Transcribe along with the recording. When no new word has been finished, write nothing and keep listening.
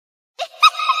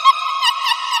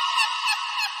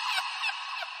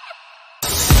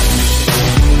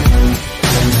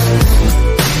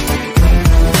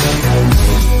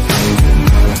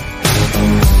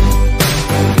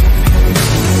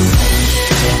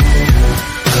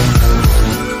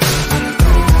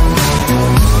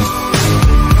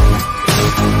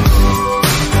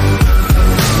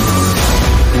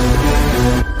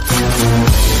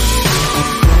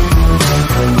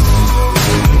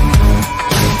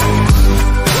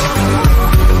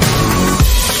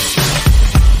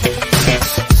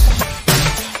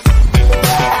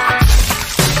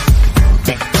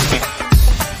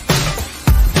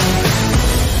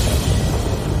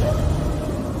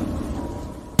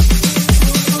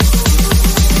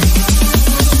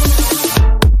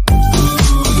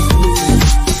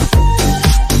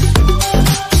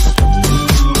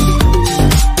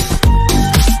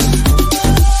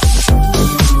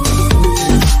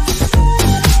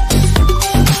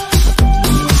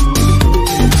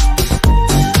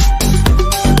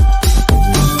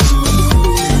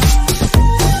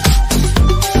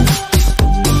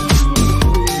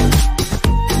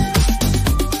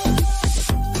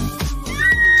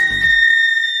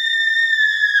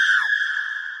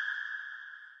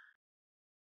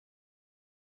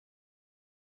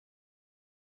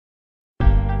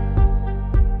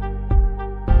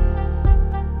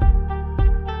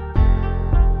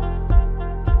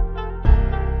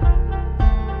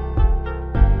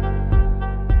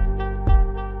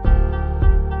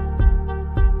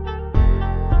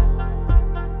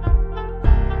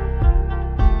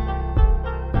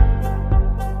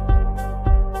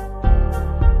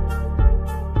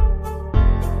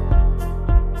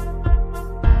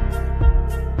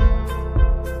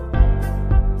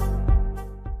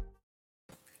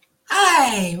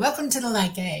welcome to the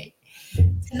Light Gate.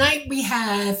 Tonight we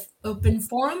have open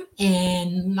forum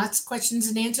and lots of questions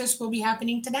and answers will be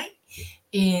happening tonight.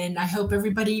 And I hope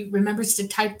everybody remembers to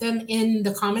type them in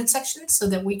the comment section so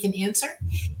that we can answer.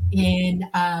 And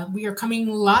we are coming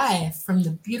live from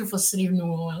the beautiful city of New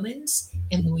Orleans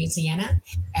in Louisiana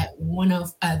at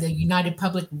the United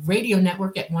Public Radio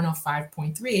Network at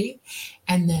 105.3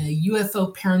 and the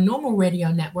UFO Paranormal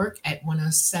Radio Network at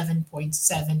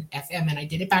 107.7 FM. And I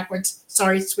did it backwards.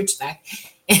 Sorry, switch that.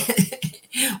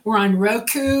 We're on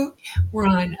Roku. We're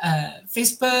on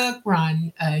Facebook. We're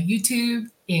on YouTube.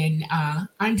 And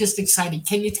I'm just excited.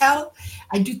 Can you tell?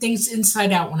 I do things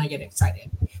inside out when I get excited.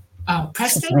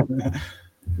 Preston?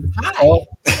 Hi. Oh.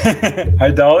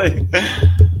 Hi, Dolly.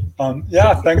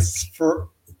 Thanks for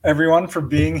everyone for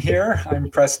being here. I'm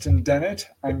Preston Dennett.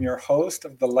 I'm your host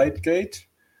of The Light Gate.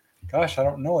 Gosh, I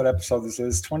don't know what episode this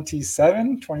is.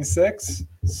 27, 26,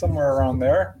 somewhere around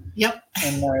there. Yep.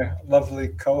 And my lovely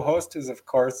co-host is, of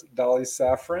course, Dolly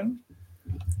Safran,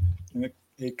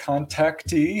 a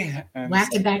contactee. And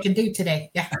Wackadoo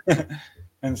today. Yeah.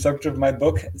 and subject of my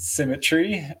book,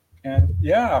 Symmetry. And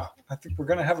yeah, I think we're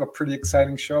going to have a pretty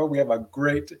exciting show. We have a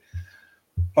great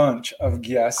bunch of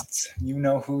guests. You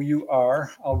know who you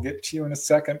are. I'll get to you in a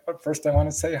second. But first, I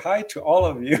want to say hi to all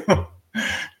of you.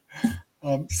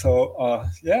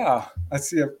 I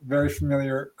see a very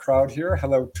familiar crowd here.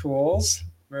 Hello, Tools.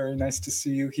 Very nice to see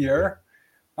you here.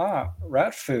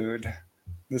 Rat Food.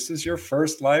 This is your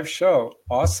first live show.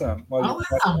 Awesome. Well,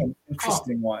 wow. An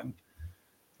interesting one.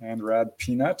 And Rad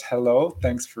Peanut, hello.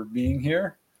 Thanks for being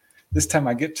here. This time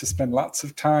I get to spend lots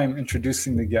of time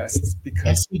introducing the guests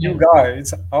because you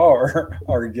guys are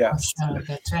our guests. Oh,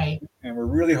 that's right. And we're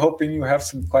really hoping you have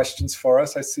some questions for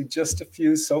us. I see just a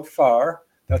few so far.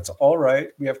 That's all right.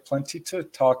 We have plenty to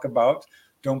talk about.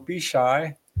 Don't be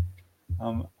shy.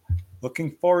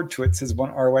 Looking forward to it, says One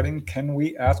Our Wedding. Can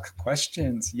we ask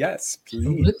questions? Yes, please.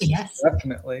 Absolutely, yes.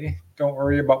 Definitely. Don't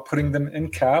worry about putting them in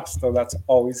caps, though that's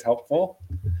always helpful.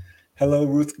 Hello,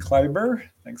 Ruth Kleiber.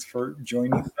 Thanks for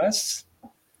joining us.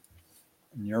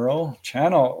 Neural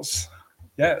Channels.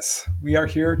 Yes, we are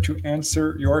here to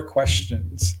answer your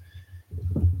questions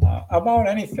about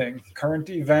anything.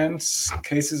 Current events,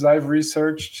 cases I've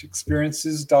researched,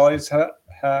 experiences Dolly's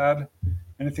had,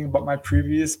 anything about my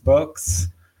previous books,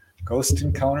 ghost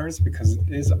encounters, because it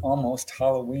is almost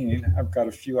Halloween. I've got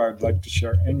a few I'd like to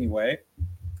share anyway.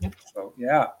 Yep. So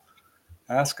yeah,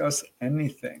 ask us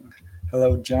anything.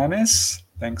 Hello, Janice.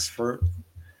 Thanks for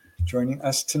joining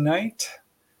us tonight.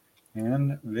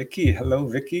 And Vicky. Hello,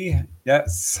 Vicky.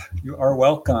 Yes, you are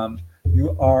welcome.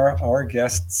 You are our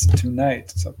guests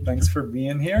tonight. So thanks for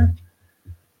being here.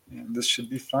 And this should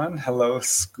be fun. Hello,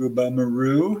 Scuba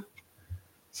Maru.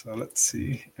 So let's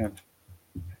see. And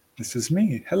this is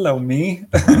me. Hello, me.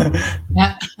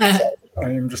 Yeah. I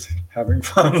am just having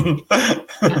fun.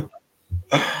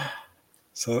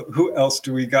 So who else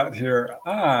do we got here?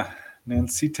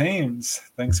 Nancy Thames.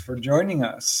 Thanks for joining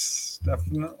us.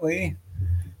 Definitely.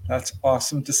 That's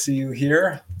awesome to see you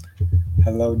here.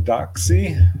 Hello,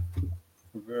 Doxy.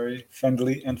 A very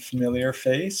friendly and familiar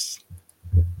face.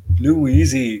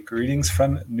 Louise, greetings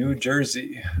from New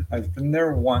Jersey. I've been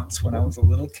there once when I was a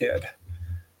little kid.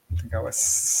 I think I was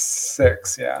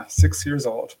 6 years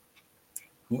old.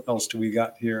 Who else do we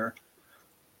got here?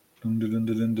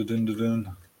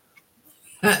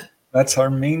 That's our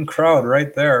main crowd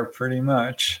right there, pretty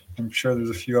much. I'm sure there's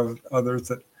a few others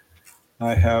that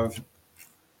I have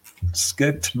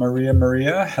skipped.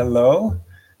 Maria, hello.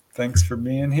 Thanks for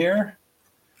being here.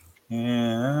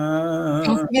 And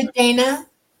Don't forget Dana.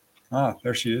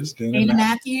 There she is. Dana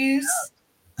Matthews.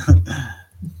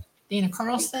 Dana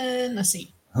Carlson. Let's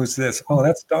see. Who's this? Oh,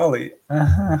 that's Dolly.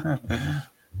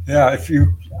 Yeah,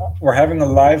 we're having a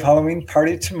live Halloween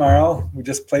party tomorrow. We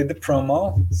just played the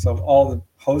promo. So all the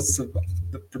hosts of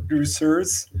the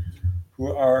producers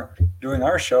who are doing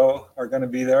our show are going to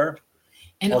be there.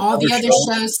 And all the other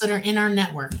shows that are in our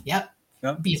network. Yep.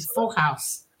 Be a full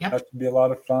house. Yep. That should be a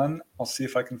lot of fun. I'll see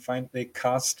if I can find a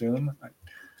costume. I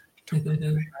don't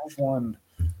really have one.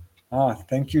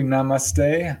 Thank you,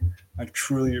 Namaste. I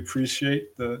truly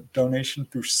appreciate the donation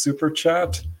through Super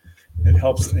Chat. It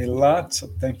helps a lot, so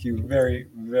thank you very,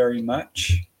 very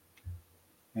much.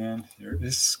 And here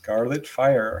is Scarlet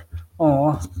Fire.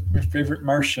 Oh, my favorite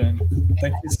Martian.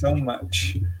 Thank you so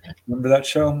much. Remember that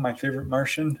show, My Favorite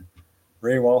Martian?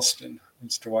 Ray Walston. I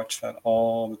used to watch that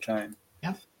all the time.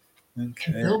 Yep.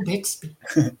 Okay. And Bill Bixby.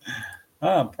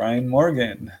 Brian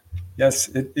Morgan. Yes,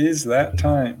 it is that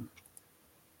time.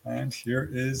 And here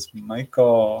is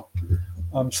Michael.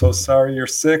 I'm so sorry you're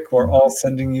sick. We're all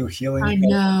sending you healing. I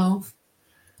know.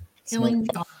 Healing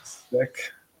thoughts.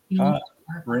 Sick.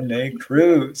 Renee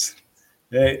Cruz.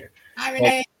 Hey. Hi,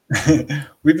 Renee.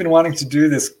 We've been wanting to do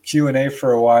this Q&A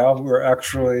for a while. We're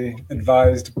actually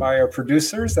advised by our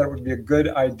producers that it would be a good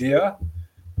idea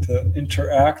to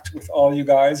interact with all you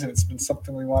guys, and it's been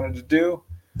something we wanted to do.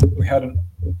 We had an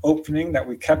opening that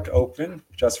we kept open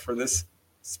just for this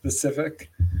specific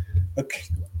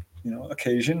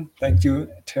occasion. Thank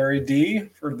you, Terry D,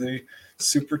 for the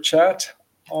super chat.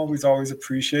 Always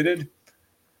appreciated.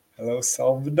 Hello,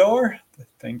 Salvador.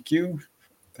 Thank you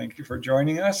for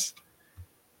joining us.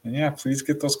 And yeah, please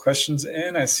get those questions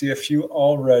in. I see a few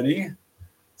already,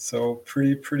 so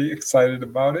pretty excited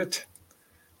about it.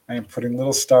 I am putting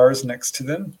little stars next to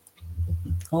them.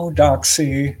 Oh,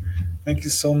 Doxy, thank you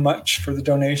so much for the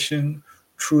donation.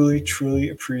 Truly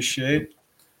appreciate.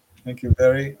 Thank you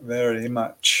very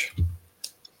much.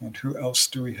 And who else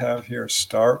do we have here?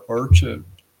 Star Orchid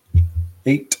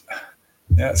 8.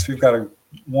 Yes, we've got a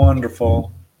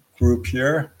wonderful group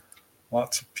here.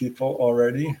 Lots of people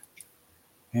already.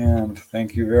 And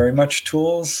thank you very much,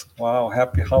 Tools. Wow,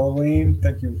 happy Halloween.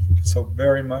 Thank you so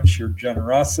very much. Your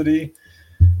generosity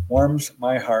warms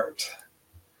my heart.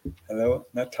 Hello,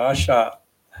 Natasha.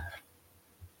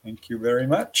 Thank you very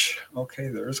much. Okay,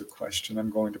 there's a question. I'm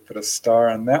going to put a star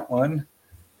on that one.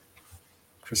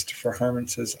 Christopher Harmon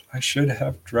says, I should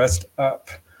have dressed up.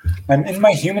 I'm in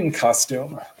my human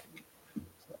costume.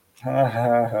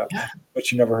 But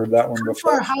you never heard that one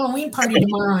before. For a Halloween party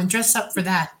tomorrow and dress up for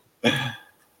that.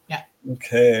 Yeah.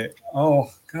 Okay.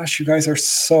 Oh, gosh, you guys are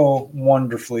so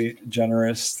wonderfully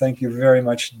generous. Thank you very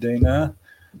much, Dana.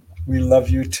 We love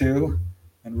you too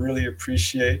and really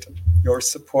appreciate your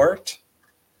support.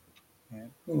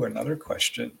 And, another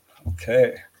question.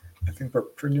 Okay. I think we're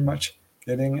pretty much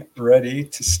getting ready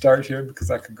to start here because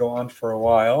I could go on for a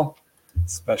while.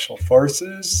 Special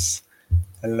Forces.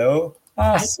 Hello.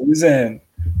 Susan.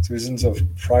 Susan's a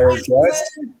prior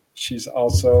guest. She's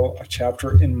also a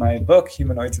chapter in my book,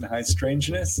 Humanoids and High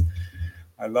Strangeness.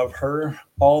 I love her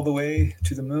all the way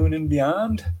to the moon and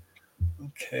beyond.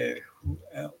 Okay, who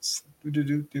else?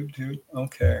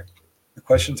 Okay, the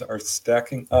questions are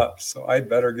stacking up, so I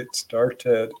better get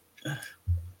started. Oh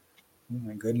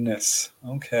my goodness.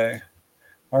 Okay.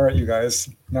 All right, you guys.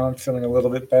 Now I'm feeling a little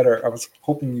bit better. I was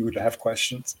hoping you would have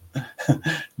questions.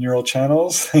 Neural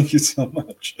channels, thank you so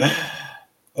much.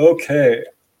 Okay,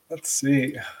 let's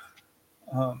see.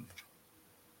 All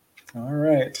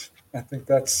right. I think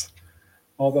that's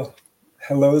all the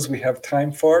hellos we have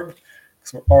time for.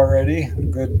 So we're already a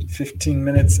good 15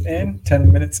 minutes in,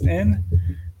 10 minutes in.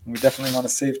 And we definitely want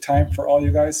to save time for all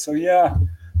you guys. So yeah,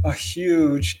 a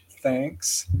huge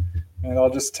thanks. And I'll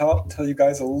just tell you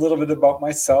guys a little bit about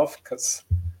myself because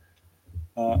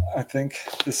I think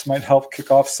this might help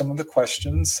kick off some of the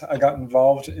questions. I got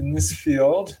involved in this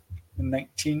field in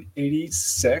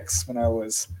 1986 when I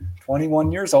was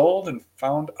 21 years old and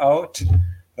found out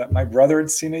that my brother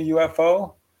had seen a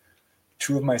UFO.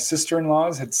 2 of my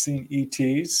sister-in-laws had seen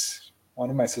ETs. One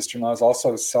of my sister-in-laws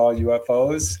also saw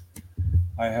UFOs.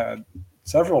 I had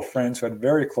several friends who had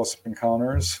very close-up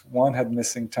encounters. One had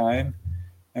missing time.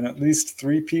 And at least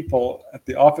 3 people at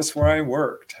the office where I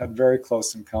worked had very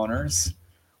close encounters.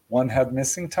 One had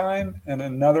missing time, and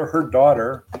another, her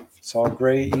daughter, saw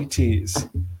gray ETs.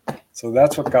 So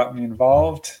that's what got me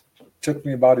involved. It took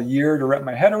me about a year to wrap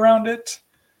my head around it,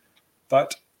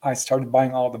 but I started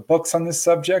buying all the books on this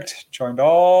subject, joined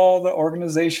all the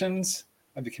organizations.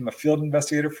 I became a field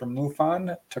investigator for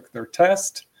MUFON, took their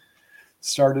test,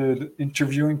 started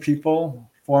interviewing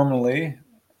people formally,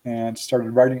 and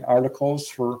started writing articles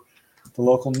for the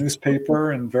local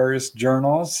newspaper and various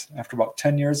journals. After about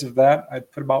 10 years of that, I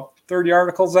put about 30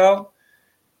 articles out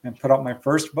and put out my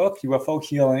first book, UFO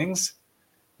Healings.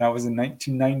 That was in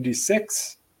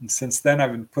 1996. And since then,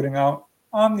 I've been putting out,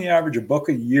 on the average, a book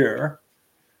a year.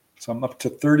 So I'm up to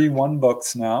 31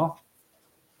 books now.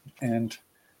 And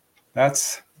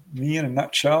that's me in a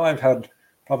nutshell. I've had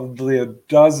probably a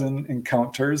dozen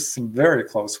encounters, some very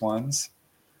close ones.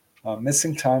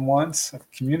 Missing time once.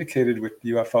 I've communicated with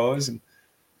UFOs and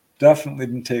definitely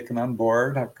been taken on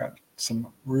board. I've got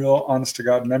some real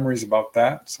honest-to-God memories about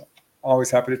that. So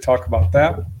always happy to talk about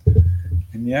that.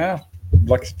 And yeah, I'd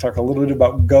like to talk a little bit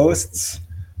about ghosts.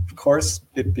 Of course,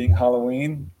 it being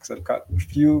Halloween, because I've got a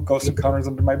few ghost encounters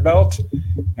under my belt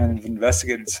and have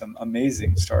investigated some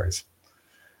amazing stories.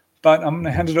 But I'm going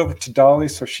to hand it over to Dolly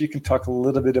so she can talk a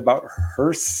little bit about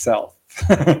herself.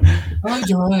 Oh,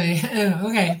 joy. Oh,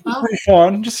 okay. Well, pretty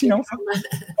fun. Just,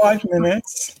 5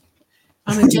 minutes.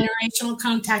 I'm a generational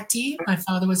contactee. My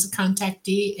father was a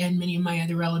contactee, and many of my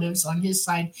other relatives on his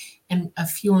side, and a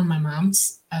few on my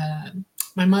mom's.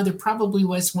 My mother probably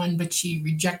was one, but she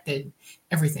rejected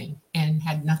everything and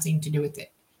had nothing to do with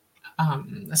it.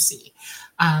 Let's see.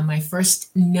 My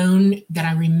first known that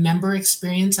I remember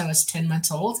experience, I was 10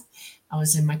 months old. I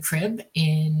was in my crib,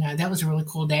 and that was a really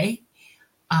cool day.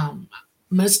 Um,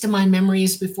 Most of my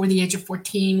memories before the age of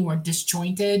 14 were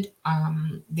disjointed.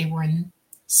 They were in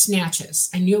snatches.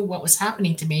 I knew what was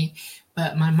happening to me,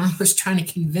 but my mom was trying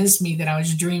to convince me that I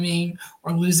was dreaming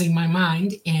or losing my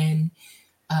mind. And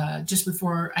just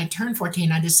before I turned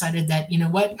 14, I decided that, you know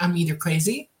what, I'm either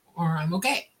crazy or I'm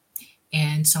okay.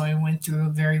 And so I went through a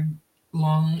very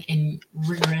long and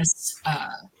rigorous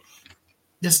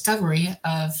discovery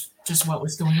of just what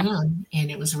was going on. And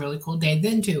it was a really cool day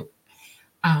then, too.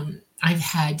 I've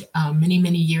had many,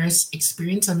 many years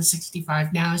experience. I'm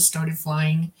 65 now. I started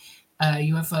flying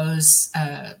UFOs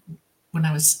when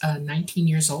I was 19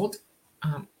 years old.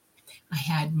 I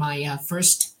had my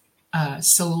first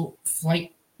solo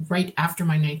flight right after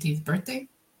my 19th birthday.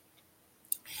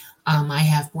 I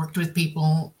have worked with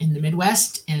people in the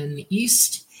Midwest and the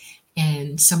East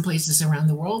and some places around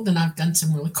the world, and I've done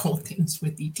some really cool things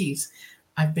with ETs.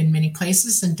 I've been many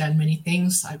places and done many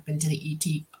things. I've been to the ET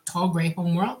Tall Gray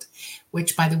Homeworld,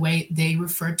 which, by the way, they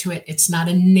refer to it. It's not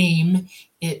a name.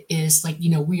 It is like,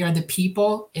 we are the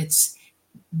people. It's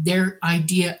their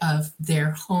idea of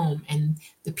their home and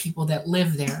the people that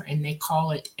live there, and they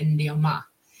call it Ndioma.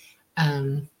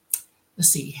 Let's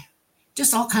see,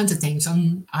 just all kinds of things.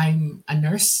 I'm a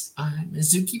nurse. I'm a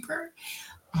zookeeper.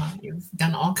 I've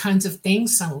done all kinds of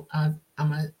things. So I'm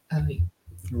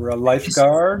You were a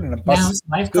lifeguard and a bus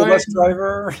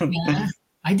driver. Yeah,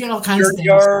 I did all kinds of things.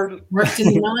 Worked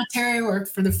in the military,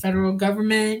 worked for the federal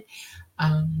government.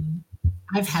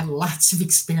 I've had lots of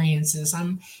experiences.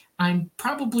 I'm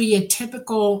probably a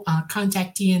typical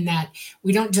contactee in that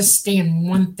we don't just stay in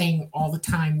one thing all the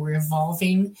time. We're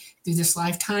evolving through this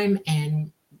lifetime,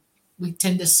 and we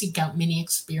tend to seek out many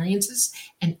experiences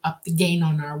and up the gain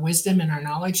on our wisdom and our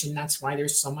knowledge, and that's why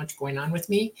there's so much going on with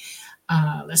me.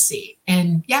 Let's see.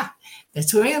 And yeah, that's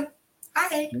who I am.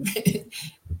 Hi.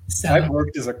 So I've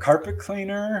worked as a carpet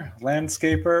cleaner,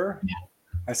 landscaper. Yeah.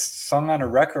 I sung on a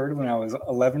record when I was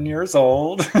 11 years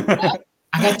old. Yeah,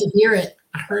 I got to hear it.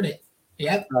 I heard it.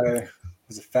 Yep. I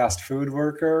was a fast food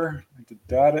worker. I did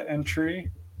data entry.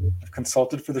 I've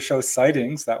consulted for the show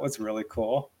Sightings. That was really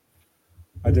cool.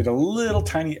 I did a little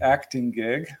tiny acting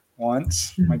gig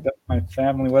once. Mm-hmm. My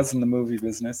family was in the movie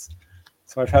business.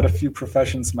 So I've had a few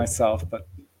professions myself, but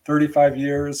 35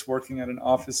 years working at an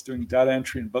office doing data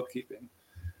entry and bookkeeping.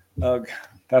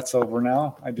 That's over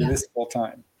now. I do this full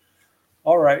time.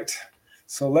 All right.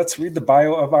 So let's read the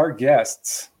bio of our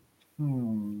guests. I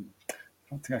don't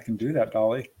think I can do that,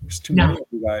 Dolly. There's too many of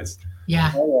you guys.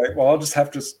 Yeah. All right. Well, I'll just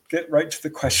have to get right to the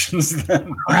questions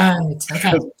then. Right.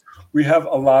 Okay. We have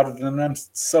a lot of them. I'm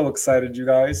so excited, you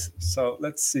guys. So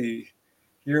let's see.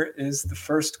 Here is the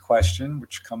first question,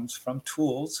 which comes from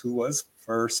Tools, who was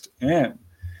first in.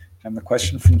 And the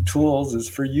question from Tools is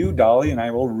for you, Dolly, and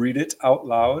I will read it out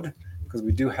loud because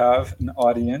we do have an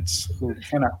audience who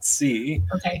cannot see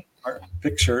our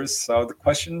pictures. So the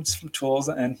question's from Tools,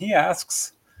 and he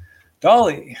asks,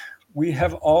 Dolly, we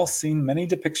have all seen many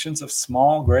depictions of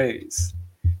small grays.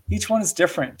 Each one is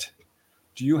different.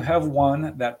 Do you have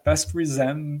one that best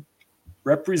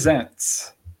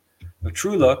represents the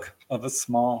true look of a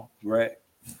small gray?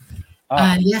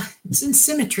 Yeah, it's in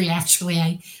symmetry, actually.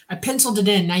 I penciled it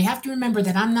in. Now, you have to remember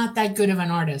that I'm not that good of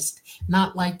an artist.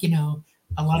 Not like,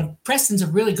 a lot of Preston's a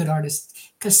really good artist.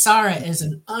 Kasara is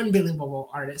an unbelievable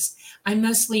artist. I'm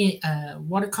mostly a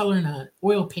watercolor and an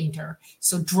oil painter,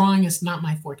 so drawing is not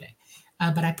my forte.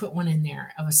 But I put one in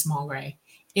there of a small gray.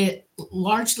 It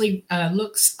largely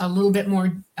looks a little bit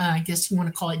more, I guess you want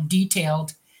to call it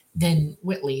detailed than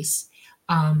Whitley's.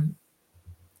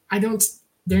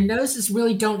 Their noses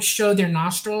really don't show their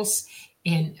nostrils.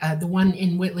 And the one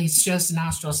in Whitley's shows the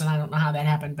nostrils, and I don't know how that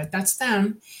happened, but that's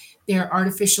them. They're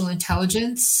artificial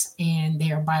intelligence, and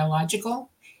they are biological.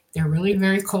 They're really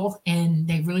very cool, and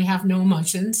they really have no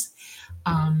emotions.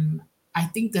 I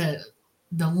think the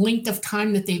length of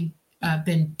time that they've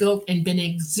been built and been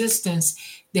in existence,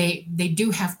 they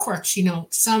do have quirks.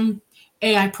 Some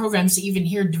AI programs even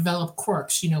here develop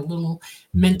quirks, little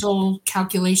mental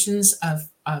calculations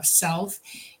of self.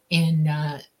 And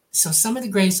so some of the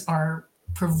grays are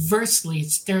perversely,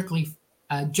 hysterically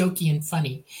jokey and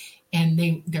funny.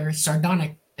 And they're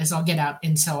sardonic as all get out.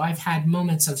 And so I've had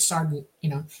moments of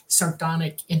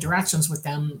sardonic interactions with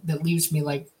them that leaves me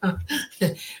like,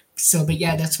 So, but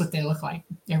yeah, that's what they look like.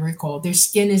 They're very cool. Their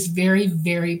skin is very,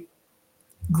 very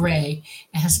gray.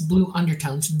 It has blue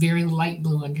undertones, very light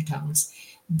blue undertones.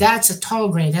 That's a tall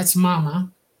gray. That's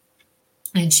Mama.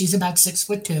 And she's about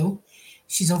 6'2".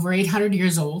 She's over 800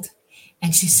 years old.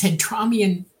 And she said, draw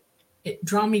me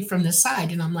from the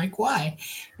side. And I'm like, why?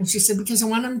 And she said, because I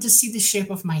want them to see the shape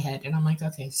of my head. And I'm like,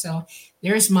 okay. So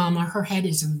there's Mama. Her head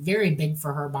is very big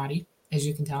for her body, as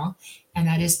you can tell. And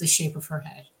that is the shape of her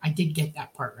head. I did get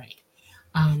that part right.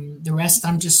 The rest,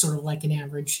 I'm just sort of like an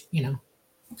average, you know.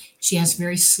 She has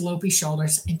very slopey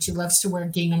shoulders, and she loves to wear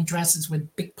gingham dresses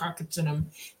with big pockets in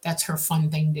them. That's her fun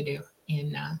thing to do.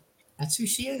 And that's who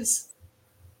she is.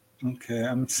 Okay,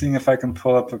 I'm seeing if I can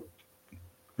pull up a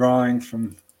drawing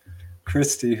from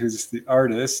Christy, who's the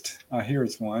artist.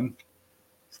 Here's one.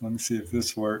 So let me see if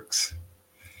this works.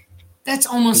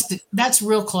 That's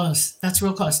real close. That's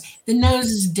real close. The nose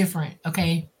is different,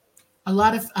 okay? A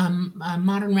lot of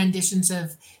modern renditions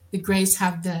of the Greys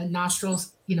have the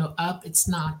nostrils, you know, up. It's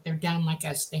not. They're down like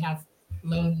us. They have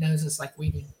low noses like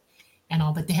we do and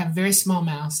all, but they have very small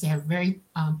mouths. They have very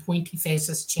pointy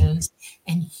faces, chins,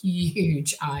 and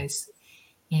huge eyes.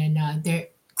 And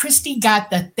Christy got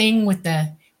the thing with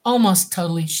the almost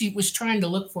totally. She was trying to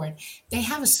look for it. They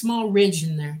have a small ridge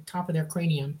in their top of their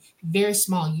cranium, very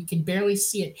small. You can barely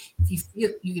see it. If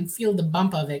you can feel the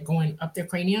bump of it going up their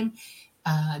cranium.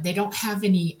 They don't have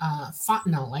any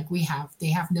fontanelle like we have. They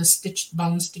have no stitched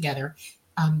bones together.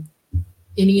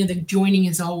 Any of the joining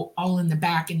is all in the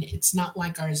back, and it's not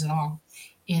like ours at all.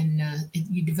 And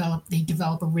they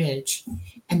develop a ridge,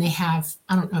 and they have.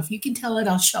 I don't know if you can tell it.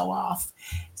 I'll show off.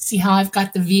 See how I've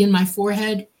got the V in my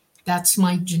forehead? That's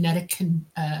my genetic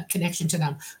connection to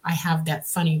them. I have that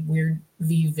funny, weird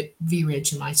V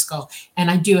ridge in my skull. And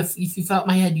I do, if you felt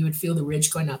my head, you would feel the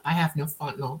ridge going up. I have no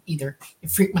fontanelle either. It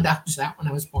freaked my doctors out when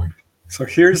I was born. So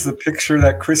here's the picture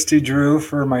that Christy drew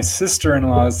for my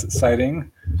sister-in-law's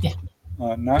sighting. Yeah.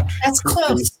 That's Christy.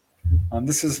 Close.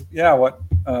 This is, what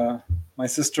my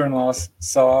sister-in-law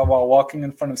saw while walking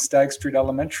in front of Stagg Street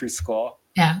Elementary School.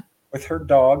 Yeah. With her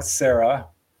dog, Sarah,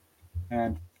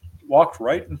 and walked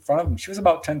right in front of them. She was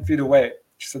about 10 feet away.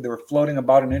 She said they were floating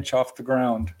about an inch off the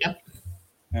ground. Yep.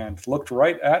 And looked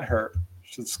right at her.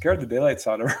 She scared the daylights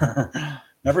out of her.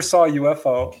 Never saw a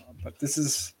UFO, but this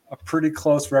is a pretty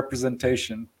close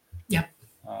representation. Yep.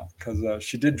 Because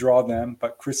she did draw them,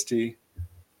 but Christy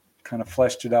kind of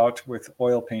fleshed it out with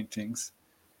oil paintings.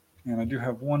 And I do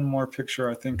have one more picture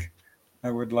I think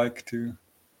I would like to.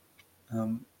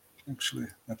 Actually,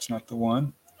 that's not the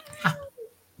one.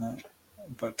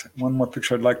 But one more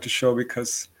picture I'd like to show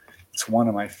because it's one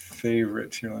of my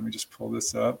favorite. Here, let me just pull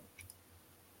this up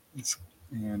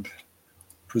and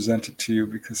present it to you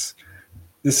because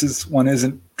this one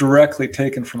isn't directly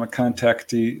taken from a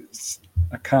contactee's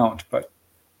account, but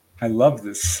I love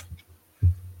this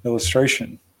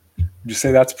illustration. Would you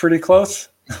say that's pretty close?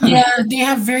 Yeah, they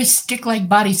have very stick-like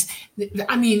bodies.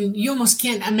 I mean, you almost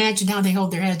can't imagine how they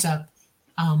hold their heads up.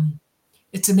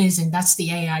 It's amazing. That's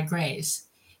the AI Greys.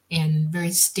 And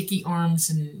very sticky arms,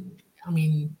 and I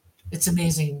mean, it's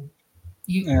amazing.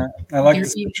 I like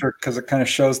this picture because it kind of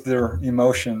shows their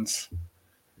emotions,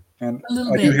 and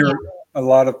I do hear a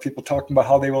lot of people talking about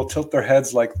how they will tilt their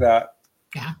heads like that.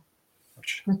 Yeah,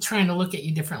 I'm trying to look at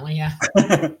you differently. Yeah.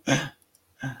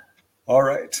 All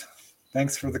right,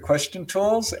 thanks for the question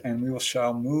tools, and we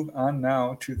shall move on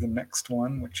now to the next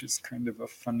one, which is kind of a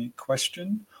funny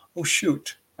question. Oh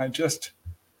shoot!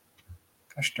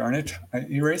 Gosh darn it, I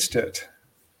erased it.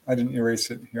 I didn't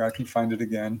erase it. Here, I can find it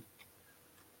again.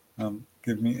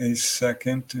 Give me a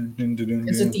second.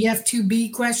 Is it the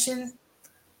F2B question?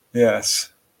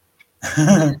 Yes.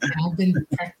 Yeah.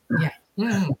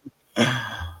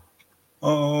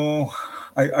 Oh,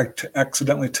 I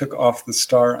accidentally took off the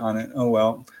star on it. Oh,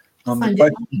 well.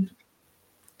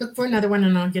 Look for another one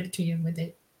and I'll get it to you with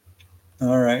it.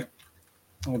 All right.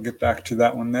 I'll get back to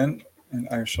that one then, and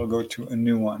I shall go to a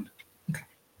new one.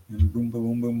 And boom,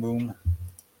 boom, boom, boom.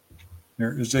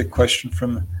 There is a question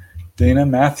from Dana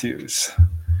Matthews.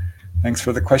 Thanks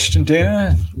for the question,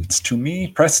 Dana. It's to me,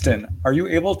 Preston. Are you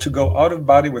able to go out of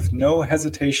body with no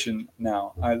hesitation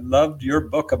now? I loved your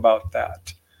book about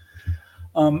that.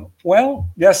 Well,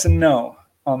 yes and no.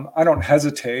 I don't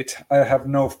hesitate. I have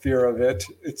no fear of it.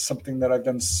 It's something that I've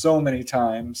done so many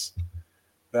times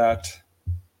that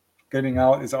getting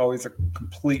out is always a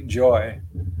complete joy.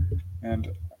 And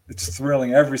it's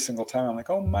thrilling every single time. I'm like,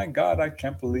 oh my God, I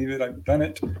can't believe it. I've done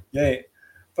it. Yay.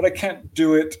 But I can't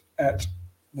do it at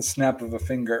the snap of a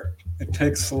finger. It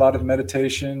takes a lot of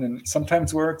meditation, and it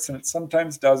sometimes works and it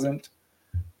sometimes doesn't.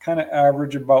 Kind of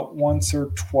average about once or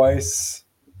twice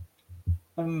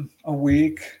a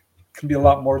week. Can be a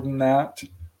lot more than that.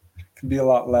 Can be a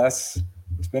lot less.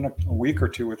 It's been a week or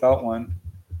two without one.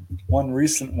 One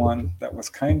recent one that was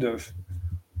kind of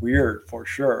weird for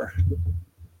sure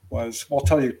was, well, I'll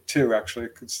tell you two actually,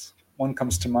 because one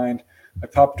comes to mind. I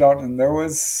popped out and there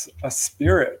was a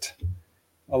spirit,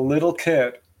 a little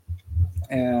kid.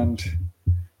 And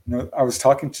I was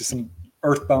talking to some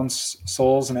earthbound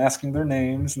souls and asking their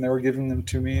names, and they were giving them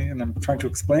to me, and I'm trying to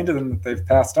explain to them that they've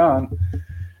passed on.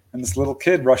 And this little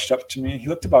kid rushed up to me. He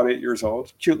looked about 8 years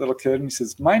old, cute little kid, and he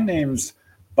says, "My name's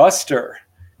Buster,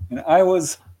 and I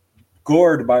was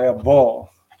gored by a bull."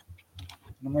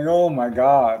 And I'm like, oh my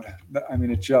God. I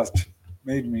mean, it just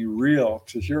made me reel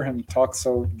to hear him talk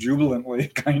so jubilantly,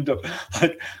 kind of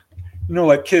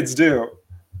like kids do.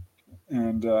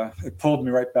 And it pulled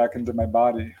me right back into my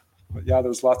body. But yeah,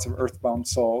 there's lots of earthbound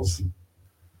souls.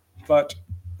 But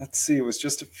let's see, it was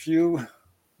just a few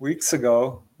weeks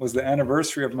ago was the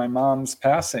anniversary of my mom's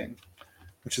passing,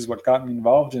 which is what got me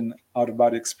involved in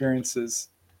out-of-body experiences.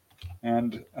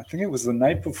 And I think it was the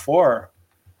night before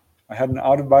I had an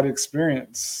out-of-body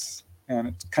experience, and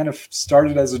it kind of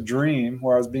started as a dream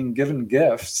where I was being given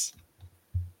gifts.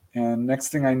 And next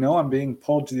thing I know, I'm being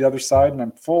pulled to the other side, and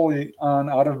I'm fully on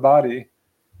out of body.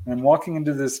 And I'm walking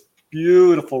into this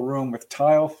beautiful room with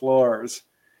tile floors,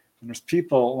 and there's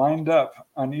people lined up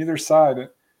on either side,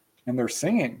 and they're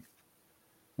singing.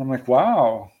 And I'm like,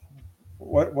 wow,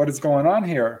 what is going on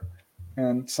here?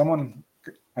 And someone,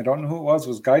 I don't know who it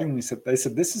was guiding me. They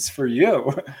said, "This is for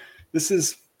you. This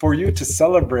is for you to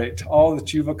celebrate all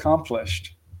that you've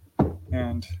accomplished,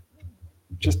 and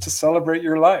just to celebrate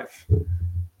your life."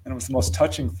 And it was the most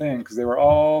touching thing because they were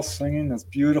all singing this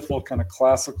beautiful kind of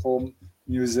classical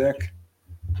music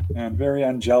and very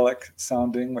angelic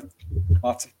sounding with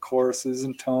lots of choruses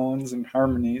and tones and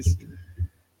harmonies.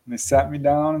 And they sat me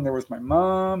down, and there was my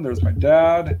mom, there was my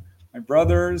dad, my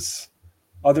brothers,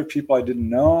 other people I didn't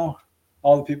know,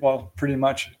 all the people pretty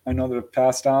much I know that have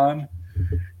passed on.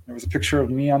 There was a picture of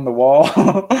me on the wall.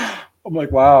 I'm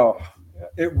like, wow,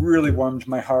 it really warmed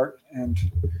my heart. And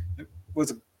it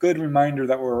was a good reminder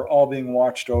that we're all being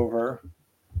watched over,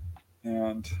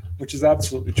 and which is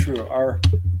absolutely true. Our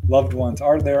loved ones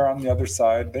are there on the other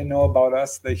side. They know about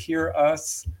us. They hear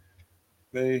us.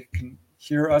 They can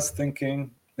hear us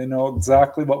thinking. They know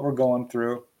exactly what we're going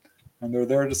through, and they're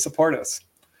there to support us.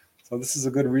 So this is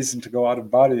a good reason to go out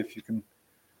of body if you can,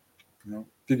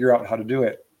 figure out how to do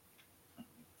it.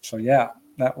 So yeah,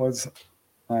 that was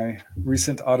my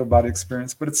recent out of body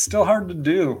experience, but it's still hard to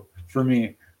do for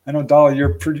me. I know, Dolly,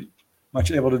 you're pretty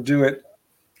much able to do it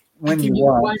when you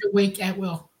want. Wide awake at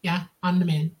will. Yeah, on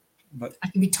demand. But I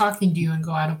can be talking to you and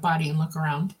go out of body and look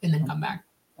around and then come back.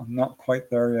 I'm not quite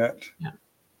there yet. Yeah.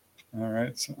 All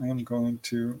right, so I am going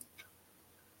to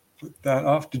put that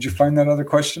off. Did you find that other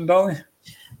question, Dolly?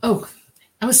 Oh,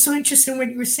 I was so interested in what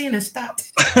you were saying, I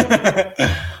stopped.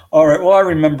 All right, well, I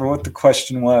remember what the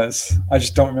question was. I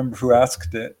just don't remember who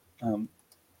asked it.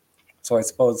 So I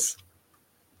suppose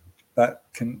that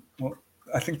can, well,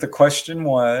 I think the question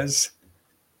was,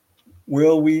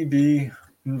 will we be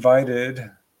invited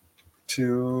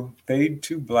to Fade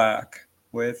to Black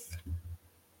with,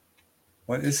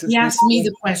 what is his name? He asked me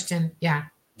the question, yeah.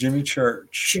 Jimmy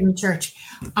Church. Jimmy Church.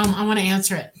 I want to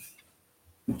answer it.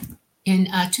 In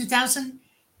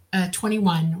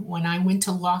 2021, when I went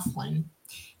to Laughlin,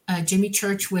 Jimmy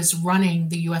Church was running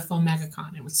the UFO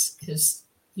MegaCon. It was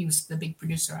he was the big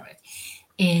producer of it.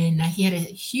 And he had a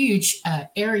huge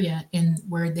area in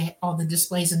where all the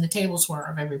displays and the tables were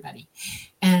of everybody.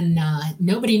 And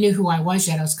nobody knew who I was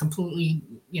yet. I was completely,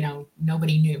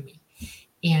 nobody knew me.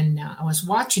 And I was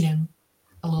watching him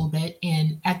a little bit.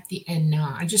 And at the end,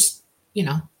 I just,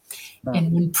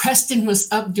 and when Preston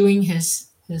was up doing his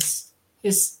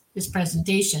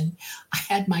presentation, I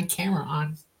had my camera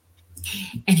on.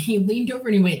 And he leaned over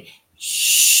and he went,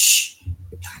 "Shh,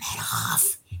 turn it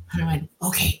off." And I went,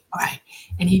 "Okay, all right."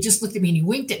 And he just looked at me and he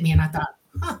winked at me, and I thought,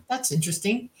 that's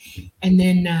interesting. And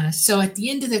then, so at the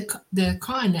end of the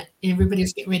con, everybody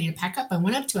was getting ready to pack up. I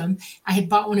went up to him. I had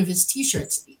bought one of his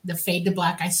T-shirts, the Fade to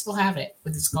Black. I still have it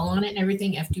with his skull on it and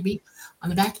everything, FTB on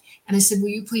the back. And I said, "Will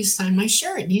you please sign my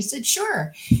shirt?" And he said,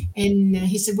 "Sure." And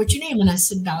he said, "What's your name?" And I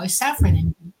said, "Dolly Saffron."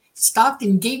 And he stopped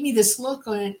and gave me this look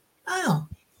on, "Oh."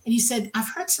 And he said, "I've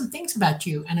heard some things about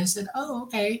you." And I said, "Oh,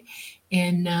 okay."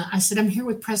 And I said, "I'm here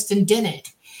with Preston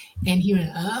Dennett." And he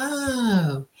went,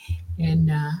 "Oh."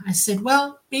 And I said,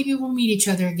 "Well, maybe we'll meet each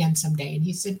other again someday." And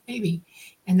he said, "Maybe."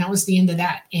 And that was the end of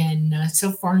that. And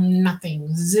so far,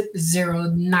 nothing. Zip,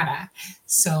 zero, nada.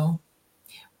 So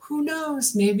who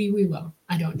knows? Maybe we will.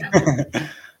 I don't know.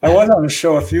 I was on the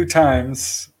show a few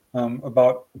times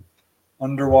about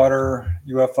underwater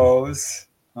UFOs,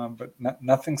 but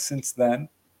nothing since then.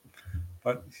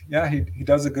 But yeah, he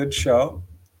does a good show.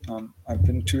 I've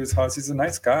been to his house. He's a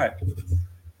nice guy.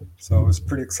 So it was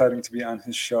pretty exciting to be on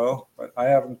his show. But I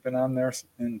haven't been on there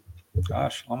in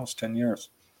Gosh, almost 10 years.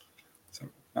 So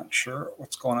not sure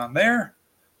what's going on there,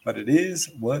 but it is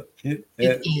what it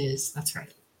is. It is. That's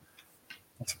right.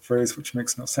 That's a phrase which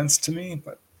makes no sense to me,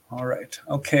 but all right.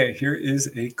 Okay, here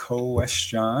is a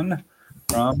question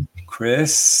from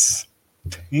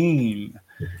Christine.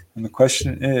 And the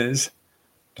question is,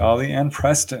 Dolly and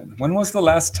Preston, when was the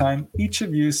last time each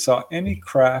of you saw any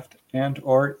craft and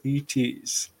or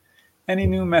ETs? Any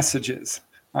new messages?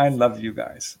 I love you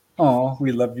guys. Oh,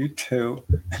 we love you too.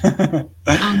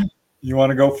 You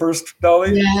want to go first,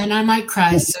 Dolly? Yeah, and I might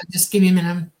cry, so just give me a minute.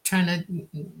 I'm trying to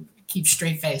keep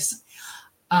straight face.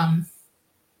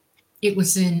 It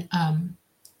was in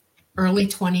early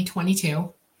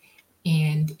 2022,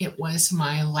 and it was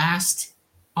my last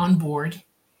on board.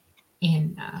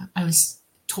 And I was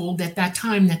told at that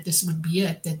time that this would be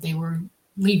it, that they were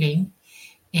leaving.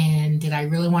 And did I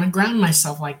really want to ground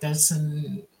myself like this?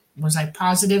 And was I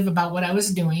positive about what I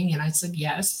was doing? And I said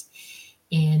yes.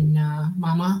 And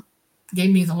Mama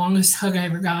gave me the longest hug I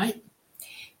ever got.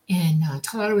 And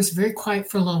Taylor was very quiet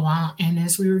for a little while. And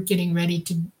as we were getting ready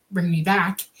to bring me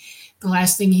back, the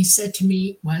last thing he said to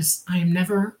me was, I am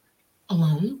never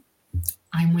alone.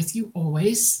 I'm with you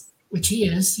always, which he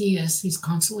is. He's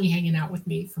constantly hanging out with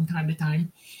me from time to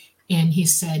time. And he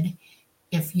said,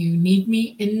 if you need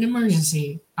me in an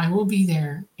emergency, I will be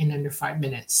there in under 5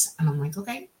 minutes. And I'm like,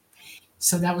 okay.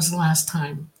 So that was the last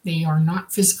time. They are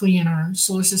not physically in our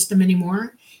solar system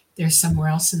anymore. They're somewhere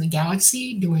else in the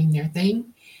galaxy doing their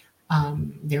thing.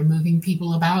 They're moving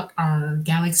people about. Our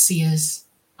galaxy is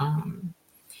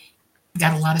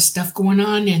got a lot of stuff going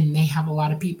on, and they have a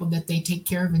lot of people that they take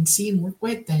care of and see and work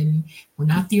with, and we're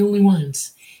not the only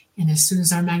ones. And as soon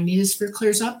as our magnetosphere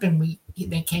clears up and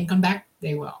they can come back,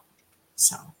 they will.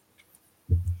 So.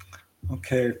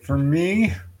 Okay, for me,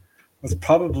 it was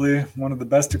probably one of the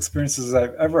best experiences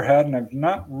I've ever had, and I've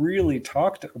not really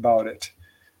talked about it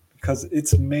because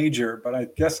it's major, but I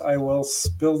guess I will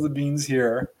spill the beans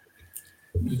here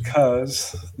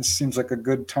because this seems like a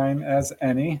good time as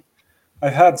any.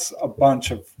 I've had a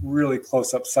bunch of really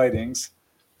close-up sightings,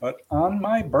 but on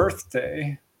my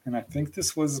birthday, and I think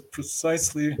this was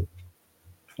precisely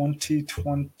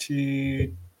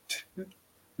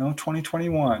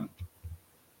 2021.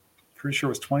 Pretty sure it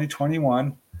was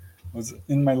 2021. I was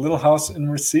in my little house in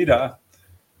Reseda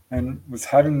and was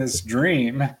having this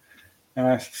dream,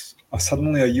 and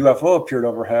suddenly a UFO appeared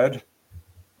overhead,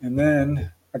 and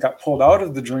then I got pulled out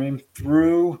of the dream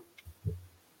through,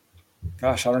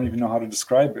 gosh, I don't even know how to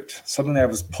describe it. Suddenly I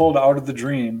was pulled out of the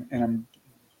dream and I'm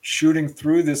shooting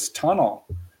through this tunnel.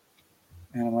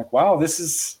 And I'm like, wow,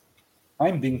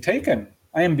 I'm being taken.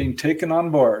 I am being taken on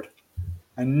board.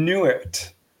 I knew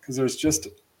it because there's just,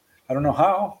 I don't know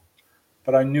how,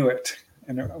 but I knew it.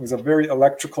 And it was a very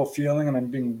electrical feeling, and I'm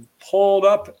being pulled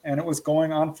up, and it was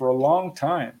going on for a long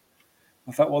time.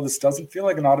 I thought, well, this doesn't feel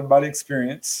like an out-of-body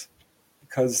experience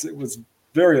because it was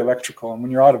very electrical. And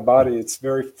when you're out of body, it's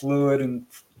very fluid, and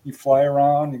you fly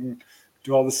around, you can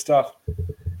do all this stuff.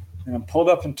 And I'm pulled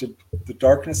up into the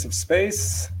darkness of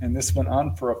space, and this went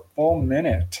on for a full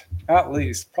minute, at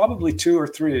least, probably 2 or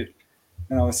 3.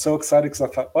 And I was so excited because I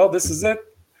thought, well, this is it.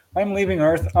 I'm leaving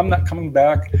Earth. I'm not coming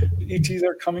back. The ETs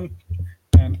are coming,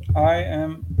 and I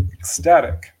am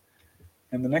ecstatic.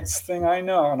 And the next thing I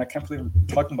know, and I can't believe I'm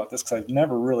talking about this because I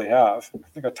never really have. I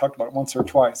think I talked about it once or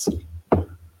twice.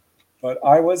 But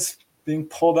I was being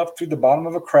pulled up through the bottom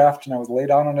of a craft, and I was laid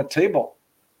out on a table.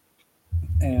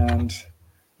 And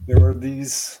there were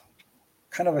these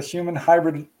kind of a human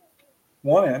hybrid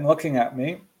woman looking at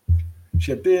me.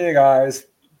 She had big eyes,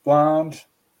 blonde,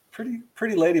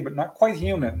 pretty lady, but not quite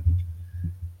human.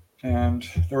 And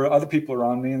there were other people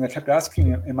around me, and they kept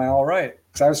asking me, am I all right?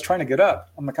 Because I was trying to get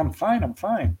up. I'm like, I'm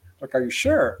fine. Like, are you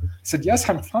sure? I said, yes,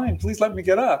 I'm fine. Please let me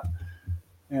get up.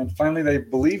 And finally, they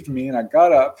believed me, and I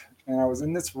got up, and I was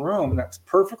in this room that was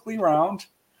perfectly round. It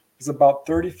was about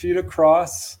 30 feet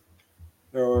across.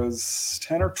 There was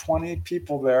 10 or 20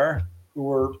 people there who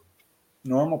were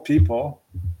normal people,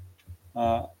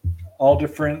 all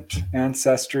different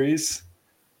ancestries.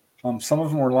 Some of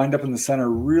them were lined up in the center,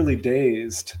 really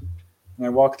dazed. And I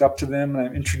walked up to them and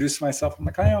I introduced myself. I'm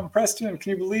like, hi, I'm Preston.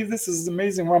 Can you believe this? This is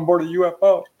amazing. We're on board a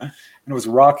UFO. And it was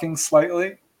rocking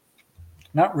slightly.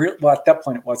 Not real. Well, at that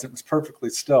point it wasn't. It was perfectly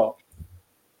still.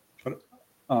 But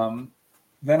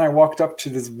then I walked up to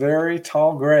this very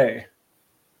tall gray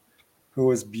who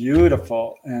was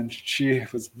beautiful. And she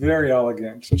was very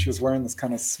elegant. And she was wearing this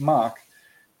kind of smock.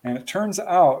 And it turns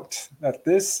out that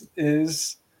this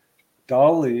is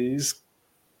Dolly's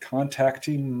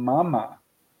contactee mama.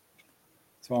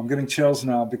 So I'm getting chills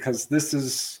now because this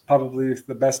is probably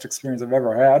the best experience I've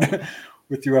ever had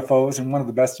with UFOs and one of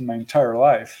the best in my entire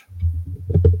life.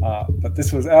 But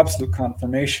this was absolute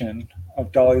confirmation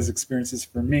of Dolly's experiences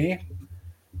for me.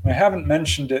 I haven't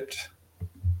mentioned it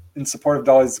in support of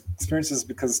Dolly's experiences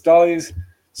because Dolly's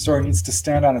story needs to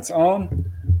stand on its own.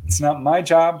 It's not my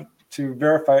job to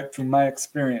verify it through my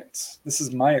experience. This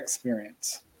is my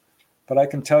experience. But I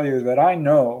can tell you that I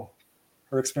know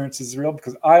her experience is real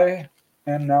because I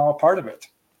am now a part of it.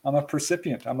 I'm a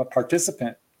percipient. I'm a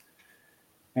participant.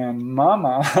 And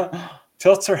Mama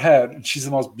tilts her head, and she's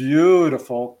the most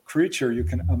beautiful creature you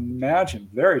can imagine,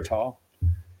 very tall.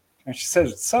 And she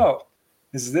says, "So,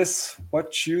 is this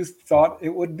what you thought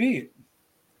it would be?"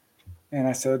 And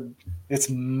I said, "It's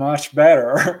much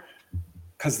better,"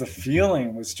 because the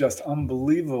feeling was just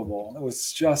unbelievable. It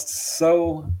was just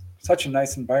such a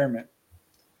nice environment.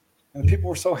 And the people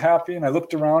were so happy. And I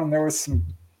looked around, and there was some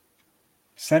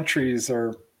sentries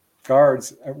or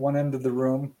guards at one end of the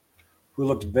room who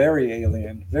looked very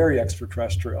alien, very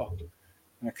extraterrestrial.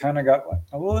 And I kind of got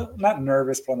a little, not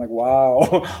nervous, but I'm like, wow,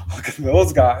 look at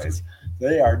those guys.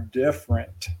 They are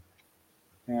different.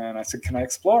 And I said, "Can I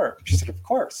explore?" She said, "Of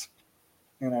course."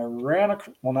 And I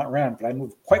I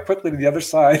moved quite quickly to the other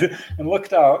side and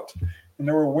looked out, and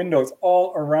there were windows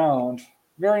all around,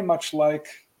 very much like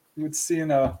you would see in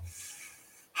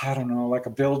like a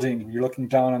building. You're looking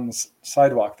down on the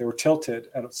sidewalk. They were tilted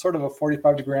at a sort of a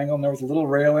 45-degree angle, and there was a little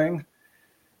railing.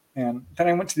 And then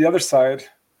I went to the other side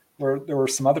where there were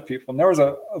some other people, and there was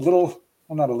a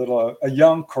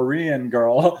young Korean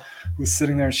girl who was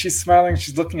sitting there, and she's smiling,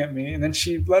 she's looking at me, and then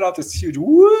she let out this huge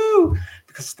woo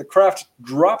because the craft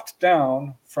dropped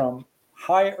down from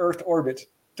high Earth orbit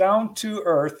down to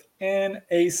Earth in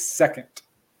a second.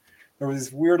 There was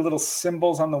these weird little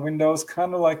symbols on the windows,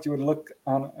 kind of like you would look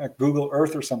on at Google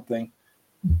Earth or something.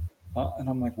 And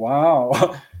I'm like,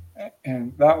 wow.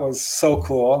 And that was so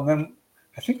cool. And then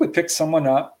I think we picked someone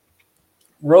up,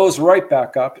 rose right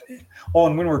back up. Oh,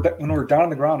 and when we were down on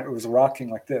the ground, it was rocking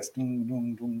like this. Boom,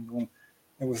 boom, boom, boom.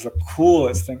 It was the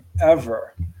coolest thing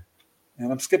ever.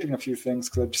 And I'm skipping a few things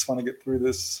because I just want to get through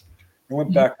this. It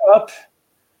went back up,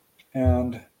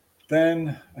 and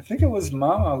then I think it was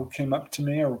Mama who came up to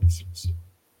me, or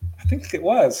I think it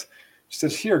was. She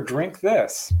said, "Here, drink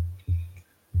this."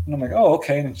 And I'm like, "Oh,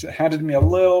 okay." And she handed me a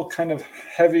little kind of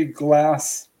heavy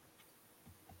glass,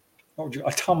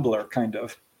 a tumbler kind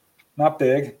of. Not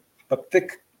big, but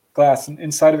thick glass. And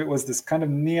inside of it was this kind of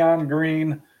neon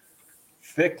green,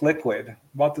 thick liquid,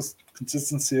 about this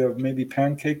consistency of maybe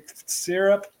pancake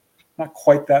syrup. Not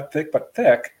quite that thick, but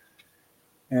thick.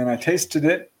 And I tasted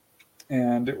it,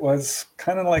 and it was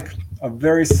kind of like a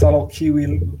very subtle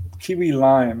kiwi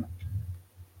lime.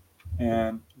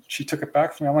 And she took it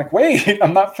back from me. I'm like, "Wait,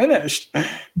 I'm not finished.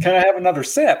 Can I have another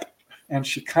sip?" And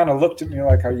she kind of looked at me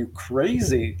like, "Are you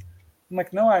crazy?" I'm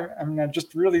like, "No, I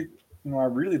just really, I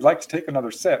really like to take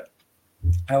another sip."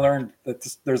 I learned that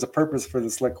there's a purpose for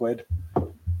this liquid,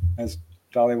 as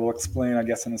Dolly will explain, I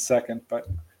guess, in a second. But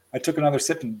I took another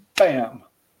sip and bam,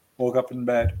 woke up in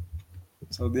bed.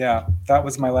 So yeah, that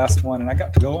was my last one, and I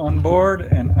got to go on board,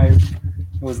 and it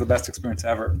was the best experience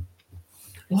ever.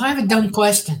 Well, I have a dumb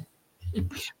question.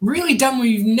 Really dumb.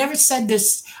 We've never said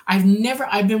this. I've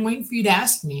been waiting for you to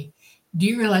ask me. Do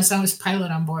you realize I was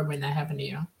pilot on board when that happened to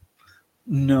you?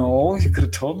 No, you could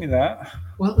have told me that.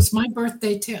 Well, it was my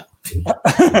birthday too.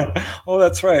 Oh,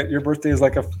 that's right. Your birthday is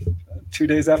like 2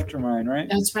 days after mine, right?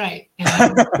 That's right.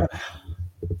 Yeah.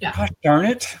 Gosh darn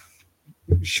it.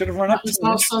 You should have run up to me. It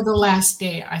was also the last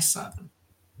day I saw them.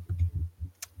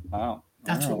 Wow.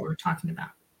 That's what we're talking about.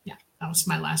 Yeah, that was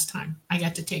my last time. I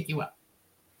got to take you up.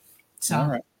 So, all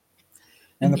right.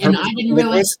 And I didn't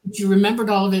realize that you remembered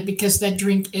all of it because that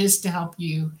drink is to help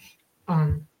you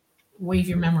wave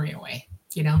your memory away.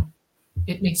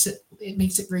 It makes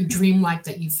it very dreamlike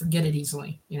that you forget it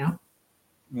easily. Yeah.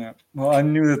 Well, I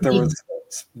knew that there was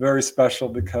very special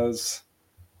because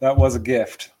that was a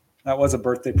gift. That was a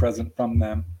birthday present from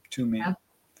them to me.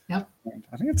 Yep.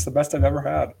 I think it's the best I've ever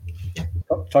had.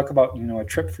 Yep. Talk about, a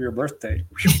trip for your birthday.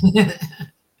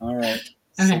 All right.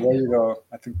 Okay. So there you go.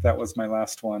 I think that was my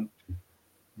last one.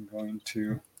 I'm going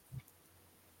to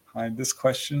hide this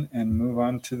question and move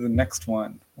on to the next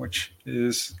one, which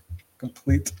is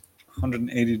complete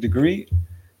 180-degree.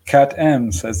 Cat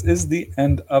M says, "Is the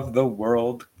end of the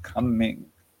world coming?"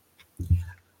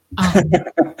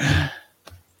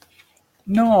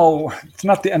 No, it's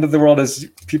not the end of the world as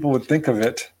people would think of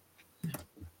it.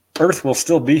 Earth will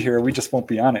still be here. We just won't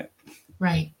be on it.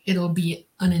 Right. It'll be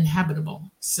uninhabitable.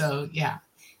 So, yeah,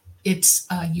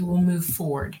 you will move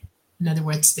forward. In other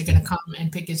words, they're going to come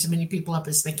and pick as many people up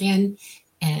as they can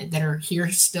and that are here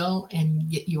still and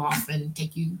get you off and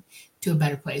take you to a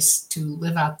better place to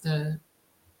live out the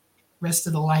rest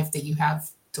of the life that you have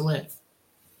to live.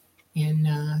 And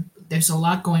there's a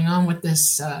lot going on with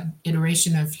this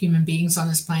iteration of human beings on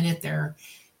this planet.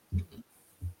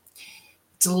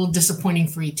 It's a little disappointing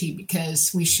for ET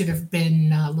because we should have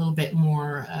been a little bit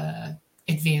more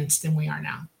advanced than we are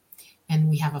now. And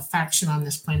we have a faction on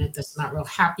this planet that's not real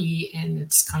happy and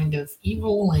it's kind of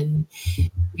evil, and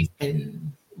we've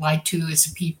been lied to as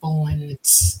a people, and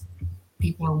it's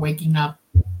people are waking up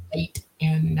late,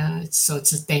 and so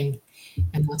it's a thing.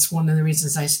 And that's one of the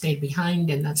reasons I stayed behind,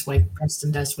 and that's why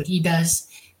Preston does what he does,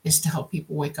 is to help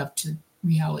people wake up to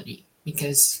reality,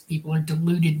 because people are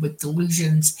deluded with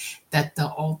delusions that the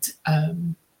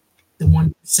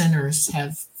one percenters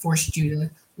have forced you to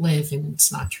live, and it's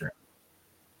not true.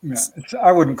 Yeah,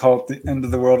 I wouldn't call it the end of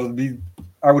the world.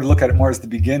 I would look at it more as the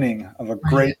beginning of a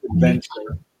great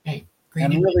adventure. Right.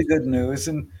 And really good news.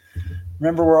 And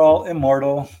remember, we're all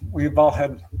immortal. We've all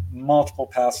had multiple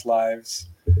past lives.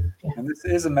 Yeah. And this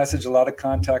is a message a lot of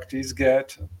contactees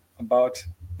get about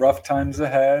rough times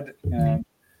ahead and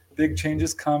big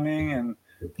changes coming and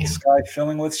the sky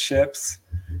filling with ships.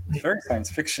 It's very science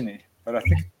fiction-y, but I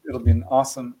think it'll be an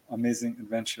awesome, amazing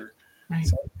adventure. Right.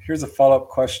 So here's a follow-up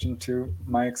question to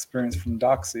my experience from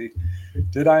Doxy.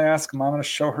 Did I ask Mama to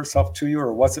show herself to you,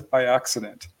 or was it by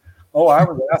accident? Oh, I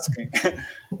was asking.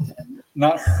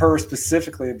 Not her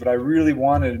specifically, but I really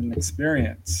wanted an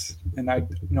experience. And I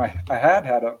had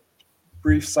a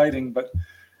brief sighting, but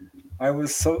it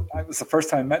was the first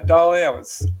time I met Dolly. I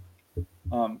was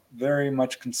very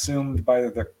much consumed by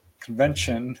the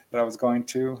convention that I was going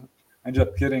to. I ended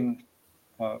up getting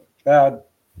a bad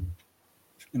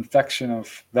infection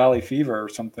of valley fever or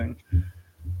something.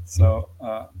 So,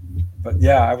 but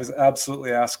yeah, I was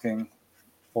absolutely asking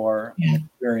for an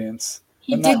experience.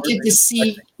 He did get to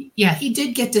see, he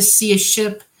did get to see a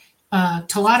ship.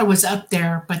 Talata was up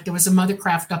there, but there was a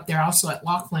mothercraft up there also at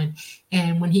Laughlin.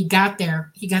 And when he got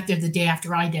there the day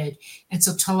after I did. And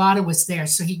so Talata was there.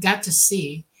 So he got to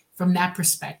see from that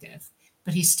perspective,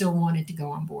 but he still wanted to go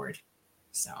on board.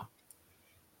 So.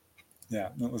 Yeah,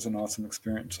 that was an awesome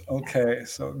experience. Okay,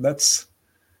 so let's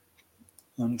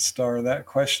unstar that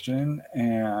question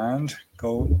and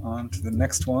go on to the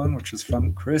next one, which is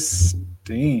from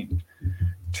Christine.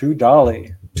 To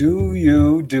Dolly, do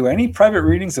you do any private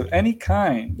readings of any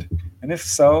kind? And if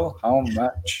so, how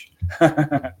much?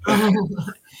 I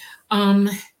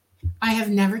have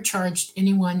never charged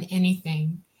anyone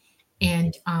anything.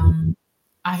 And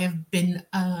I have been,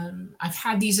 I've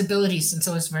had these abilities since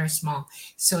I was very small.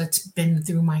 So it's been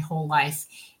through my whole life.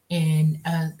 And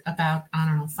about,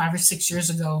 5 or 6 years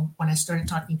ago, when I started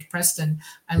talking to Preston,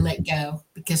 I let go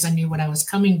because I knew what I was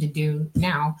coming to do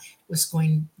now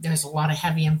there's a lot of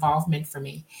heavy involvement for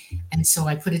me. And so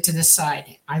I put it to the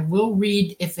side. I will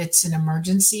read if it's an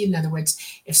emergency. In other words,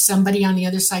 if somebody on the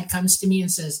other side comes to me and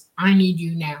says, I need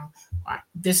you now,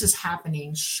 this is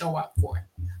happening, show up for it.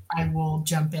 I will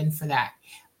jump in for that.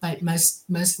 But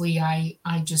mostly I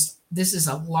just, this is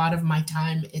a lot of my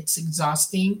time. It's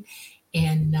exhausting.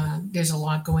 And there's a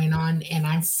lot going on, and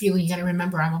I'm feeling, you got to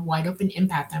remember, I'm a wide open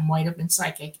empath. I'm wide open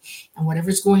psychic, and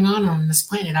whatever's going on this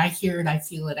planet, I hear it, I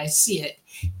feel it, I see it.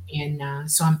 And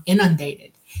so I'm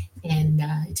inundated, and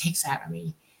it takes out of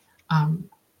me.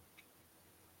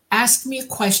 Ask me a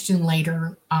question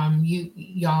later. I'm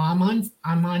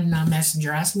on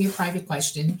Messenger. Ask me a private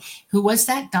question. Who was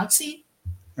that, Doxy?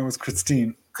 It was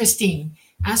Christine. Christine.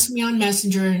 Ask me on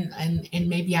Messenger, and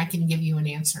maybe I can give you an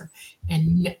answer.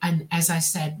 And as I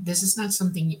said, this is not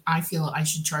something I feel I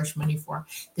should charge money for.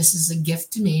 This is a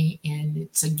gift to me, and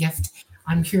it's a gift.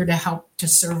 I'm here to help, to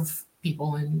serve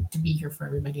people, and to be here for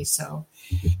everybody. So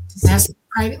just ask me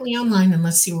privately online, and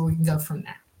let's see where we can go from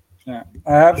there. Yeah,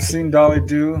 I have seen Dolly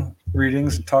do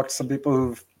readings and talk to some people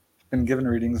who've been given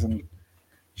readings, and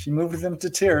she moves them to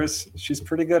tears. She's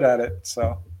pretty good at it,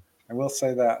 so I will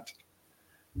say that.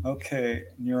 Okay,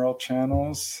 neural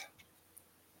channels.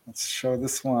 Let's show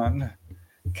this one.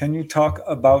 Can you talk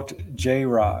about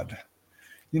J-Rod?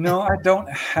 I don't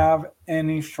have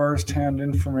any firsthand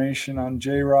information on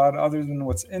J-Rod other than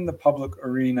what's in the public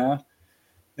arena.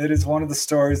 It is one of the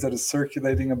stories that is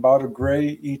circulating about a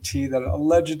gray ET that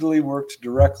allegedly worked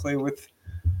directly with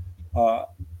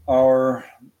our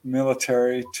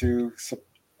military to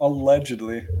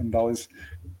allegedly, and Dolly's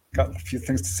got a few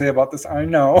things to say about this, I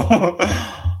know,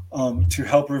 to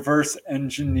help reverse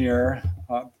engineer.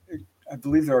 I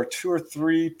believe there are 2 or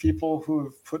 3 people who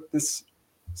have put this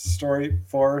story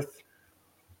forth.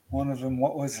 One of them,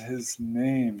 what was his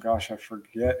name? Gosh, I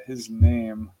forget his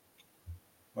name.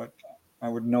 But I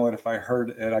would know it if I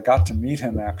heard it. I got to meet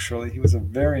him, actually. He was a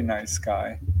very nice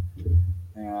guy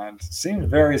and seemed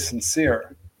very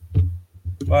sincere.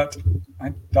 But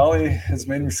Dolly has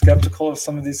made me skeptical of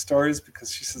some of these stories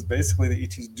because she says basically the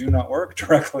ETs do not work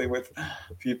directly with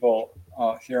people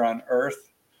here on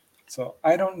Earth. So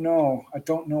I don't know. I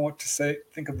don't know what to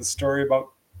think of the story about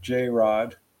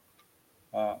J-Rod.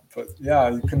 But yeah,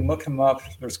 you can look him up.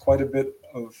 There's quite a bit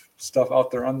of stuff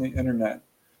out there on the internet.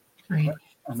 Right.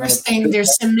 First thing,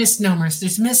 there's some misnomers.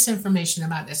 There's misinformation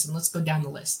about this, and let's go down the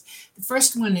list. The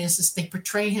first one is they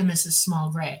portray him as a small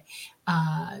gray.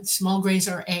 Small grays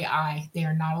are AI. They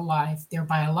are not alive. They're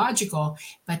biological,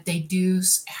 but they do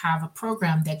have a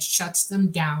program that shuts them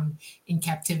down in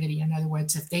captivity. In other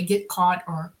words, if they get caught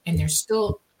and they're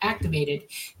still activated,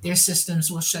 their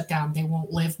systems will shut down. They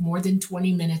won't live more than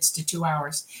 20 minutes to 2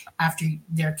 hours after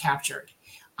they're captured.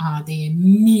 They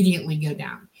immediately go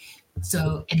down.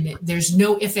 So, and there's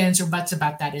no ifs, ands, or buts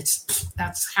about that.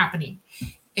 That's happening.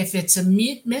 If it's a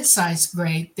mid-sized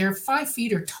gray, they're 5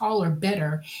 feet or taller,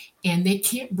 better, and they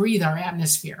can't breathe our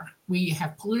atmosphere. We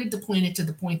have polluted the planet to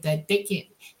the point that they can't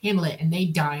handle it, and they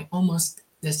die almost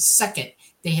the second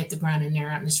they hit the ground and their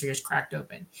atmosphere is cracked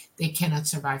open. They cannot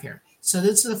survive here. So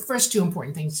those are the first 2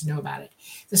 important things to know about it.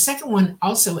 The second one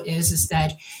also is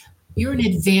that you're an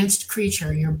advanced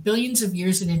creature. You're billions of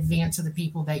years in advance of the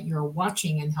people that you're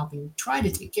watching and helping try to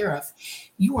take care of.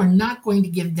 You are not going to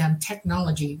give them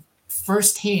technology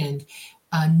firsthand,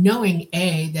 knowing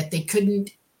that they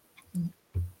couldn't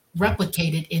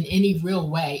replicate it in any real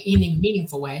way, any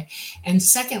meaningful way. And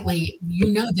secondly, you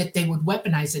know that they would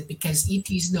weaponize it because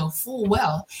ETs know full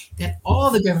well that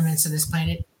all the governments of this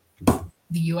planet,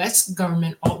 the US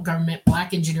government, alt government,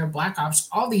 Black Engineer, Black Ops,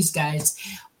 all these guys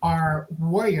are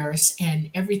warriors and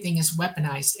everything is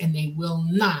weaponized, and they will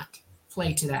not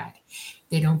play to that.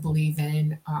 They don't believe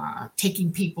in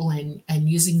taking people and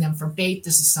using them for bait.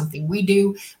 This is something we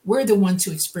do. We're the ones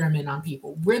who experiment on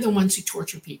people. We're the ones who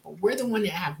torture people. We're the one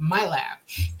that have my lab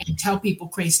and tell people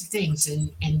crazy things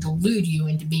and delude you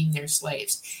into being their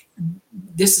slaves.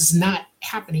 This is not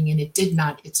happening, and it did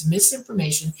not. It's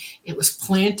misinformation. It was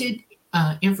planted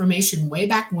information way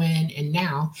back when and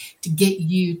now to get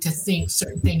you to think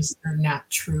certain things are not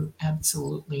true.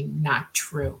 Absolutely not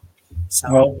true.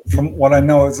 So, well, from what I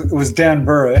know, it was Dan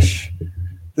Burrish.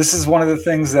 This is one of the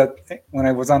things that when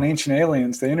I was on Ancient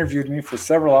Aliens, they interviewed me for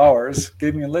several hours,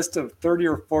 gave me a list of 30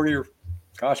 or 40 or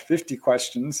 50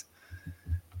 questions.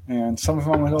 And some of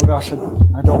them I'm like, oh gosh,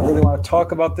 I don't really want to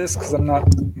talk about this because I'm not,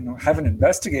 haven't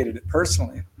investigated it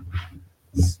personally.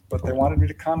 But they wanted me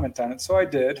to comment on it, so I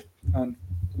did. And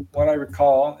what I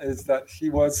recall is that he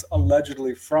was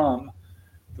allegedly from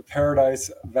the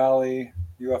Paradise Valley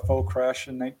UFO crash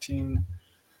in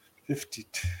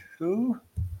 1952,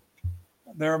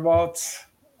 thereabouts,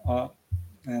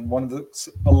 and one of the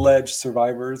alleged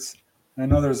survivors. And I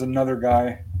know there's another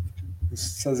guy who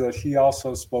says that he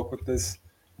also spoke with this,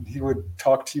 and he would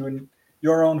talk to you in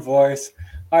your own voice.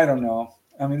 I don't know.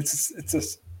 I mean, it's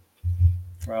just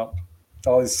well.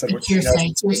 Always said what you're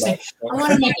saying. I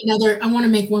want to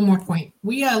make one more point.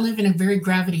 We live in a very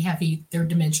gravity-heavy,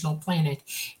 third-dimensional planet.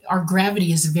 Our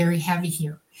gravity is very heavy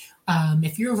here.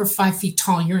 If you're over 5 feet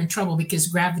tall, you're in trouble because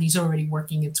gravity's already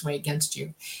working its way against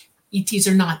you. ETs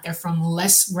are not. They're from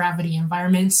less gravity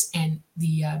environments, and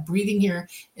the breathing here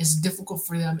is difficult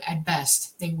for them at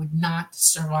best. They would not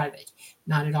survive it,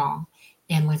 not at all.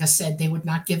 And like I said, they would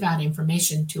not give out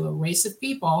information to a race of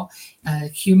people,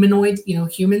 humanoid,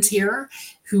 humans here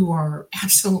who are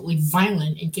absolutely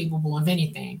violent and capable of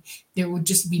anything. There would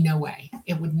just be no way.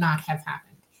 It would not have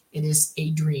happened. It is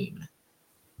a dream.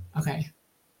 Okay.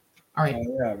 All right.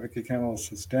 Yeah, Vicky Campbell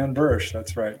says, Dan Burrish.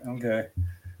 That's right. Okay.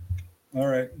 All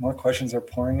right. More questions are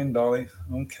pouring in, Dolly.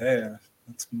 Okay.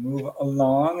 Let's move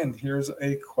along. And here's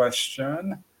a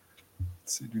question.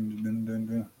 Let's see.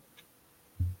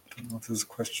 I don't know if this is a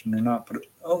question or not, but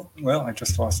I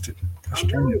just lost it. Gosh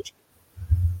darn it.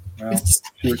 Well,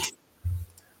 shoot.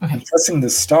 I'm pressing the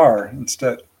star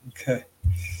instead. Okay.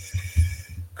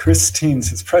 Christine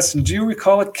says, Preston, do you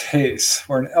recall a case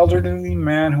where an elderly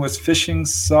man who was fishing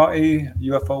saw a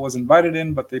UFO, was invited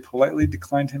in, but they politely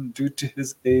declined him due to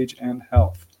his age and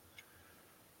health?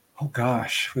 Oh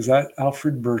gosh, was that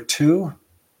Alfred Bertu?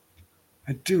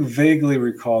 I do vaguely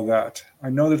recall that. I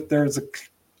know that there's a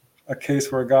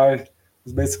case where a guy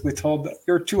was basically told that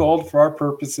you're too old for our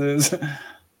purposes.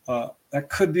 That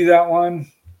could be that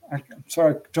one. I'm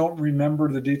sorry, I don't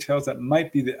remember the details. That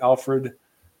might be the Alfred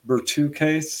Bertu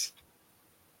case,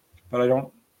 but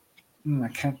I'm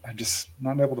just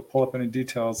not able to pull up any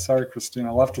details. Sorry, Christine.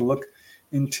 I'll have to look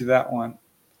into that one.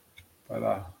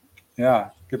 But Yeah,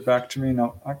 get back to me. And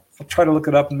I'll try to look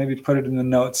it up and maybe put it in the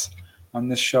notes on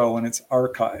this show when it's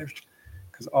archived,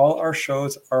 because all our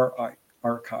shows are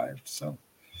archived. So,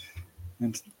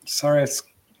 and sorry I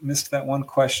missed that one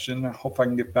question. I hope I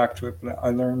can get back to it, but I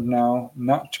learned now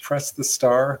not to press the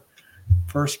star.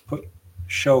 First, put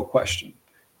show question.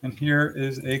 And here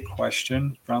is a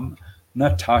question from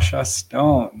Natasha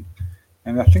Stone.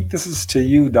 And I think this is to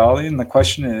you, Dolly. And the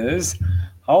question is,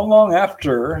 how long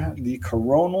after the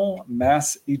coronal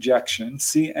mass ejection,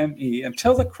 CME,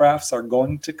 until the crafts are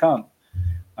going to come?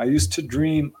 I used to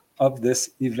dream of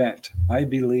this event, I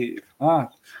believe. I'm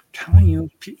telling you,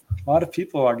 a lot of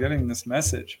people are getting this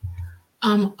message.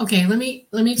 Okay, let me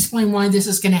explain why this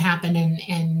is going to happen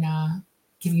and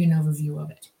give you an overview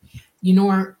of it. You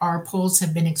know, our poles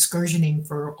have been excursioning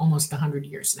for almost 100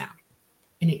 years now.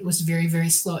 And it was very, very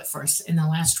slow at first. In the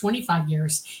last 25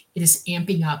 years, it is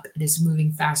amping up. It is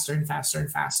moving faster and faster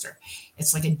and faster.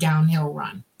 It's like a downhill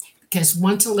run. Because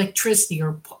once electricity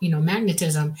or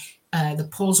magnetism, the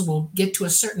poles will get to a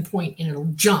certain point and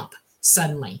it'll jump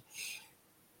suddenly.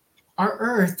 Our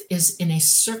Earth is in a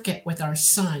circuit with our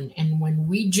sun, and when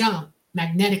we jump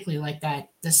magnetically like that,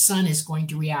 the sun is going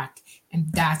to react,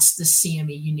 and that's the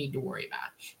CME you need to worry about,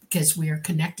 because we are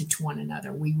connected to one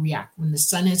another. We react. When the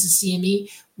sun has a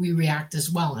CME, we react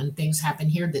as well, and things happen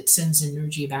here that sends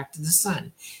energy back to the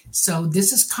sun. So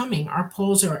this is coming. Our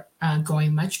poles are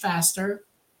going much faster.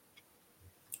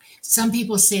 Some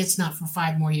people say it's not for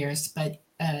 5 more years, but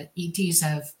ETs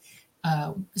have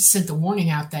sent the warning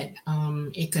out that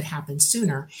it could happen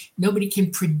sooner. Nobody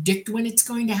can predict when it's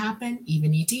going to happen,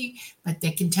 even ET, but they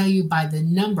can tell you by the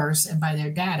numbers and by their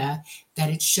data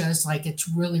that it shows like it's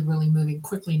really, really moving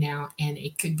quickly now, and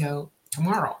it could go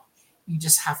tomorrow. You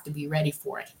just have to be ready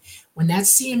for it. When that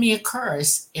CME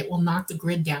occurs, it will knock the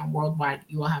grid down worldwide.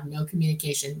 You will have no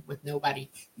communication with nobody.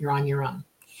 You're on your own.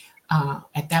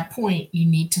 At that point, you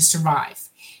need to survive.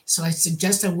 So I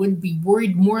suggest I would be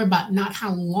worried more about not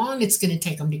how long it's going to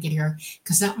take them to get here,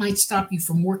 because that might stop you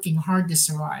from working hard to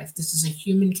survive. This is a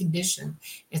human condition.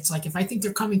 It's like, if I think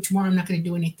they're coming tomorrow, I'm not going to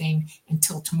do anything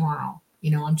until tomorrow.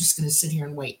 I'm just going to sit here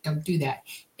and wait. Don't do that.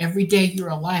 Every day you're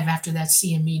alive after that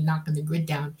CME knocking the grid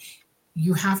down,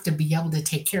 you have to be able to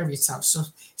take care of yourself. So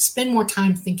spend more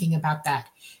time thinking about that.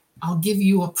 I'll give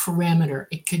you a parameter.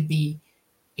 It could be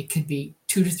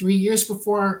 2 to 3 years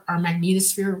before our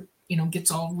magnetosphere,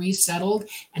 gets all resettled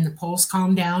and the poles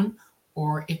calm down,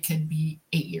 or it could be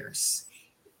 8 years.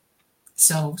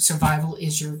 So survival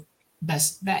is your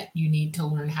best bet. You need to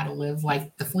learn how to live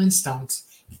like the Flintstones.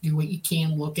 Do what you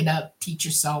can, look it up, teach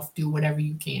yourself, do whatever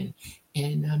you can,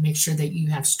 and make sure that you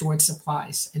have stored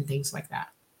supplies and things like that.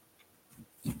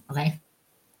 Okay?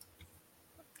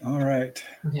 All right.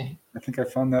 Okay. I think I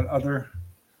found that other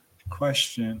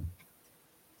question.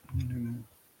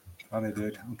 Thought I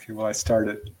did. Okay, well, I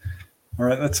started. All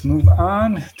right, let's move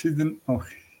on to the. Oh,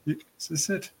 is this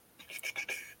it?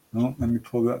 No, let me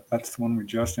pull that. That's the one we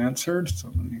just answered. So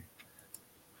let me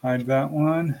hide that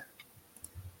one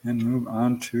and move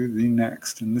on to the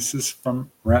next. And this is from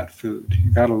Rat Food.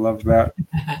 You gotta love that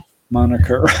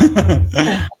moniker.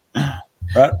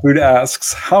 Rat Food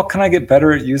asks, how can I get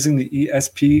better at using the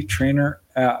ESP Trainer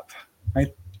app? I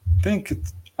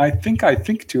think I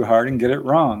think too hard and get it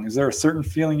wrong. Is there a certain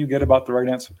feeling you get about the right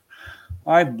answer?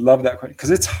 I love that question, because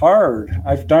it's hard.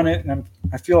 I've done it, and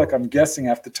I feel like I'm guessing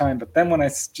half the time. But then when I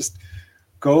just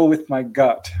go with my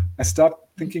gut, I stop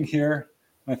thinking here,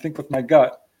 and I think with my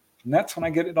gut, and that's when I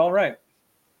get it all right.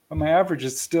 But my average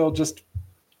is still just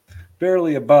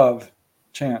barely above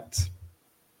chance.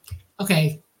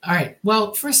 Okay. All right.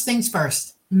 Well, first things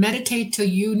first, meditate till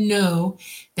you know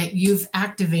that you've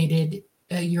activated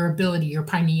your ability, your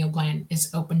pineal gland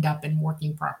is opened up and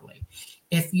working properly.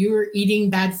 If you're eating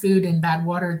bad food and bad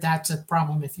water, that's a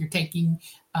problem. If you're taking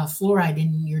fluoride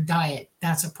in your diet,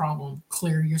 that's a problem.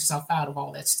 Clear yourself out of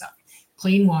all that stuff.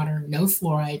 Clean water, no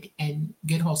fluoride, and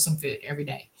good wholesome food every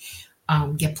day.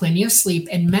 Get plenty of sleep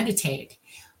and meditate.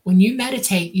 When you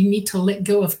meditate, you need to let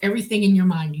go of everything in your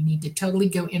mind. You need to totally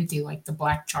go empty like the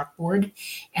black chalkboard.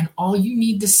 And all you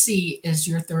need to see is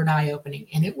your third eye opening.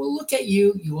 And it will look at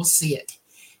you. You will see it.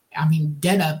 I mean,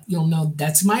 dead up, you'll know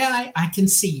that's my eye. I can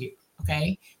see you.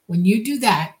 Okay. When you do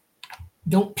that,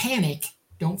 don't panic.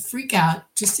 Don't freak out.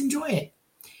 Just enjoy it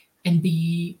and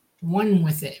be one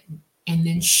with it. And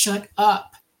then shut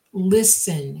up.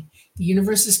 Listen. The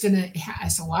universe is going to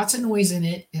has lots of noise in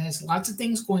it. It has lots of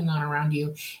things going on around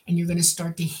you, and you're going to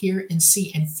start to hear and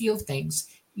see and feel things.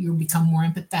 You'll become more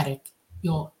empathetic.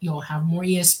 You'll have more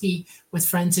ESP with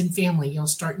friends and family. You'll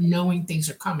start knowing things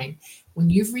are coming. When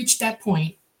you've reached that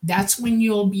point, That's when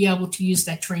you'll be able to use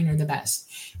that trainer the best.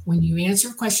 When you answer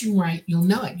a question right, you'll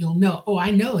know it. You'll know, oh,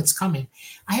 I know it's coming.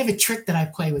 I have a trick that I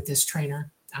play with this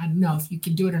trainer. I don't know if you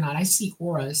can do it or not. I see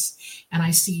auras and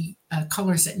I see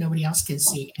colors that nobody else can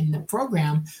see. And the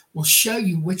program will show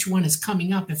you which one is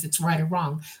coming up if it's right or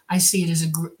wrong. I see it as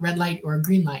a red light or a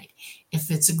green light. If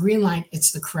it's a green light,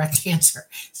 it's the correct answer.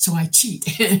 So I cheat.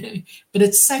 But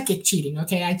it's psychic cheating.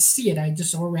 Okay. I see it. I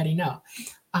just already know.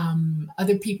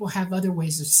 Other people have other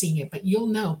ways of seeing it, but you'll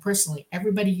know personally.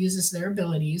 Everybody uses their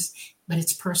abilities, but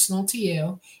it's personal to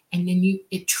you. And then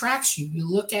it tracks you. You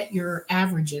look at your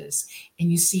averages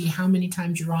and you see how many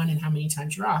times you're on and how many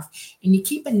times you're off. And you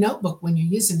keep a notebook when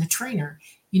you're using the trainer.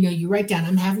 You know, you write down,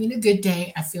 I'm having a good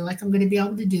day. I feel like I'm going to be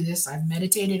able to do this. I've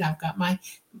meditated. I've got my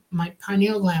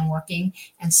pineal gland working,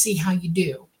 and see how you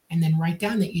do. And then write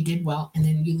down that you did well. And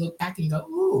then you look back and you go,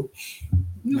 ooh.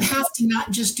 You have to not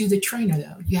just do the trainer,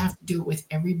 though. You have to do it with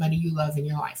everybody you love in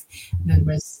your life. In other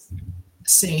words,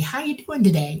 say, how you doing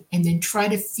today? And then try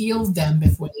to feel them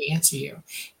before they answer you.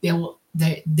 They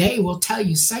will tell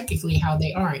you psychically how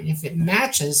they are. And if it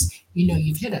matches, you know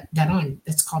you've hit that on.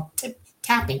 That's called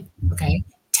tapping, okay?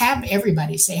 Tap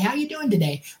everybody. Say, how you doing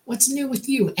today? What's new with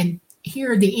you? And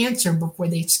hear the answer before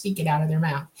they speak it out of their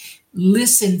mouth.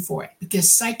 Listen for it,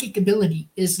 because psychic ability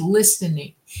is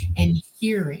listening and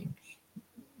hearing.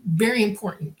 Very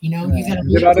important, you know. You gotta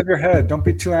get out of your head. Don't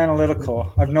be too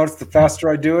analytical. I've noticed the faster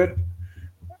I do it,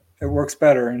 it works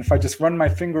better. And if I just run my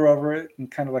finger over it and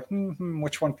kind of like,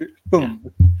 which one?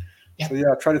 Boom. Yeah. So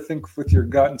yeah, try to think with your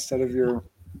gut instead of your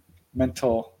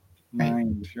mental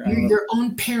mind. You're your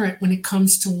own parent when it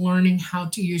comes to learning how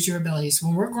to use your abilities.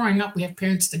 When we're growing up, we have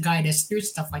parents to guide us through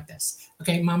stuff like this.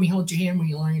 Okay, mommy holds your hand when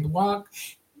you're learning to walk.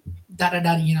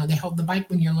 You know, they hold the bike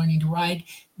when you're learning to ride.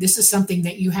 This is something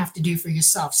that you have to do for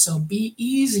yourself. So be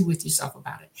easy with yourself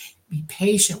about it. Be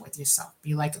patient with yourself.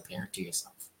 Be like a parent to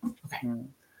yourself. Okay.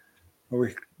 Well,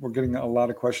 we're getting a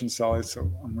lot of questions, Sally, so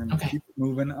I'm going to keep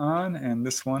moving on. And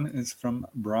this one is from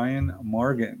Brian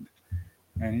Morgan.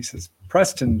 And he says,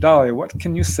 Preston, Dolly, what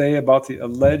can you say about the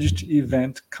alleged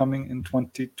event coming in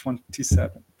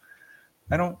 2027?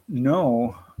 I don't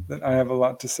know that I have a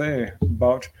lot to say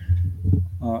about.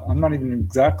 I'm not even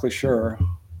exactly sure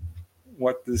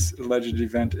what this alleged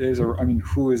event is, or I mean,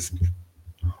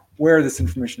 where this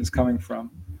information is coming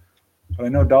from. But I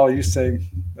know, Dolly, you say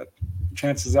that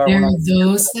chances are there are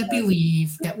those that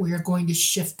believe that we are going to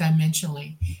shift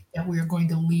dimensionally, that we are going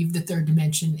to leave the third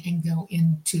dimension and go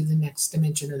into the next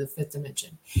dimension or the fifth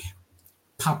dimension.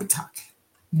 Poppycock.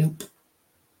 Nope.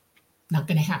 Not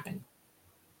going to happen.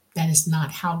 That is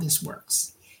not how this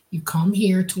works. You come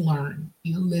here to learn.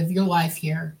 You live your life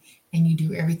here, and you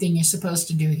do everything you're supposed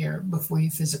to do here before you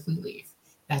physically leave.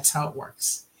 That's how it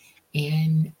works.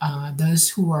 And those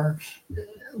who are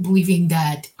believing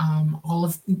that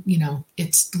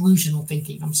it's delusional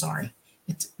thinking. I'm sorry.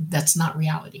 That's not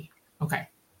reality. Okay.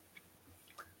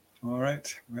 All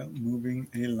right. Well, moving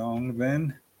along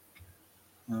then.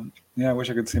 I wish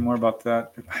I could say more about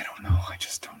that, but I don't know. I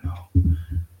just don't know.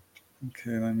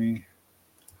 Okay, let me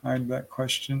hide that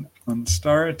question,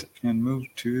 unstart, and move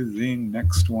to the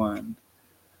next one.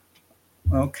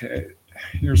 Okay,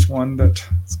 here's one that's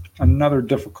another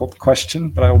difficult question,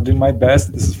 but I will do my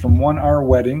best. This is from 1 Hour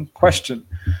Wedding. Question: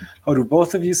 how do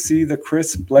both of you see the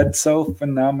Chris Bledsoe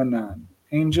phenomenon?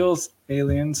 Angels,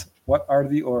 aliens, what are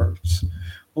the orbs?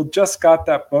 Well, just got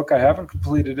that book. I haven't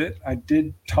completed it. I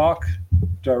did talk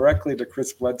directly to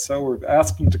Chris Bledsoe. We've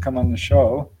asked him to come on the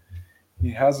show. He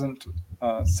hasn't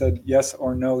said yes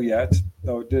or no yet,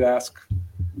 though did ask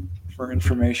for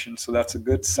information, so that's a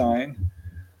good sign.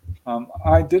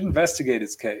 I did investigate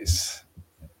his case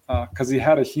because he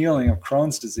had a healing of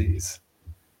Crohn's disease,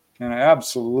 and I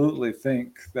absolutely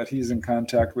think that he's in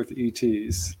contact with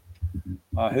ETs.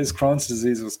 His Crohn's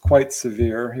disease was quite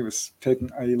severe. He was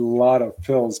taking a lot of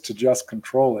pills to just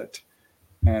control it,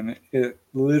 and it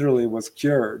literally was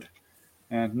cured.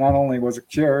 And not only was it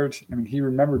cured, I mean, he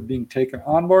remembered being taken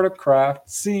on board a craft,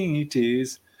 seeing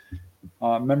ETs.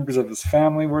 Members of his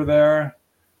family were there,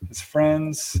 his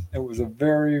friends. It was a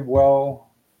very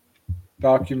well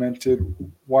documented,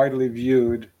 widely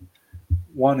viewed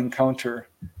one encounter.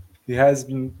 He has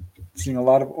been seeing a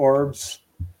lot of orbs,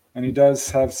 and he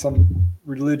does have some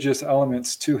religious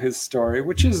elements to his story,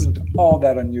 which isn't all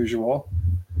that unusual.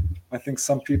 I think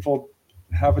some people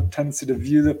have a tendency to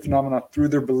view the phenomena through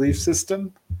their belief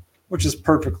system, which is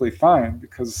perfectly fine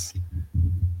because,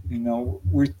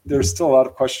 there's still a lot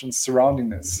of questions surrounding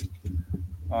this.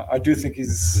 I do think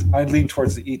I lean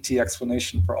towards the ET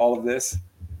explanation for all of this.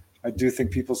 I do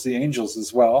think people see angels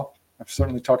as well. I've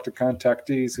certainly talked to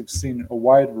contactees who've seen a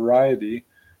wide variety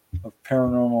of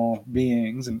paranormal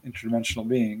beings and interdimensional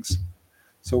beings.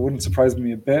 So it wouldn't surprise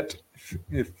me a bit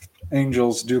if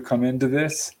angels do come into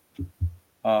this.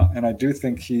 And I do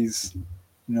think he's,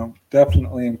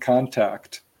 definitely in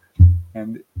contact.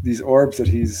 And these orbs that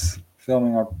he's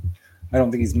filming I don't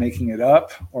think he's making it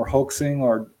up or hoaxing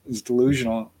or is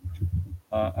delusional.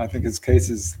 I think his case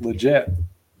is legit.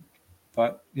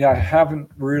 But yeah, I haven't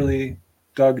really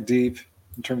dug deep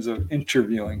in terms of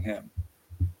interviewing him.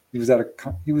 He was at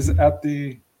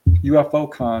the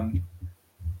UFO con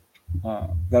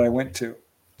that I went to.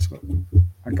 So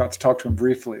I got to talk to him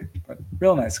briefly, but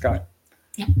real nice guy.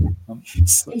 Yeah.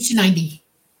 Station 90.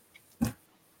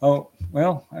 Oh,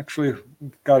 well, actually,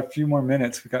 we've got a few more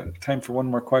minutes. We've got time for one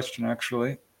more question,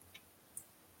 actually.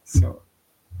 So,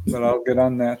 but I'll get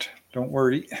on that. Don't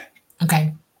worry.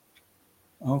 Okay.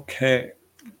 Okay.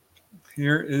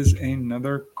 Here is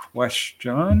another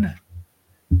question.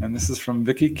 And this is from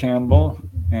Vicki Campbell.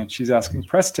 And she's asking,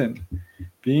 Preston,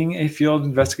 being a field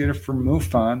investigator for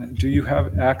MUFON, do you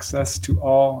have access to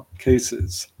all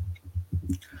cases?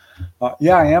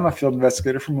 Yeah, I am a field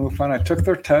investigator for MUFON. I took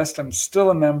their test. I'm still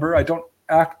a member. I don't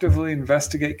actively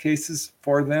investigate cases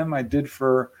for them. I did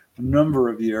for a number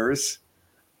of years.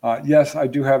 Yes, I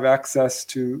do have access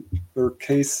to their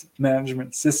case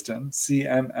management system,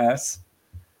 CMS.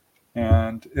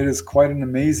 And it is quite an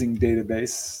amazing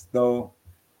database, though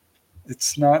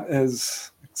it's not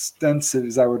as extensive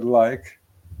as I would like.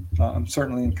 I'm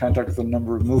certainly in contact with a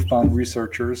number of MUFON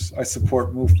researchers. I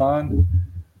support MUFON.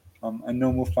 I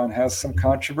know MUFON has some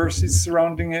controversies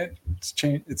surrounding it.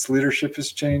 Its leadership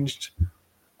has changed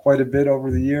quite a bit over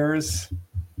the years.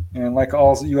 And like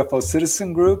all UFO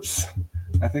citizen groups,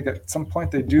 I think at some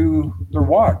point they're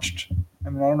watched. I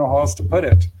mean, I don't know how else to put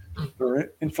it.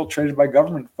 They're infiltrated by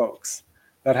government folks.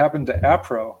 That happened to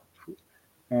APRO.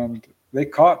 And they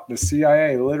caught the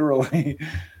CIA literally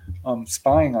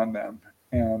spying on them.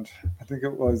 And I think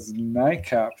it was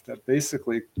NICAP that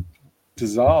basically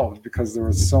dissolved because there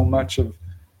was so much of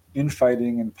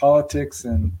infighting and politics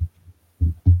and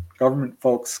government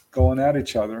folks going at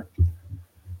each other.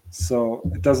 So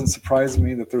it doesn't surprise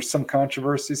me that there's some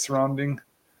controversy surrounding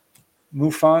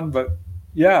MUFON, but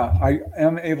yeah, I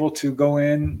am able to go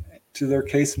in to their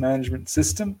case management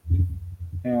system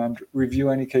and review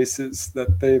any cases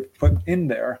that they've put in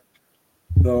there,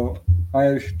 though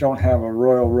I don't have a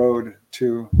royal road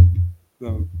to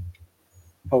the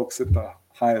folks at the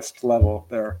highest level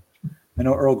there. I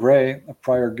know Earl Grey, a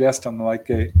prior guest on the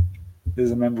Lightgate,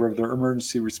 is a member of their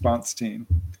emergency response team.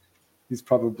 He's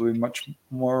probably much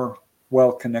more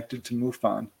well connected to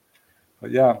MUFON.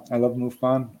 But yeah, I love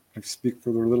MUFON. I speak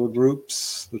for their little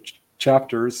groups, the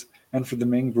chapters, and for the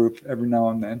main group every now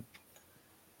and then.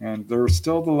 And they're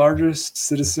still the largest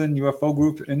citizen UFO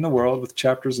group in the world with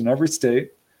chapters in every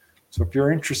state. So if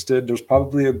you're interested, there's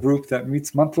probably a group that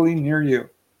meets monthly near you.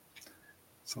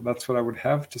 So that's what I would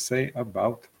have to say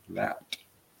about that.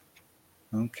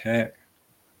 Okay.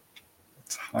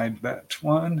 Let's hide that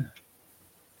one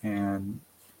and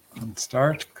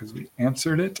start because we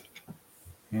answered it.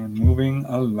 And moving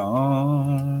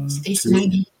along. Station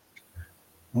 90.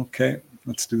 Okay,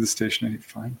 let's do the station 80.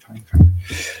 Fine.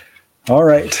 All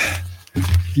right.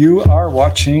 You are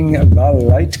watching The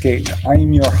Lightgate.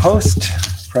 I'm your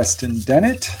host, Preston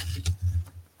Dennett.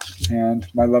 And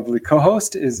my lovely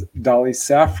co-host is Dolly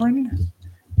Safran.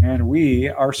 And we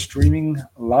are streaming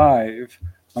live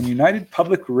on United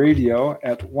Public Radio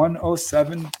at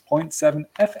 107.7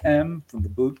 FM from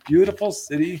the beautiful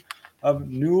city of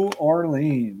New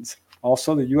Orleans.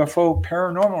 Also the UFO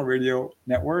Paranormal Radio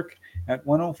Network at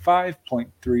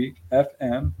 105.3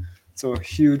 FM. So a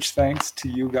huge thanks to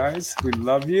you guys. We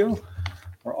love you.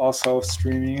 We're also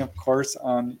streaming, of course,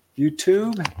 on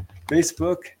YouTube,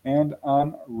 Facebook, and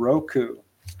on Roku.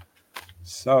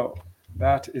 So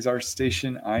that is our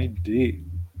station ID.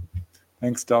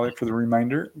 Thanks, Dolly, for the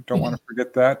reminder. Don't want to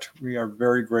forget that. We are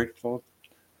very grateful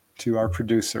to our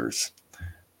producers.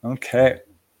 Okay.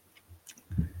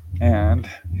 And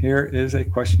here is a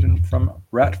question from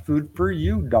Rat Food for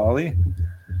you, Dolly.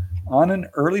 On an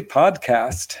early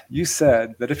podcast, you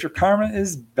said that if your karma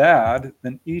is bad,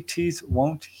 then ETs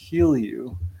won't heal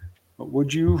you, but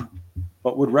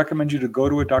would recommend you to go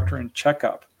to a doctor and check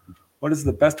up. What is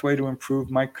the best way to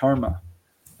improve my karma?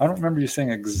 I don't remember you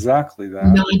saying exactly that.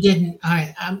 No, I didn't. All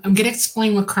right. I'm going to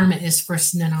explain what karma is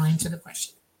first, and then I'll answer the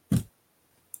question.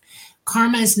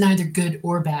 Karma is neither good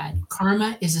or bad.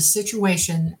 Karma is a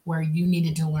situation where you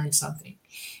needed to learn something,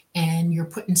 and you're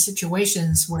put in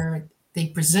situations where they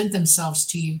present themselves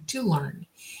to you to learn.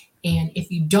 And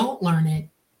if you don't learn it,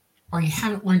 or you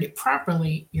haven't learned it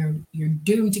properly, you're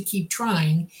doomed to keep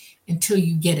trying until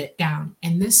you get it down.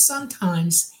 And this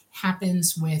sometimes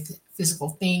happens with physical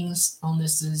things,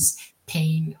 illnesses,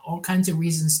 pain, all kinds of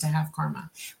reasons to have karma.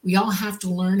 We all have to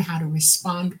learn how to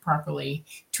respond properly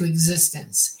to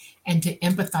existence and to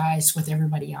empathize with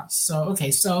everybody else. So,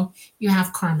 okay, so you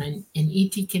have karma, and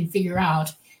ET can figure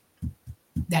out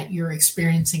that you're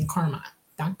experiencing karma.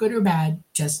 Not good or bad,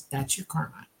 just that's your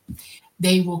karma.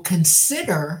 They will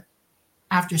consider,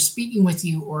 after speaking with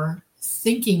you or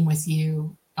thinking with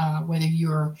you, whether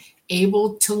you're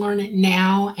able to learn it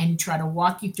now and try to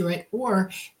walk you through it,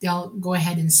 or they'll go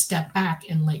ahead and step back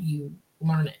and let you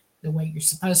learn it the way you're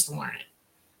supposed to learn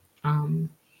it.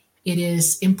 It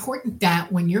is important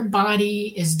that when your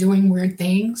body is doing weird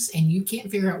things and you can't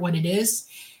figure out what it is,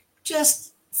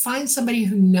 just find somebody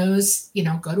who knows,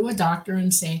 go to a doctor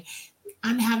and say,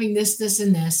 I'm having this, this,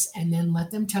 and this, and then let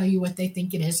them tell you what they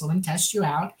think it is. Let them test you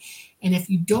out. And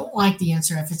if you don't like the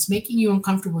answer, if it's making you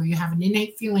uncomfortable, you have an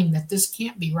innate feeling that this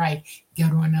can't be right, go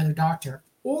to another doctor.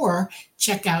 Or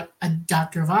check out a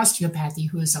doctor of osteopathy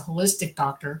who is a holistic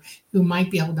doctor who might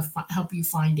be able to help you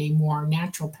find a more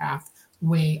natural path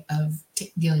way of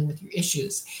dealing with your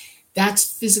issues.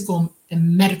 That's physical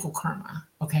and medical karma,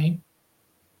 okay?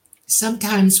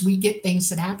 Sometimes we get things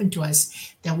that happen to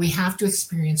us that we have to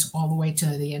experience all the way to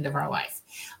the end of our life.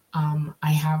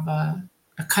 I have a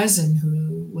cousin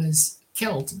who was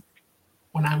killed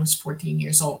when I was 14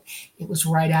 years old. It was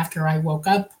right after I woke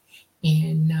up,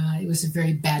 and it was a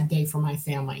very bad day for my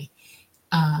family.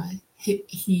 I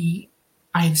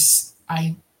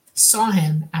saw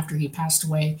him after he passed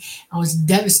away. I was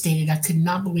devastated. I could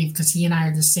not believe, because he and I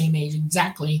are the same age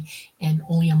exactly and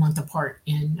only a month apart.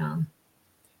 And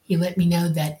he let me know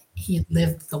that he had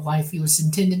lived the life he was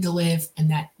intended to live,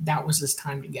 and that was his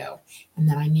time to go, and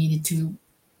that I needed to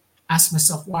ask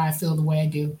myself why I feel the way I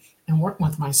do and work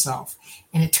with myself.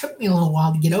 And it took me a little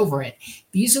while to get over it.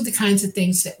 These are the kinds of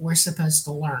things that we're supposed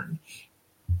to learn.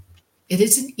 It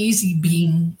isn't easy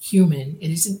being human. It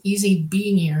isn't easy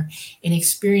being here and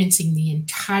experiencing the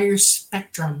entire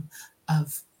spectrum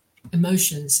of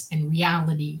emotions and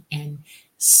reality and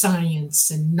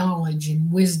science and knowledge and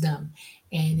wisdom.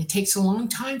 And it takes a long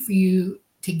time for you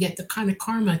to get the kind of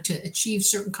karma to achieve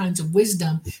certain kinds of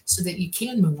wisdom so that you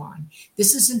can move on.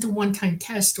 This isn't a one-time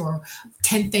test or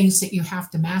 10 things that you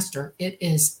have to master. It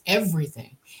is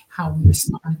everything, how we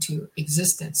respond to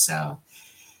existence. So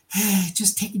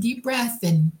just take a deep breath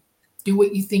and do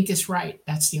what you think is right.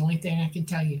 That's the only thing I can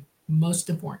tell you. Most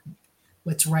important,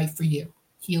 what's right for you.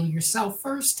 Heal yourself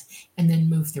first and then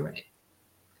move through it.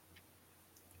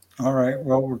 All right.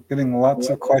 Well, we're getting lots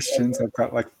of questions. I've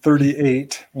got like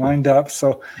 38 lined up.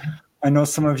 So I know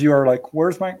some of you are like,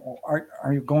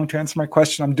 are you going to answer my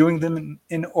question? I'm doing them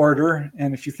in order.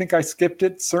 And if you think I skipped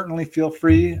it, certainly feel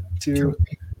free to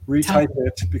retype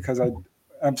it, because I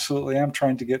absolutely am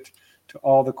trying to get to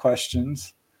all the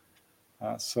questions.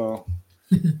 So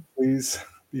please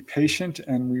be patient,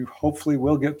 and we hopefully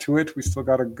will get to it. We still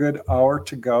got a good hour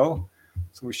to go,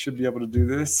 so we should be able to do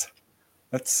this.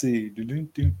 Let's see.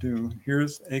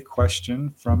 Here's a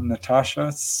question from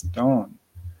Natasha Stone.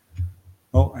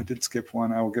 Oh, I did skip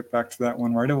one. I will get back to that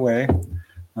one right away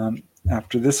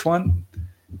after this one.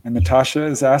 And Natasha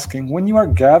is asking, when you are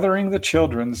gathering the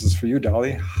children, this is for you,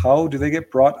 Dolly, how do they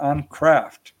get brought on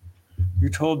craft? You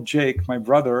told Jake, my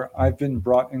brother, I've been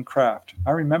brought in craft.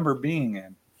 I remember being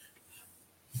in.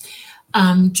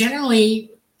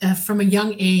 Generally, from a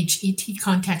young age, ET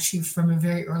contacts you from a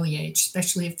very early age,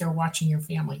 especially if they're watching your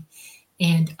family.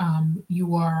 And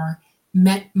you are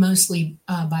met mostly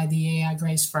by the AI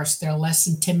Greys first. They're less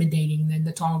intimidating than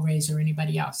the tall Greys or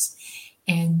anybody else.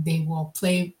 And they will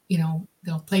play,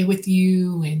 they'll play with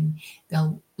you, and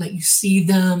they'll let you see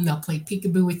them. They'll play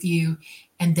peekaboo with you.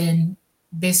 And then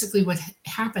basically what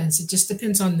happens, it just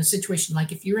depends on the situation.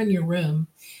 Like if you're in your room,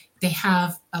 they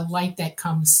have a light that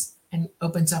comes and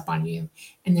opens up on you,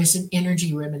 and there's an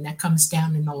energy ribbon that comes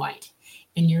down in the light,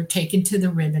 and you're taken to the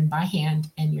ribbon by hand,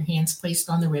 and your hand's placed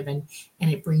on the ribbon,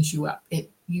 and it brings you up.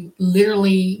 You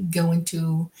literally go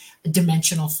into a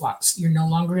dimensional flux. You're no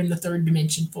longer in the third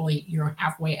dimension fully. You're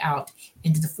halfway out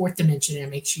into the fourth dimension, and it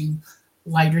makes you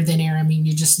lighter than air. I mean,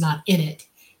 you're just not in it,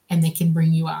 and they can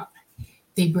bring you up.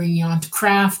 They bring you onto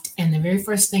craft, and the very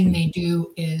first thing they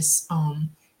do is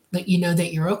let you know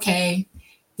that you're okay.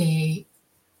 They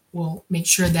will make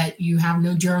sure that you have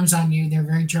no germs on you. They're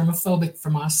very germophobic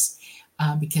from us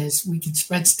because we can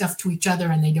spread stuff to each other,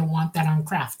 and they don't want that on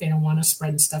craft. They don't want us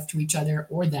spreading stuff to each other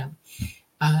or them.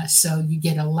 So you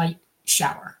get a light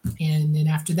shower. And then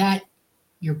after that,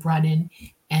 you're brought in,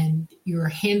 and you're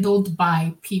handled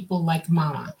by people like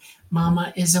Mama.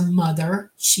 Mama is a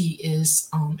mother. She is,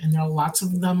 and there are lots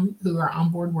of them who are on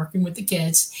board working with the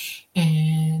kids,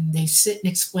 and they sit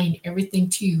and explain everything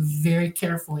to you very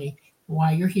carefully.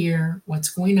 Why you're here, what's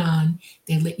going on.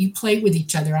 They let you play with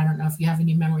each other. I don't know if you have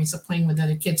any memories of playing with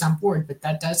other kids on board, but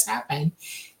that does happen.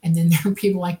 And then there are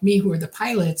people like me who are the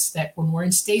pilots that when we're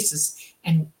in stasis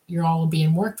and you're all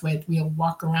being worked with, we'll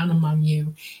walk around among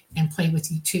you and play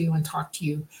with you too and talk to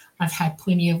you. I've had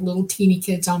plenty of little teeny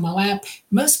kids on my lap.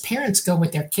 Most parents go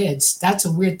with their kids. That's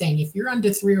a weird thing. If you're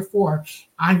under 3 or 4,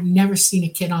 I've never seen a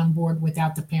kid on board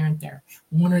without the parent there,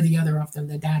 one or the other of them,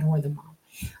 the dad or the mom.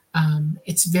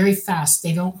 It's very fast.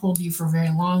 They don't hold you for very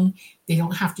long. They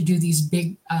don't have to do these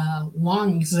big,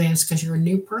 long exams because you're a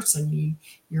new person.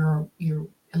 You're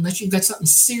unless you've got something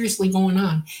seriously going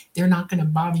on, they're not going to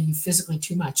bother you physically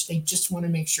too much. They just want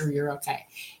to make sure you're okay,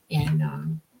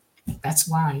 and that's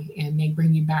why. And they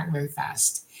bring you back very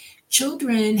fast.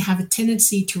 Children have a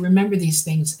tendency to remember these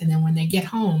things, and then when they get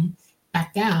home,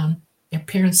 back down, their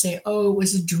parents say, "Oh, it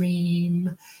was a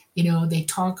dream." They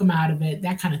talk them out of it,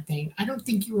 that kind of thing. I don't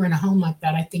think you were in a home like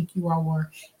that. I think you all were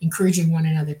encouraging one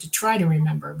another to try to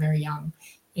remember very young.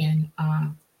 And,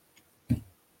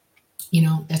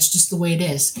 that's just the way it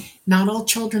is. Not all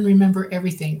children remember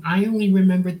everything. I only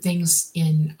remembered things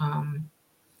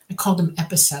I call them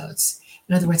episodes.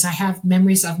 In other words, I have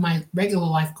memories of my regular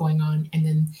life going on and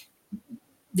then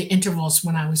the intervals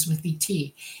when I was with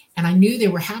ET. And I knew they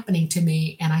were happening to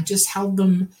me, and I just held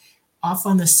them off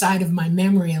on the side of my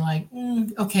memory, like,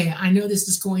 okay, I know this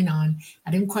is going on.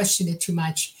 I didn't question it too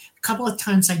much. A couple of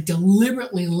times I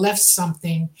deliberately left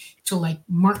something to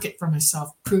mark it for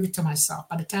myself, prove it to myself.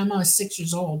 By the time I was 6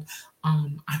 years old,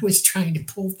 I was trying to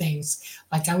pull things.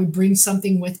 Like I would bring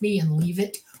something with me and leave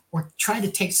it, or try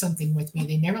to take something with me.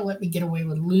 They never let me get away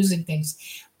with losing things.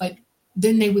 But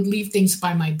then they would leave things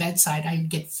by my bedside. I would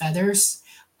get feathers.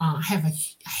 I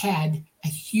had a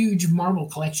huge marble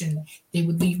collection. They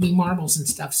would leave me marbles and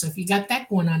stuff. So if you got that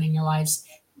going on in your lives,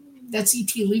 that's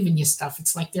ET leaving you stuff.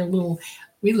 It's like their little,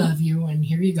 we love you, and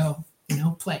here you go,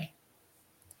 play.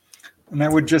 And I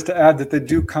would just add that they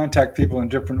do contact people in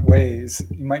different ways.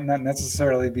 You might not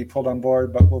necessarily be pulled on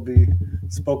board, but will be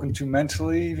spoken to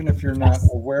mentally, even if you're not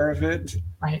aware of it.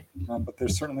 Right. But they're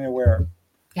certainly aware.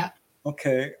 Yeah.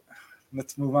 Okay.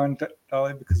 Let's move on,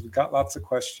 Dolly, because we've got lots of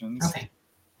questions. Okay.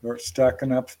 We're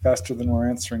stacking up faster than we're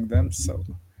answering them. So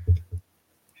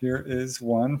here is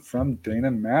one from Dana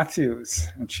Matthews,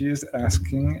 and she is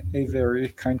asking a very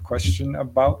kind question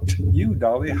about you,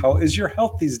 Dolly. How is your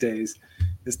health these days?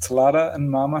 Is Talata and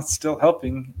Mama still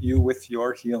helping you with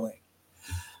your healing?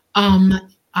 I'm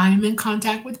in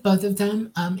contact with both of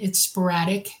them. It's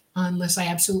sporadic unless I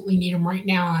absolutely need them right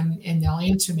now, and they'll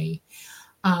answer me.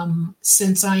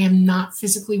 Since I am not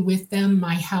physically with them,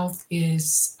 my health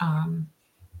is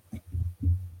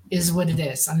what it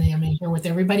is. I mean, I'm here with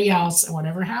everybody else, and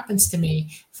whatever happens to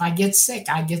me, if I get sick,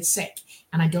 I get sick,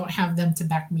 and I don't have them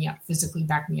to physically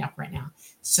back me up right now.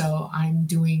 So I'm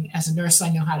doing, as a nurse, I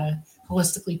know how to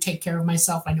holistically take care of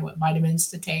myself. I know what vitamins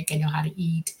to take. I know how to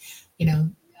eat,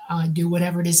 do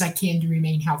whatever it is I can to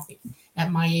remain healthy.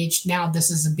 At my age now,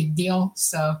 this is a big deal.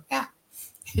 So, yeah.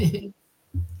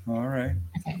 All right.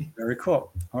 Okay. Very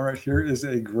cool. All right. Here is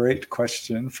a great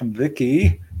question from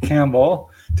Vicki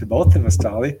Campbell to both of us,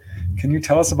 Dolly. Can you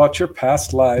tell us about your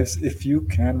past lives if you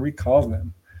can recall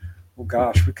them? Oh,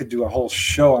 gosh, we could do a whole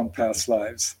show on past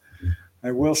lives.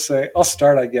 I will say, I'll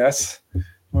start, I guess.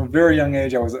 From a very young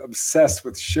age, I was obsessed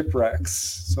with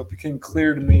shipwrecks. So it became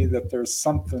clear to me that there's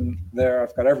something there.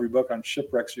 I've got every book on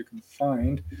shipwrecks you can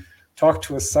find. Talked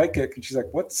to a psychic, and she's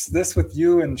like, what's this with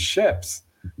you and ships?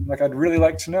 I'm like, I'd really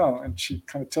like to know. And she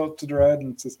kind of tilted her head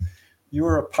and says, you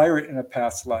were a pirate in a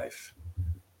past life.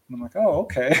 And I'm like, oh,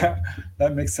 okay.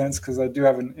 That makes sense because I do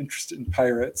have an interest in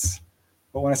pirates.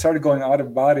 But when I started going out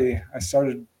of body, I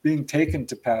started being taken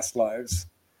to past lives.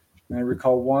 And I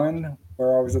recall one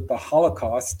where I was at the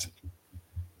Holocaust.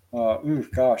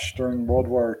 During World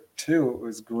War II, it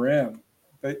was grim.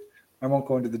 But I won't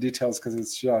go into the details because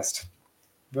it's just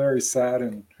very sad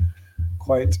and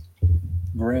quite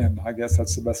grim. I guess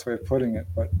that's the best way of putting it.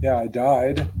 But yeah, I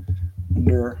died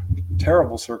under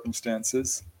terrible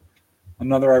circumstances.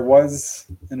 Another, I was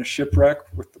in a shipwreck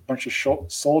with a bunch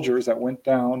of soldiers that went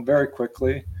down very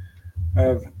quickly. I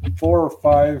have 4 or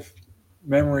 5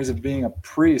 memories of being a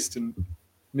priest in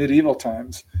medieval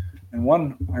times. And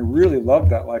one I really loved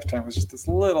that lifetime was just this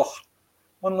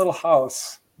one little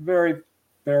house, very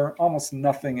bare, almost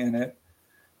nothing in it.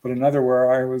 But another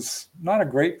where I was not a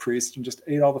great priest and just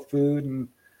ate all the food and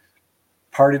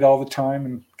partied all the time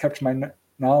and kept my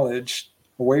knowledge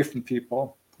away from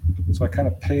people. So I kind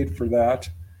of paid for that.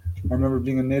 I remember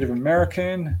being a Native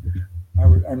American. I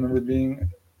remember being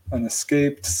an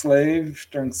escaped slave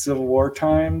during Civil War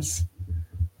times.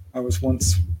 I was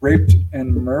once raped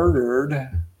and murdered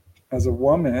as a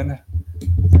woman.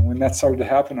 And when that started to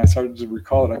happen, I started to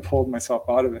recall it. I pulled myself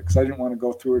out of it because I didn't want to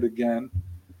go through it again.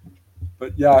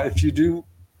 But yeah, if you do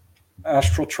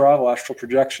astral travel, astral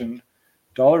projection,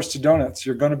 dollars to donuts,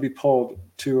 you're going to be pulled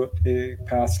to a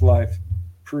past life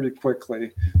pretty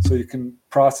quickly so you can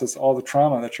process all the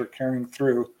trauma that you're carrying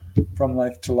through from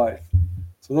life to life.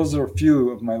 So those are a few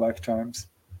of my lifetimes.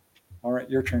 All right,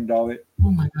 your turn, Dolly. Oh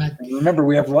my God. And remember,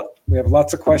 we have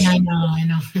lots of questions. Yeah, I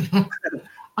know.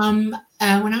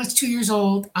 When I was 2 years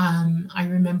old, I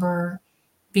remember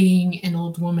being an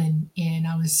old woman, and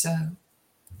I was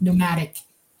nomadic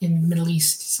in the Middle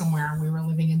East somewhere. We were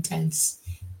living in tents.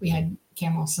 We had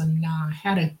camels, and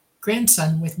had a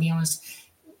grandson with me. I was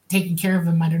taking care of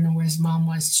him. I don't know where his mom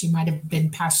was. She might have been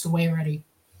passed away already.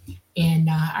 And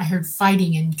I heard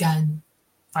fighting and gun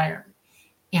fire.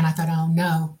 And I thought, oh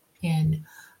no. And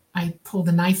I pulled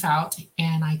a knife out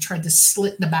and I tried to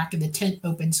slit the back of the tent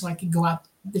open so I could go out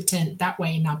the tent that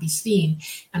way and not be seen.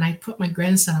 And I put my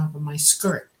grandson up on my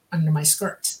skirt, under my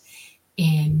skirt.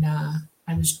 And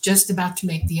I was just about to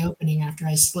make the opening after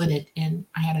I slit it, and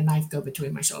I had a knife go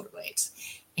between my shoulder blades.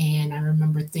 And I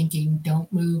remember thinking,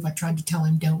 don't move. I tried to tell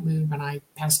him, don't move, and I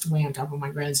passed away on top of my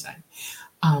grandson.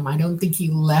 I don't think he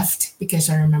left because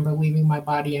I remember leaving my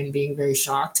body and being very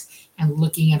shocked and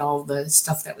looking at all the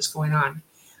stuff that was going on.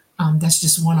 That's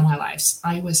just one of my lives.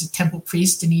 I was a temple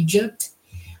priest in Egypt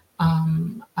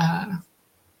a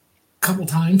couple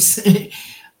times.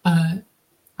 I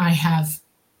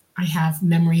have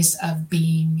memories of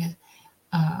being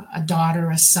a daughter,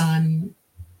 a son,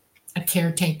 a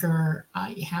caretaker.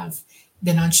 I have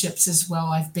been on ships as well.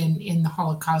 I've been in the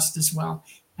Holocaust as well.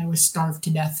 I was starved to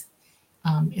death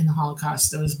in the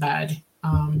Holocaust. That was bad.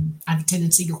 I have a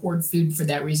tendency to hoard food for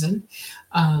that reason.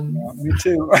 Me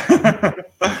too.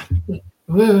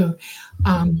 Woo.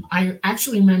 I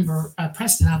actually remember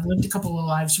Preston. I've lived a couple of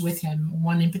lives with him.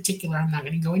 One in particular, I'm not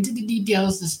going to go into the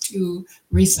details. It's too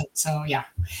recent. So yeah.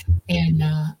 And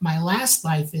my last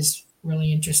life is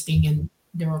really interesting. And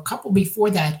there were a couple before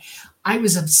that. I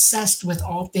was obsessed with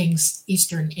all things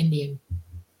Eastern Indian.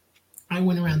 I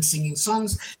went around singing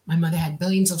songs. My mother had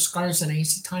billions of scarves, and I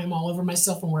used to tie them all over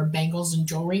myself and wear bangles and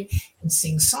jewelry and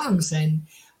sing songs. And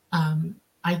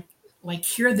I like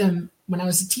hear them when I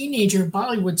was a teenager.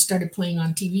 Bollywood started playing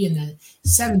on TV in the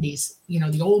 70s,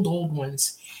 the old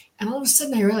ones. And all of a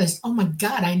sudden I realized, oh my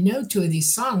God, I know two of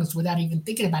these songs without even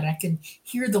thinking about it. I can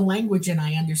hear the language and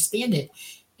I understand it.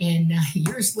 And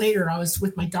years later, I was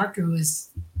with my doctor who was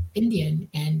Indian,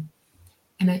 and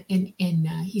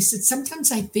he said,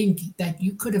 sometimes I think that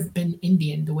you could have been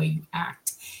Indian the way you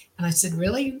act. And I said,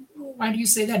 really? Why do you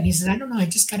say that? And he said, I don't know. I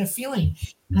just got a feeling.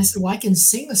 And I said, well, I can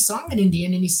sing a song in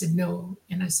Indian. And he said, no.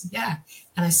 And I said, yeah.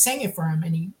 And I sang it for him,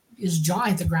 and his jaw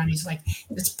hit the ground. He's like,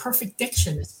 it's perfect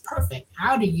diction. It's perfect.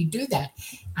 How do you do that?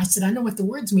 I said, I know what the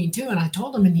words mean too. And I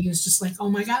told him, and he was just like,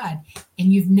 oh my God.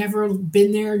 And you've never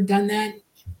been there, done that?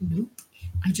 Nope.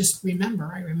 I just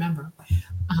remember. I remember.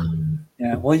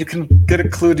 Yeah, well, you can get a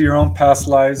clue to your own past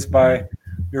lives by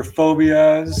your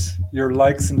phobias, your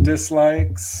likes and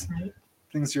dislikes, right.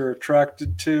 Things you're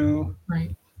attracted to.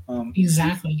 Right.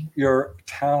 Exactly. Your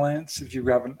talents, if you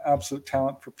have an absolute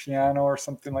talent for piano or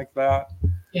something like that.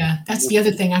 Yeah, that's the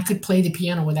other thing. I could play the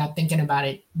piano without thinking about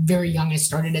it. Very young, I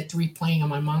started at 3 playing, and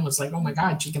my mom was like, oh my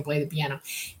God, she can play the piano.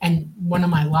 And one of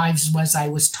my lives was I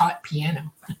was taught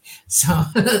piano. So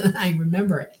I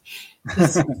remember it.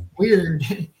 It's weird.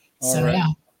 So, right. Yeah.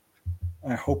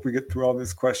 I hope we get through all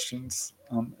these questions.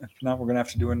 If not, we're going to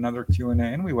have to do another Q&A,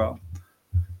 and we will.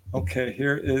 Okay,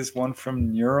 here is one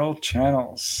from Neural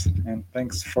Channels. And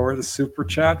thanks for the super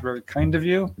chat. Very kind of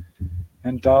you.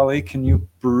 And Dolly, can you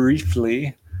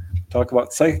briefly talk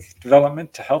about psychic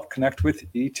development to help connect with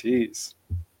ETs?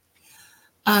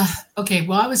 Okay,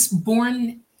 well, I was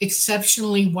born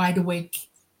exceptionally wide awake,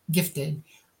 gifted.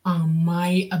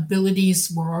 My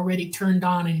abilities were already turned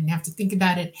on. I didn't have to think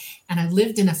about it. And I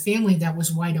lived in a family that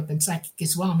was wide open psychic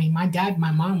as well. I mean, my dad,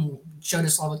 my mom showed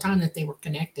us all the time that they were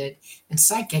connected and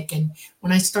psychic. And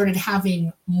when I started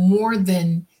having more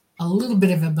than a little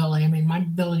bit of ability, I mean, my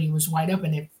ability was wide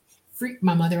open. It freaked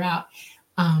my mother out.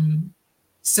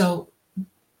 So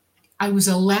I was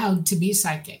allowed to be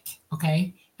psychic,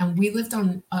 okay? And we lived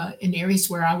in areas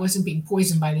where I wasn't being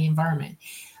poisoned by the environment.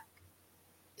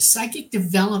 Psychic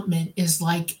development is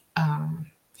like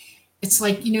It's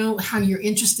like, you know, how you're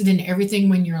interested in everything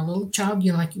when you're a little child.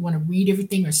 You like, you want to read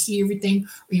everything or see everything,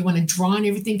 or you want to draw on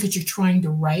everything because you're trying to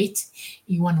write.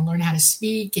 You want to learn how to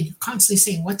speak, and you're constantly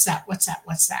saying, what's that? What's that?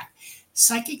 What's that?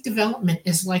 Psychic development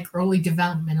is like early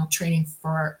developmental training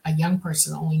for a young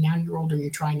person, only now you're older, you're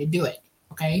trying to do it.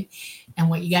 Okay. And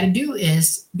what you got to do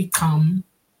is become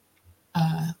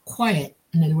quiet.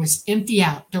 In other words, empty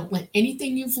out. Don't let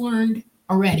anything you've learned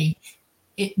already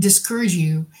discourage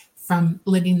you from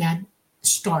letting that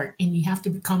start. And you have to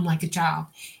become like a child,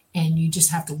 and you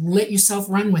just have to let yourself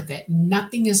run with it.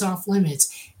 Nothing is off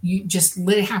limits. You just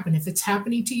let it happen. If it's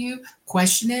happening to you,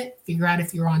 question it, figure out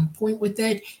if you're on point with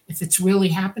it. If it's really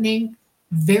happening,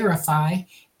 verify,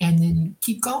 and then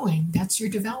keep going. That's your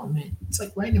development. It's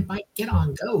like riding a bike. Get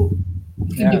on, go.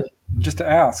 You can do it. Just to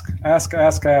ask.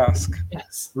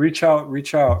 Yes. Reach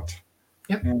out.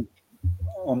 Yep. And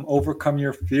overcome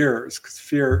your fears, because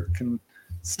fear can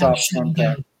stop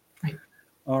contact. Right.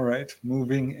 All right,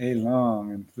 moving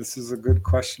along. And this is a good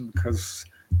question because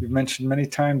you've mentioned many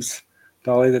times,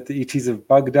 Dolly, that the ETs have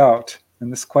bugged out.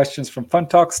 And this question is from Fun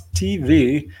Talks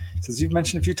TV. It says, you've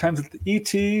mentioned a few times that the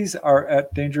ETs are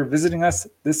at danger of visiting us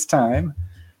this time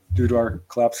due to our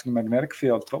collapsing magnetic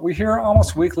field. But we hear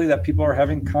almost weekly that people are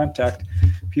having contact.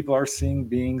 People are seeing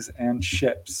beings and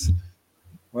ships.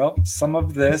 Well, some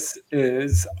of this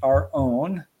is our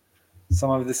own. Some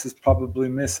of this is probably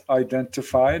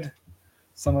misidentified.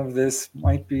 Some of this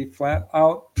might be flat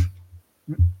out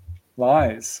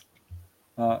lies.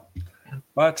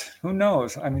 But who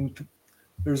knows? I mean,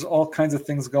 there's all kinds of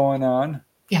things going on.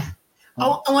 Yeah. I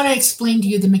want to explain to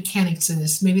you the mechanics of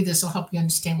this. Maybe this will help you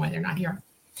understand why they're not here.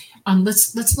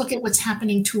 Let's look at what's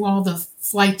happening to all the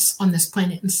flights on this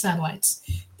planet and satellites.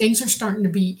 Things are starting to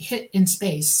be hit in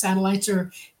space. Satellites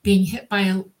are being hit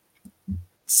by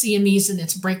CMEs, and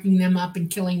it's breaking them up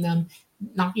and killing them,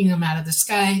 knocking them out of the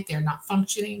sky. They're not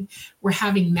functioning. We're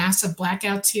having massive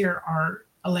blackouts here. Our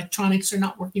electronics are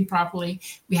not working properly.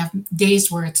 We have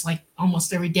days where it's like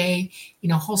almost every day,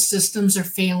 whole systems are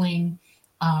failing.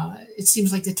 It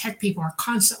seems like the tech people are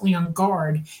constantly on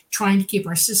guard trying to keep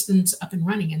our systems up and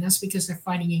running. And that's because they're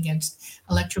fighting against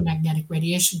electromagnetic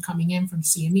radiation coming in from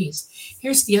CMEs.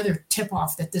 Here's the other tip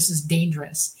off that this is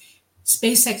dangerous.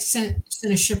 SpaceX sent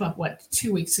a ship up,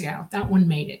 2 weeks ago? That one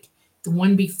made it. The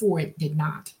one before it did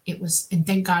not. And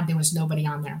thank God there was nobody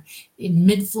on there. In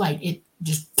mid-flight, it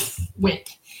just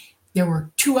went. There were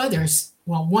two others,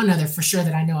 one other for sure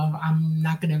that I know of. I'm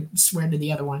not going to swear to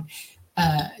the other one.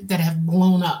 That have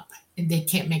blown up and they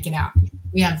can't make it out.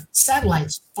 We have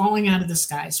satellites falling out of the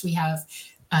skies. We have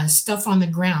stuff on the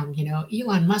ground.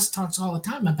 Elon Musk talks all the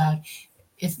time about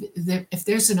if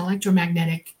there's an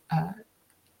electromagnetic,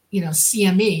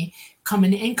 CME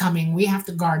incoming, we have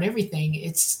to guard everything.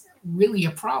 It's really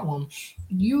a problem.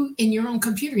 You in your own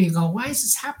computer, you go, why is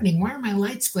this happening? Why are my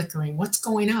lights flickering? What's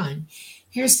going on?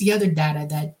 Here's the other data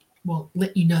that will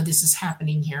let you know this is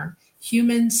happening here.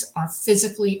 Humans are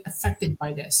physically affected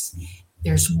by this.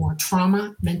 There's more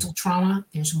trauma, mental trauma.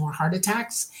 There's more heart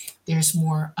attacks. There's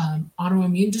more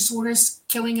autoimmune disorders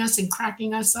killing us and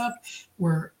cracking us up.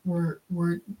 Our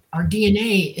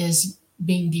DNA is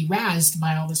being derazed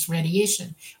by all this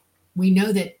radiation. We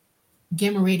know that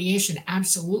gamma radiation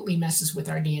absolutely messes with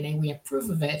our DNA. We have proof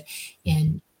of it.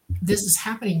 And this is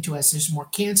happening to us. There's more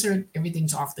cancer.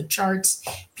 Everything's off the charts.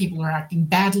 People are acting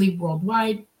badly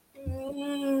worldwide.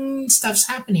 Stuff's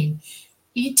happening.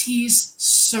 ETs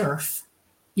surf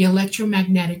the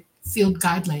electromagnetic field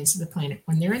guidelines of the planet.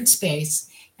 When they're in space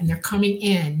and they're coming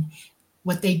in,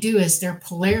 what they do is their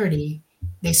polarity,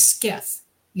 they skiff.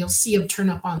 You'll see them turn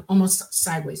up on almost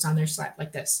sideways on their side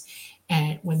like this,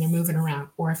 and when they're moving around.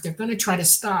 Or if they're going to try to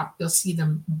stop, you'll see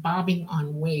them bobbing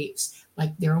on waves,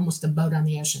 like they're almost a boat on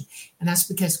the ocean. And that's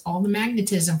because all the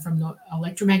magnetism from the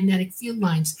electromagnetic field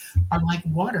lines are like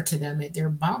water to them. They're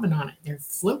bobbing on it. They're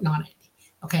floating on it.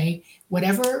 Okay.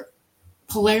 Whatever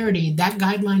polarity that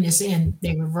guideline is in,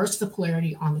 they reverse the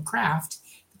polarity on the craft.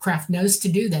 The craft knows to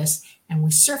do this, and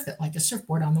we surf it like a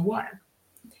surfboard on the water.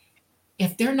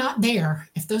 If they're not there,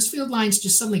 if those field lines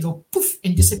just suddenly go poof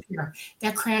and disappear,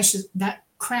 that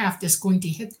craft is going to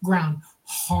hit the ground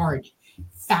hard,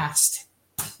 fast.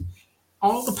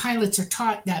 All the pilots are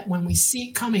taught that when we see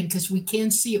it coming, because we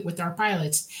can see it with our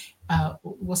pilots,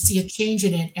 we'll see a change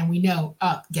in it and we know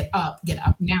up, get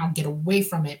now, get away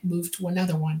from it, move to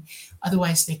another one.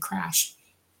 Otherwise they crash.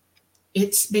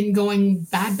 It's been going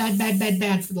bad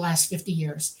for the last 50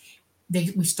 years.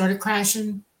 We started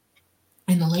crashing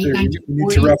in the late 1940s. You need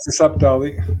to wrap this up,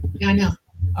 Dolly. Yeah, I know.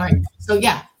 All right. So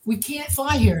yeah, we can't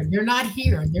fly here. They're not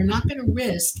here. They're not going to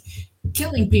risk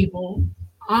killing people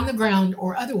on the ground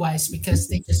or otherwise because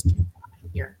they just can't fly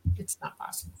here. It's not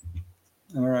possible.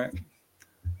 All right.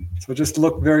 So just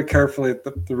look very carefully at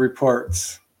the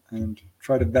reports and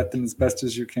try to vet them as best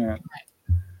as you can. Right.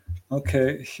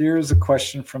 Okay, here's a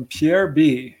question from Pierre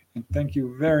B. And thank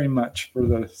you very much for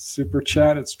the super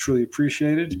chat. It's truly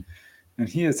appreciated. And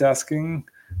he is asking,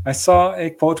 I saw a,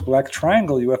 quote, black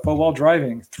triangle UFO while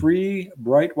driving, 3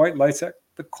 bright white lights at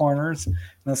the corners, and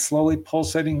a slowly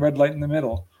pulsating red light in the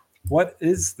middle. What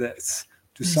is this?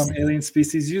 Do some alien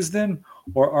species use them,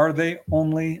 or are they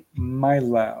only my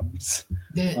labs?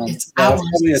 It's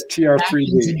probably a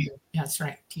TR3B. That's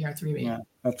right, TR3B. Yeah,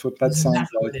 that's what that sounds like.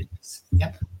 What it is.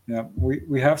 Yep. Yeah,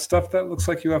 we have stuff that looks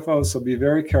like UFOs, so be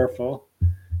very careful.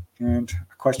 And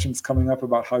a question's coming up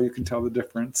about how you can tell the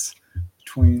difference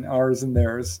between ours and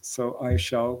theirs. So I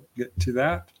shall get to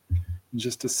that in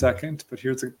just a second. But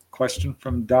here's a question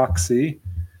from Doxy,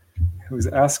 who's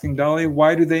asking Dolly,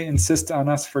 why do they insist on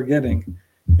us forgetting?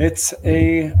 It's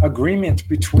a agreement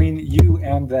between you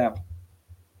and them.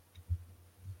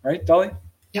 Right, Dolly?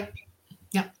 Yep.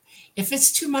 Yep. If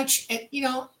it's too much,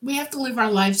 we have to live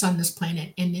our lives on this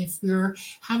planet. And if you're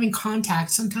having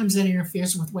contact, sometimes that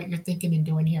interferes with what you're thinking and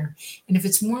doing here. And if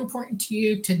it's more important to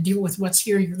you to deal with what's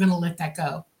here, you're going to let that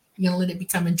go. You're going to let it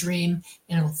become a dream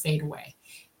and it'll fade away.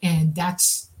 And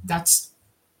that's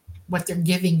what they're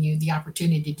giving you the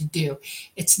opportunity to do.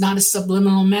 It's not a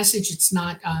subliminal message. It's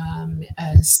not,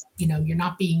 you're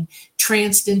not being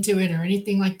tranced into it or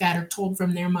anything like that, or told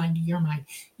from their mind to your mind.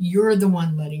 You're the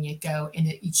one letting it go, and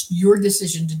it's your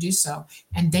decision to do so.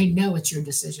 And they know it's your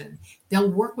decision.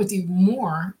 They'll work with you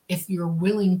more if you're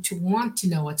willing to want to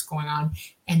know what's going on,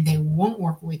 and they won't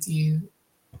work with you,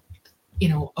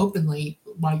 openly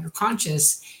while you're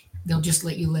conscious. They'll just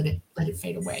let it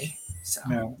fade away. So.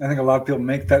 Yeah, I think a lot of people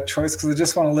make that choice because they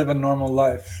just want to live a normal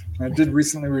life. I did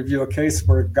recently review a case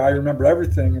where a guy remembered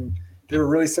everything, and they were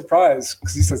really surprised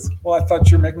because he says, well, I thought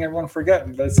you were making everyone forget.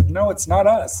 And I said, no, it's not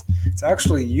us. It's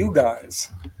actually you guys.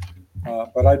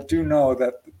 But I do know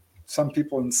that some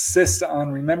people insist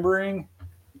on remembering,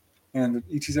 and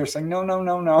the ETs are saying, no.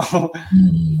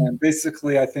 Mm-hmm. And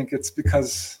basically, I think it's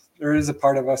because there is a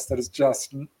part of us that is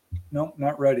just, no,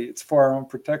 not ready. It's for our own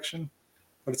protection.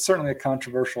 But it's certainly a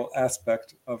controversial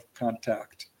aspect of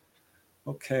contact.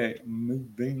 Okay,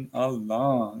 moving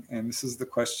along. And this is the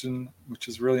question which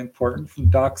is really important from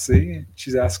Doxy.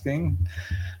 She's asking,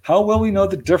 how will we know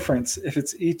the difference if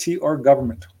it's ET or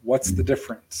government? What's the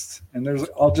difference? And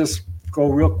I'll just go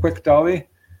real quick, Dolly,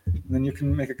 and then you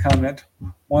can make a comment.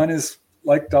 One is,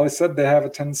 like Dolly said, they have a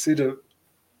tendency to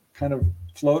kind of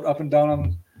float up and down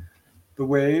on the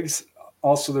waves.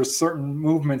 Also, there's certain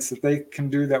movements that they can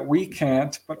do that we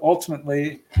can't, but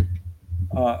ultimately,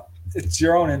 it's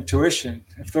your own intuition.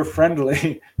 If they're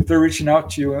friendly, if they're reaching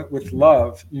out to you with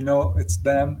love, it's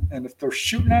them. And if they're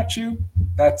shooting at you,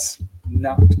 that's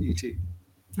not ET.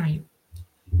 Right.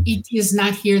 ET is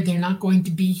not here. They're not going to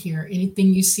be here.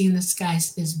 Anything you see in the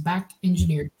skies is back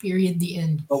engineered, period, the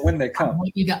end. But when they come, I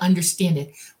want you to understand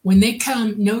it. When they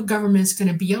come, no government's going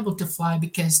to be able to fly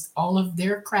because all of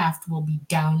their craft will be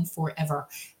down forever.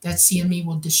 That CME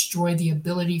will destroy the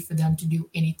ability for them to do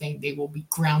anything. They will be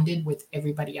grounded with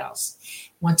everybody else.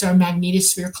 Once our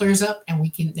magnetosphere clears up and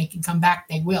they can come back,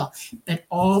 they will. But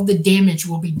all the damage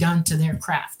will be done to their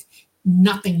craft.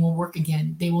 Nothing will work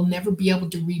again. They will never be able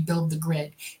to rebuild the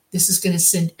grid. This is going to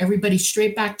send everybody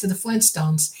straight back to the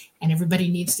Flintstones, and everybody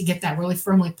needs to get that really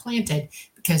firmly planted,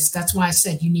 because that's why I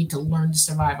said you need to learn to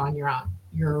survive on your own.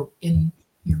 You're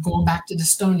going back to the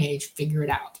Stone Age. Figure it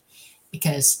out,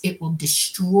 because it will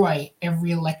destroy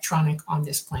every electronic on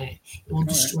this planet. It will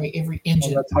destroy every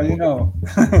engine. Well, that's how you know.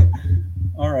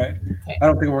 All right. Okay. I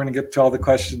don't think we're going to get to all the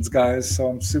questions, guys, so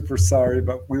I'm super sorry,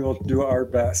 but we will do our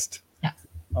best.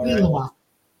 All right.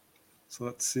 So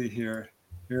let's see here.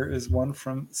 Here is one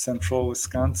from Central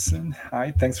Wisconsin.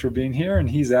 Hi, thanks for being here. And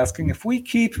he's asking, if we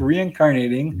keep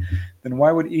reincarnating, then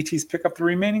why would ETs pick up the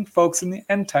remaining folks in the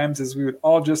end times, as we would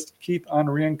all just keep on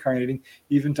reincarnating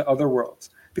even to other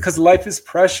worlds? Because life is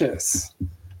precious.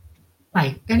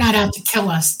 Right. They're not out to kill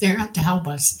us. They're out to help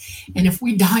us. And if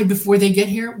we die before they get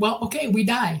here, well, okay, we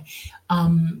die.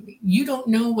 You don't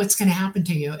know what's going to happen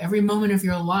to you. Every moment of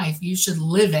your life, you should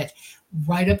live it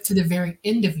right up to the very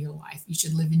end of your life. You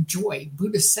should live in joy.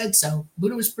 Buddha said so.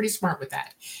 Buddha was pretty smart with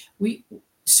that.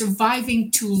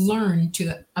 Surviving to learn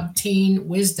to obtain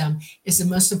wisdom is the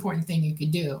most important thing you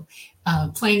can do.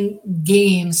 Playing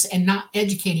games and not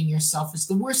educating yourself is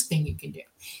the worst thing you can do.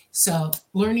 So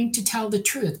learning to tell the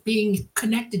truth, being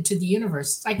connected to the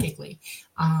universe psychically,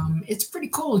 it's pretty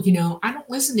cool. I don't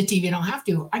listen to TV. I don't have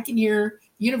to. I can hear,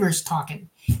 universe talking.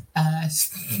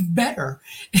 It's better.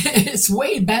 It's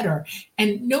way better.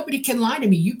 And nobody can lie to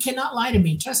me. You cannot lie to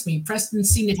me. Trust me. Preston's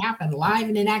seen it happen live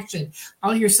and in action.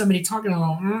 I'll hear somebody talking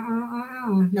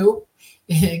and nope.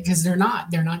 Because they're not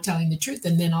telling the truth.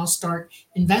 And then I'll start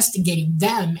investigating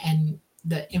them, and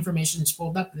the information is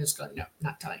pulled up and it's going, no,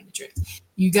 not telling the truth.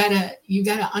 You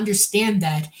gotta understand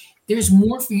that there's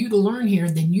more for you to learn here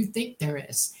than you think there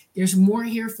is. There's more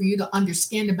here for you to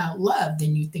understand about love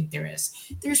than you think there is.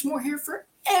 There's more here for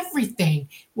everything.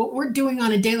 What we're doing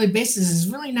on a daily basis is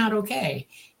really not okay,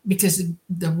 because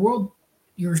the world,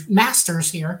 your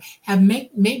masters here, have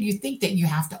made you think that you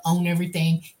have to own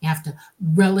everything, you have to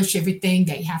relish everything,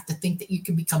 that you have to think that you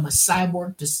can become a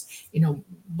cyborg, just,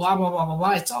 blah, blah, blah, blah,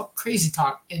 blah. It's all crazy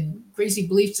talk and crazy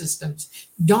belief systems.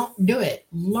 Don't do it.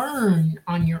 Learn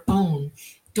on your own.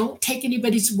 Don't take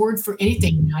anybody's word for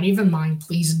anything, not even mine.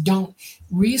 Please don't.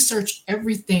 Research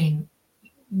everything.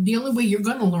 The only way you're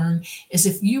going to learn is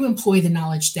if you employ the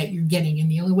knowledge that you're getting. And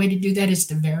the only way to do that is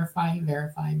to verify,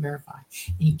 verify, and verify.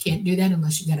 And you can't do that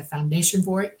unless you got a foundation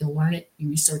for it. You'll learn it, you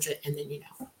research it, and then you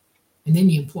know. And then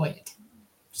you employ it.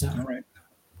 So. All right.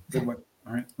 Good one.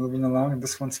 All right. Moving along. And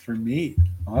this one's for me.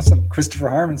 Awesome. Christopher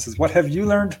Harmon says, what have you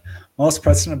learned most,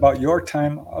 Preston, about your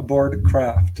time aboard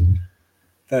Craft?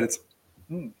 That it's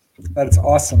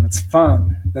awesome. It's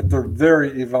fun. That they're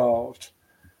very evolved.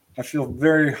 I feel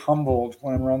very humbled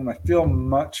when I'm around them. I feel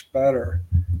much better.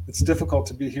 It's difficult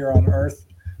to be here on Earth.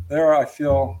 There, I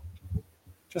feel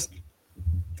just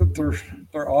that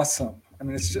they're awesome. I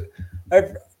mean, it's just, I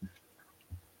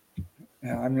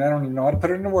don't even know how to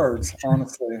put it into words,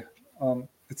 honestly.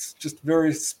 It's just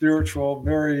very spiritual,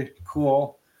 very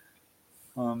cool,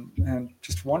 and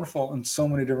just wonderful in so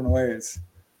many different ways.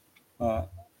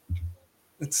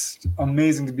 It's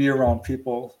amazing to be around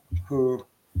people who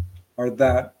are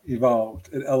that evolved.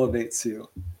 It elevates you.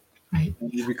 Right.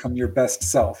 And you become your best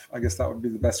self. I guess that would be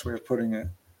the best way of putting it.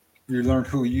 You learn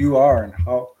who you are and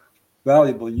how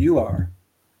valuable you are.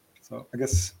 So I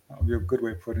guess that would be a good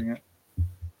way of putting it.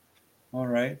 All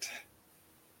right.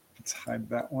 Let's hide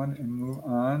that one and move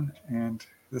on. And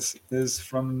this is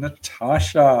from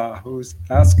Natasha, who's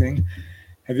asking,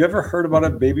 have you ever heard about a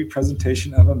baby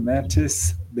presentation of a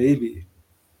mantis baby?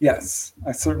 Yes,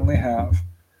 I certainly have.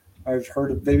 I've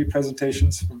heard of baby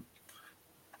presentations from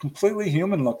completely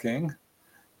human looking,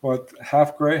 with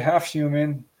half gray, half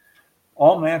human,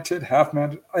 all mantid, half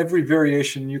mantid, every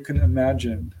variation you can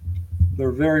imagine.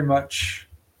 They're very much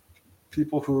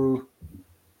people who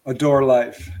adore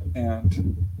life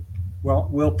and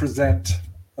will present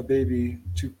a baby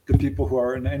to the people who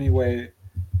are in any way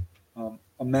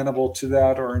amenable to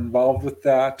that or involved with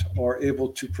that or able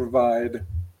to provide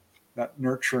that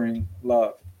nurturing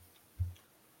love.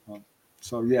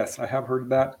 So yes, I have heard of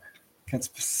that. Can't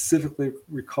specifically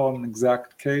recall an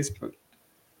exact case, but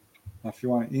if you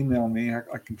want to email me,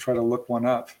 I can try to look one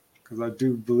up because I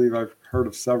do believe I've heard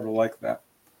of several like that.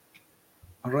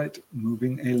 All right,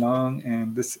 moving along,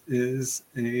 and this is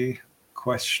a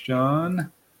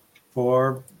question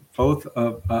for both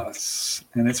of us,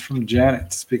 and it's from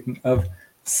Janet. Speaking of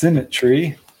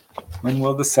symmetry, when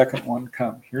will the second one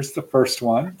come? Here's the first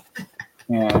one,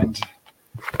 and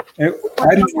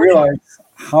I didn't realize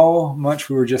how much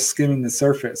we were just skimming the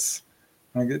surface.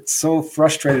 I get so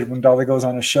frustrated when Dolly goes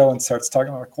on a show and starts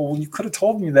talking like, well, you could have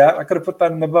told me that. I could have put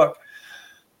that in the book.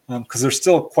 Because there's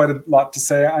still quite a lot to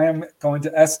say. I am going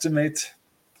to estimate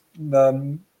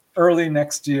the early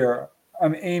next year.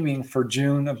 I'm aiming for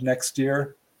June of next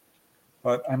year,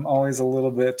 but I'm always a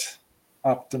little bit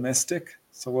optimistic.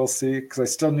 So we'll see, because I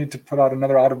still need to put out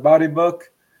another out-of-body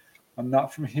book. I'm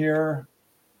Not From Here,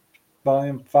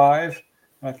 Volume 5.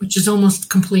 Which is almost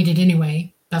completed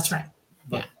anyway. That's right.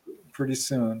 Yeah. Pretty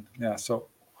soon. Yeah. So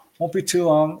won't be too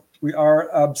long. We are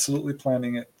absolutely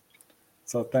planning it.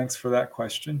 So thanks for that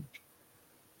question.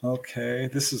 Okay.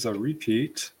 This is a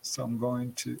repeat. So I'm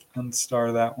going to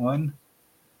unstar that one.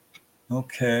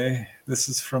 Okay. This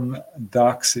is from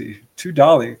Doxy to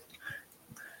Dolly.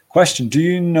 Question. Do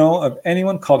you know of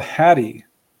anyone called Hattie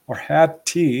or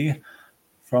Hattie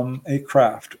from a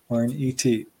craft or an ET?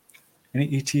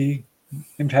 Any ET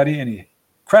named Hattie? Any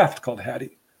craft called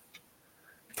Hattie?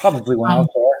 Probably one out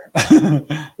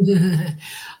there.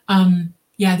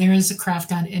 Yeah, there is a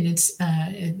craft on, and it's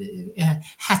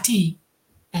Hattie,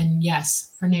 and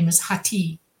yes, her name is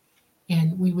Hattie,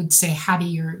 and we would say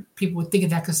Hattie, or people would think of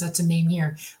that because that's a name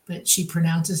here, but she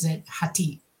pronounces it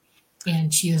Hattie,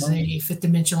 and she is a fifth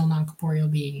dimensional non-corporeal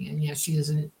being, and yeah, she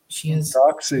is.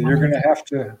 Doxy, you're going to have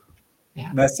to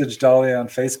message Dolly on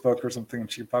Facebook or something,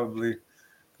 and she probably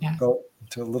go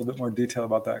into a little bit more detail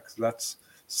about that, because that's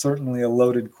certainly a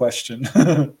loaded question.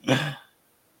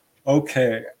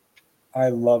 Okay. I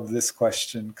love this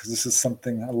question because this is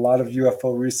something a lot of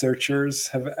UFO researchers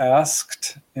have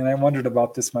asked, and I wondered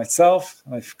about this myself.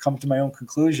 I've come to my own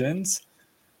conclusions.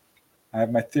 I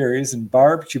have my theories, and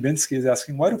Barb Chubinski is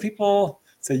asking, why do people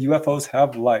say UFOs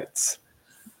have lights?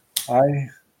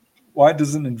 Why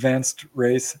does an advanced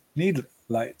race need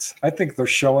lights? I think they're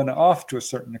showing off to a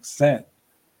certain extent.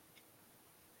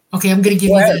 Okay, I'm going to give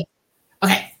you the.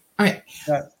 Okay, all right.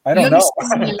 I don't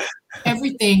know.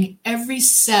 Everything, every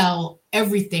cell,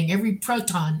 everything, every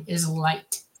proton is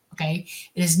light. Okay,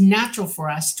 it is natural for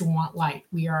us to want light.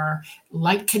 We are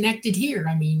light connected here.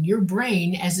 I mean, your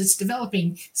brain, as it's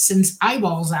developing, sends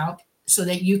eyeballs out so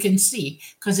that you can see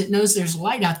because it knows there's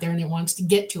light out there and it wants to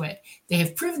get to it. They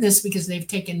have proven this because they've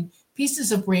taken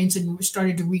pieces of brains and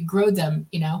started to regrow them,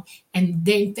 and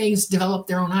then things develop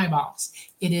their own eyeballs.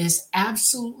 It is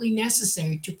absolutely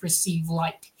necessary to perceive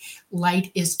light.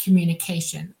 Light is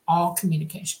communication, all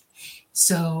communication.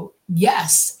 So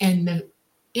yes, and the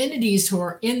entities who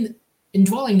are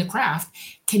indwelling the craft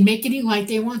can make any light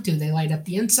they want to. They light up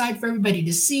the inside for everybody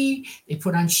to see. They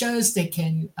put on shows. They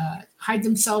can hide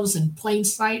themselves in plain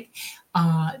sight.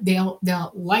 They'll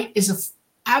light is a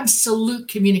absolute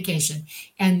communication,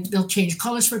 and they'll change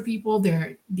colors for people.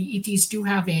 The ETs do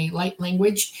have a light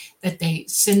language that they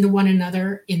send to one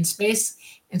another in space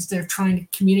instead of trying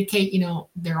to communicate.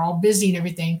 They're all busy and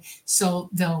everything, so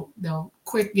they'll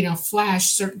quick flash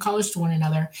certain colors to one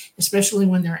another, especially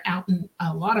when they're out in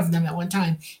a lot of them at one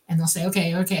time, and they'll say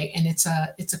okay, and it's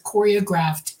a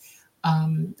choreographed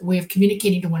way of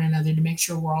communicating to one another to make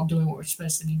sure we're all doing what we're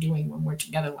supposed to be doing when we're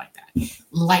together like that.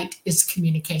 Light is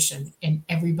communication, and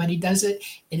everybody does it.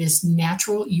 It is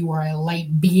natural. You are a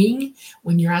light being.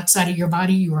 When you're outside of your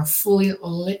body, you are a fully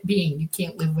lit being. You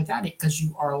can't live without it because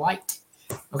you are light.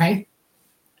 Okay?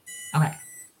 Okay.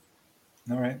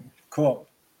 All right. Cool.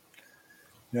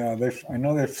 Yeah, I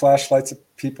know they flash lights at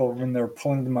people when they're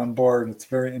pulling them on board. It's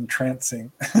very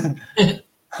entrancing.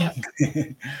 Yep.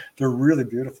 They're really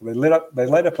beautiful. They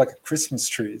light up like Christmas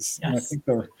trees. Yes. And I think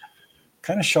they're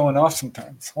kind of showing off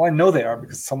sometimes. Well, I know they are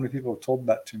because so many people have told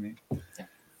that to me. Yeah.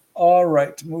 All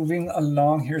right, moving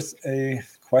along. Here's a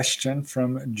question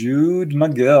from Jude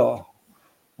McGill.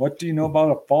 What do you know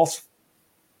about a false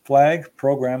flag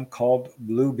program called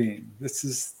Bluebeam? This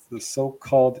is the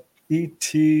so-called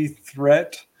ET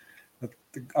threat that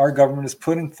our government is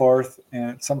putting forth,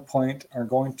 and at some point are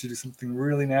going to do something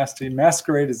really nasty,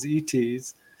 masquerade as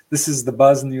ETs. This is the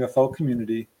buzz in the UFO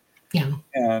community. Yeah.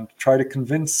 And try to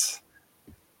convince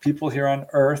people here on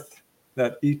Earth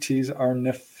that ETs are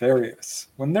nefarious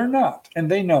when they're not,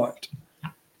 and they know it.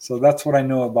 So that's what I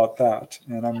know about that,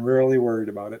 and I'm really worried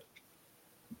about it.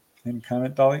 Any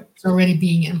comment, Dolly? It's already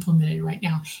being implemented right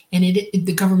now, and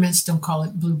the governments don't call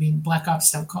it Bluebeam. Black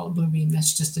Ops don't call it Bluebeam.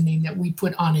 That's just a name that we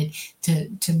put on it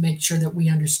to make sure that we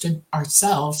understood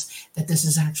ourselves that this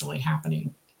is actually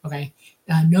happening. Okay,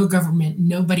 no government,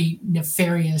 nobody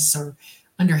nefarious or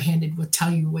underhanded will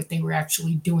tell you what they were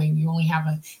actually doing. You only have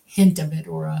a hint of it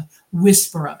or a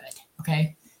whisper of it.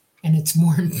 Okay, and it's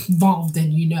more involved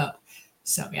than you know.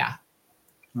 So yeah.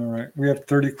 All right. We have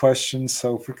 30 questions,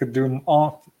 so if we could do them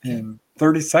all in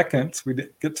 30 seconds, we'd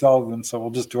get to all of them, so we'll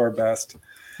just do our best.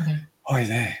 Okay. Oy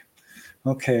vey.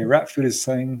 Okay, Rat Food is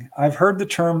saying, I've heard the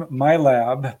term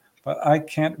MILAB, but I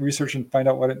can't research and find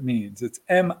out what it means. It's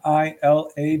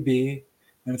MILAB,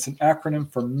 and it's an acronym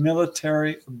for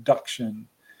military abduction.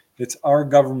 It's our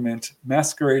government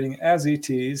masquerading as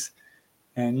ETs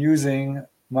and using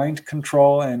mind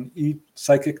control and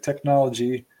psychic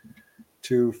technology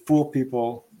to fool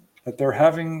people that they're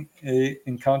having a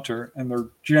encounter, and they're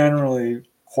generally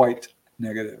quite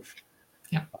negative.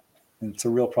 Yeah. And it's a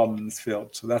real problem in this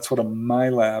field. So that's what a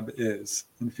MILAB is.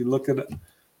 And if you look at it,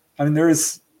 there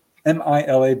is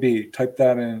MILAB. Type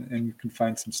that in and you can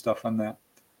find some stuff on that.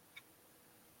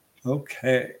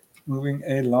 Okay, moving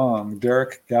along.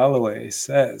 Derek Galloway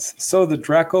says, so the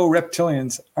Draco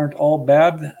reptilians aren't all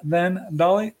bad then,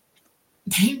 Dolly?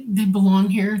 They belong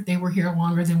here. They were here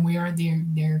longer than we are.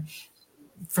 They're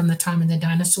from the time of the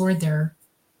dinosaur. They're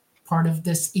part of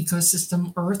this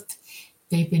ecosystem, Earth.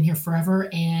 They've been here forever,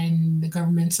 and the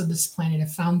governments of this planet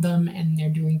have found them, and they're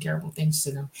doing terrible things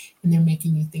to them, and they're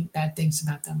making you think bad things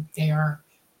about them. They are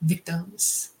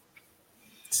victims.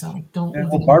 So don't. And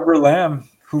well, Barbara Lamb,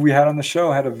 who we had on the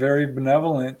show, had a very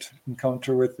benevolent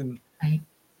encounter with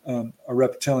a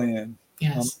reptilian.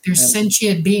 Yes, they're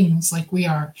sentient beings like we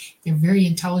are. They're very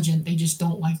intelligent. They just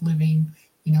don't like living.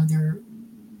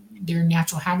 Their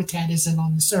natural habitat isn't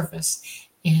on the surface,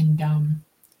 and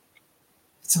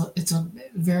it's a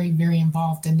very, very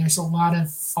involved. And there's a lot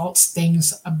of false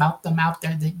things about them out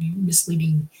there that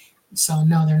misleading So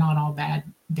no, they're not all bad.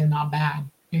 They're not bad.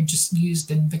 They're just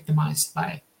used and victimized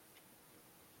by.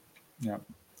 Yeah.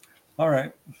 All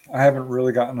right. I haven't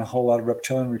really gotten a whole lot of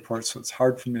reptilian reports, so it's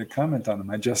hard for me to comment on them.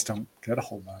 I just don't get a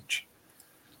whole bunch.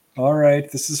 All right.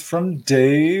 This is from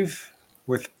Dave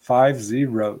with 5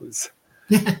 zeros.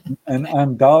 And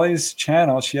on Dolly's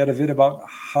channel, she had a vid about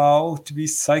how to be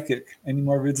psychic. Any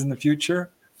more vids in the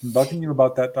future? I'm bugging you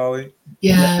about that, Dolly.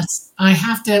 Yes, I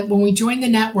have to. When we joined the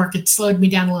network, it slowed me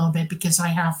down a little bit because I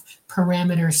have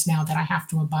parameters now that I have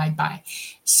to abide by.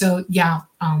 So yeah,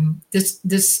 this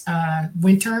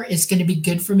winter is going to be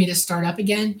good for me to start up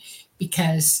again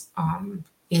because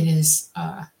it is.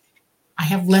 I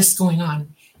have less going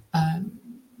on. Um,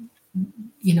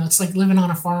 it's like living on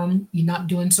a farm. You're not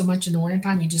doing so much in the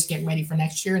wintertime. You're just getting ready for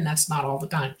next year, and that's not all the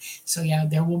time. So yeah,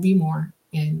 there will be more,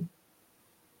 and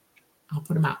I'll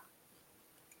put them out.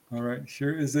 All right,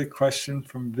 here is a question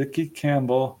from Vicky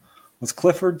Campbell. Was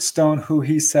Clifford Stone who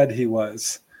he said he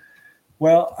was?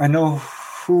 Well, I know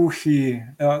who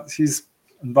he's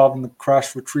involved in the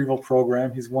crash retrieval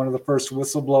program. He's one of the first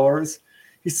whistleblowers.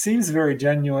 He seems very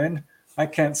genuine. I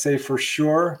can't say for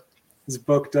sure. His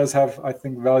book does have, I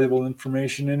think, valuable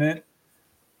information in it.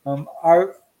 I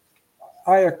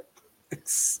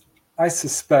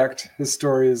suspect his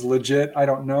story is legit. I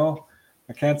don't know.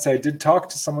 I can't say. I did talk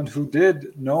to someone who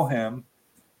did know him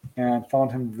and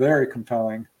found him very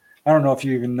compelling. I don't know if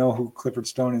you even know who Clifford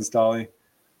Stone is, Dolly,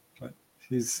 but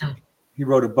he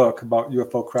wrote a book about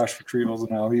UFO crash retrievals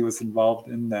and how he was involved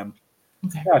in them.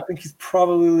 Okay. Yeah, I think he's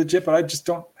probably legit, but I just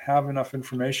don't have enough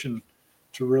information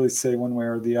to really say one way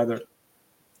or the other.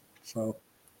 So,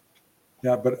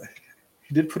 yeah, but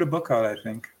he did put a book out, I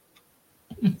think.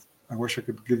 I wish I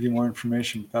could give you more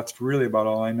information, but that's really about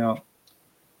all I know.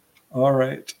 All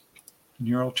right.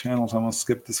 Neural channels. I'm going to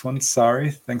skip this one. Sorry.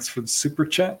 Thanks for the super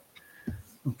chat.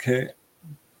 Okay.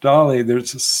 Dolly,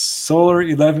 there's a solar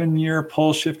 11-year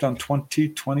pole shift on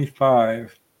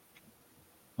 2025.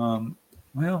 Well,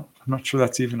 I'm not sure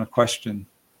that's even a question.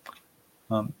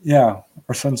 Yeah,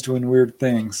 our sun's doing weird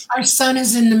things. Our sun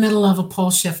is in the middle of a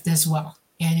pole shift as well,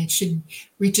 and it should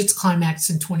reach its climax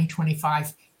in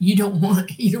 2025. You don't want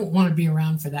to be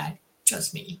around for that.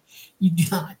 Trust me, you do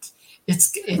not.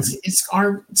 It's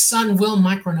our sun will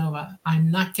micronova.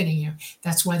 I'm not kidding you.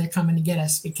 That's why they're coming to get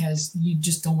us, because you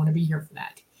just don't want to be here for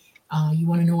that. You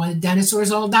want to know why the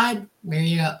dinosaurs all died? There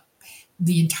you go.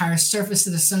 The entire surface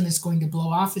of the sun is going to blow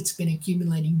off. It's been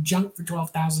accumulating junk for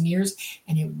 12,000 years,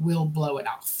 and it will blow it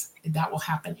off. That will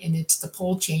happen, and it's the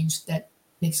pole change that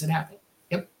makes it happen.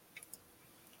 Yep.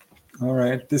 All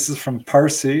right. This is from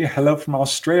Parsi. Hello from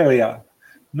Australia.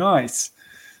 Nice.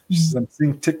 I'm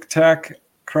seeing Tic Tac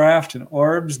craft and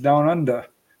orbs down under.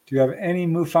 Do you have any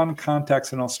MUFON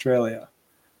contacts in Australia?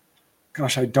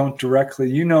 Gosh, I don't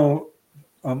directly. You know,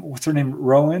 what's her name?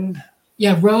 Rowan?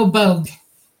 Yeah, Ro Bogue.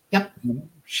 Yep.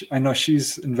 I know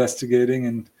she's investigating,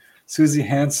 and Susie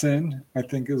Hansen, I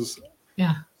think, is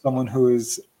someone who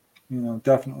is,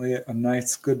 definitely a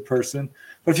nice, good person.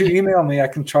 But if you email me, I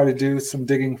can try to do some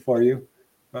digging for you.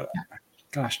 But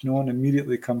gosh, no one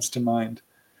immediately comes to mind.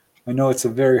 I know it's a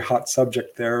very hot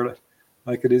subject there,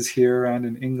 like it is here and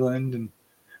in England. And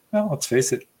well, let's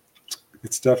face it,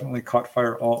 it's definitely caught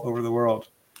fire all over the world.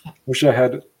 Wish I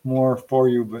had more for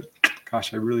you, but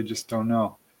gosh, I really just don't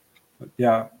know. But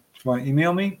yeah, if you want to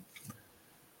email me,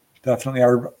 definitely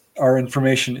our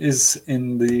information is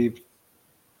in the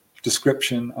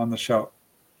description on the show.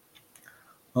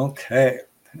 Okay,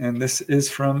 and this is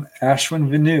from Ashwin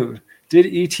Vinu. Did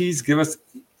ETs give us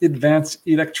advanced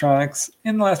electronics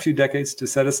in the last few decades to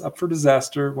set us up for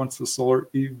disaster once the solar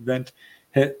event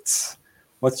hits?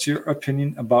 What's your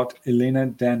opinion about Elena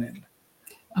Dannon?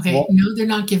 Okay, well, no, they're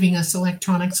not giving us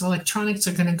electronics. Electronics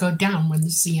are going to go down when the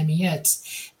CME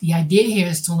hits. The idea here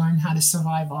is to learn how to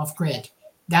survive off-grid.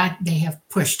 That they have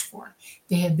pushed for.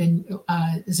 They have been,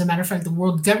 as a matter of fact, the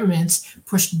world governments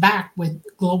pushed back with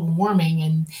global warming,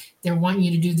 and they're wanting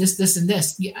you to do this, this, and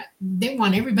this. Yeah, they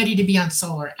want everybody to be on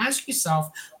solar. Ask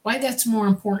yourself why that's more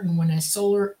important when a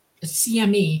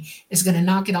CME is going to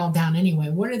knock it all down anyway.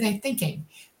 What are they thinking?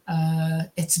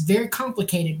 It's very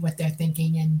complicated what they're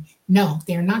thinking, and no,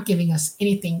 they're not giving us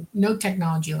anything, no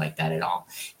technology like that at all.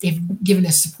 They've given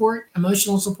us support,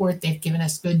 emotional support. They've given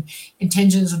us good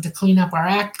intentions to clean up our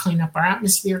act, clean up our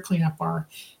atmosphere, clean up our,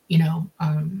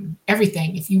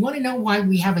 everything. If you want to know why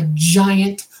we have a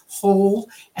giant hole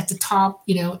at the top,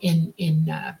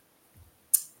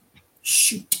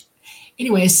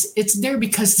 anyways, it's there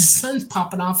because the sun's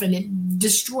popping off and it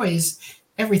destroys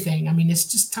everything. I mean, it's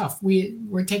just tough.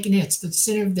 We're taking hits. The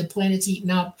center of the planet's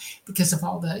eaten up because of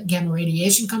all the gamma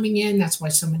radiation coming in. That's why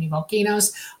so many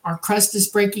volcanoes. Our crust is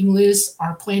breaking loose.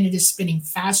 Our planet is spinning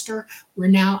faster. We're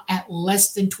now at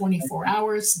less than 24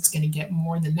 hours. It's going to get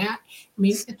more than that. I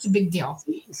mean, it's a big deal.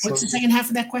 What's the second half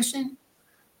of that question?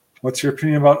 What's your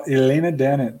opinion about Elena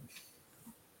Dannon?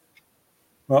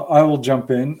 Well, I will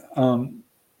jump in.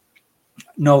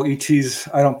 No, ETs,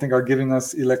 I don't think, are giving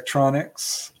us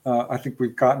electronics. I think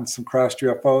we've gotten some crashed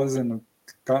UFOs and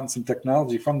gotten some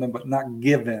technology from them, but not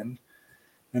given.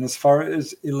 And as far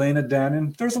as Elena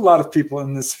Dannon, there's a lot of people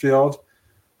in this field.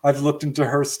 I've looked into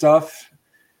her stuff.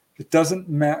 It doesn't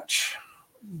match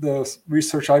the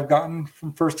research I've gotten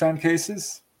from firsthand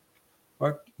cases,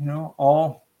 but,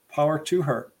 all power to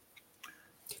her.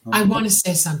 I want to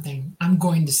say something. I'm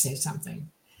going to say something.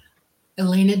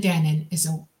 Elena Dannon is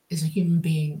a human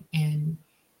being, and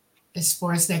as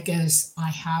far as that goes, I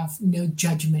have no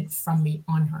judgment from me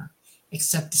on her,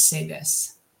 except to say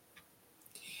this.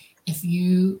 If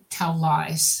you tell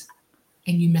lies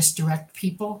and you misdirect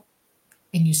people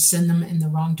and you send them in the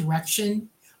wrong direction,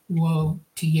 woe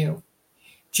to you.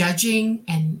 Judging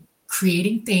and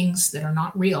creating things that are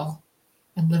not real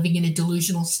and living in a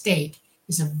delusional state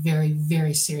is a very,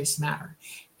 very serious matter.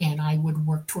 And I would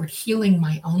work toward healing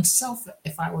my own self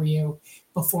if I were you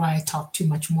before I talk too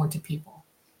much more to people,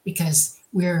 because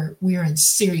we're in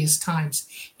serious times.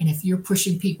 And if you're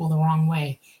pushing people the wrong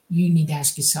way, you need to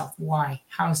ask yourself, why?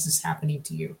 How is this happening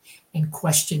to you? And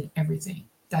question everything.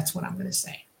 That's what I'm going to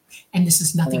say. And this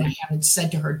is nothing I haven't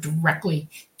said to her directly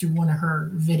through one of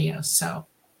her videos. So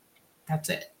that's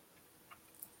it.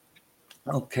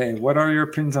 Okay. What are your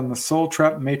opinions on the soul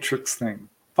trap matrix thing?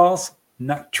 False,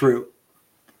 not true.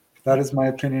 That is my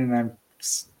opinion, and I'm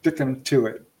sticking to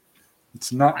it.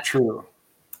 It's not true.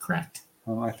 Correct.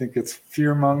 I think it's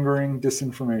fear-mongering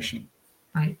disinformation.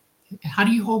 Right. How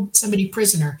do you hold somebody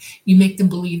prisoner? You make them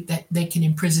believe that they can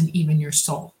imprison even your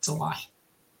soul. It's a lie.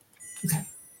 Okay.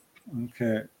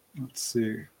 Okay. Let's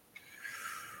see.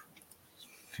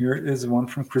 Here is one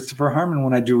from Christopher Harmon.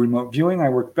 When I do remote viewing, I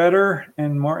work better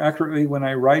and more accurately when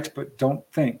I write but don't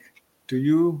think. Do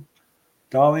you,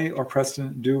 Dolly or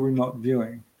Preston, do remote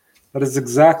viewing? That is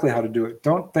exactly how to do it.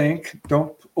 Don't think.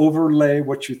 Don't overlay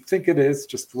what you think it is.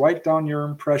 Just write down your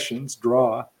impressions,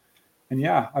 draw. And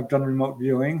yeah, I've done remote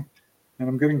viewing, and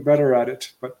I'm getting better at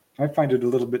it. But I find it a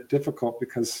little bit difficult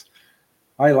because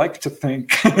I like to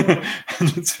think.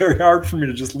 And it's very hard for me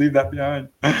to just leave that behind.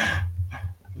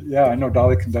 Yeah, I know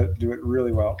Dolly can do it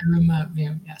really well. Remote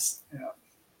view, yes. Yeah.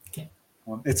 Okay.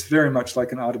 It's very much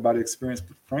like an out-of-body experience,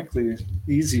 but frankly,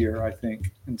 easier, I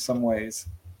think, in some ways.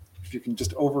 If you can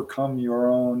just overcome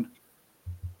your own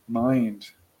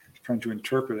mind trying to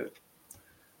interpret it.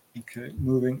 Okay,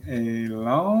 moving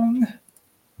along.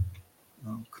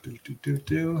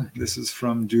 This is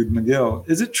from Jude McGill.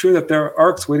 Is it true that there are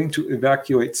arcs waiting to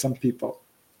evacuate some people?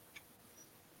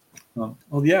 Well,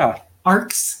 yeah.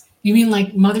 Arcs? You mean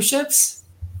like motherships?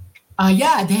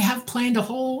 Yeah, they have planned a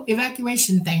whole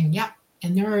evacuation thing. Yeah,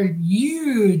 and there are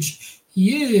huge,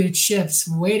 huge ships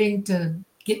waiting to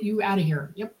get you out of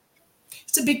here. Yep.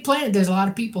 It's a big planet. There's a lot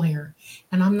of people here.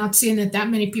 And I'm not saying that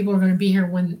many people are going to be here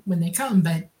when they come,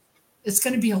 but it's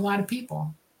going to be a lot of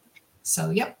people. So,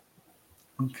 yep.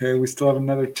 Okay, we still have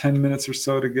another 10 minutes or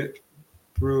so to get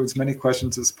through as many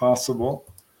questions as possible.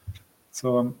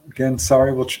 So, again,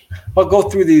 sorry. I'll go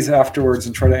through these afterwards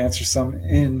and try to answer some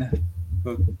in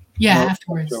the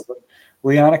afterwards. Show. But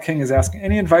Liana King is asking,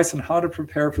 any advice on how to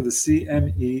prepare for the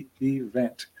CME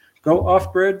event? Go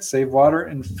off-grid, save water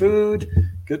and food,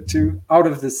 get out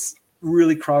of this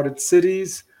really crowded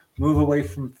cities, move away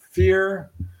from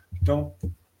fear, don't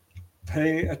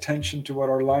pay attention to what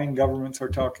our lying governments are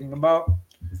talking about.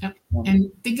 Yep.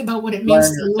 And think about what it means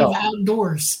to live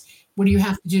outdoors. What do you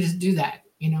have to do that?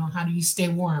 How do you stay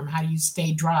warm? How do you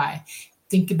stay dry?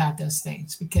 Think about those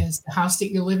things, because the house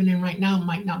that you're living in right now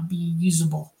might not be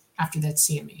usable after that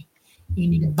CME. You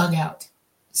need a bug out.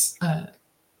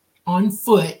 On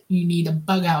foot, you need a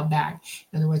bug out bag.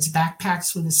 In other words,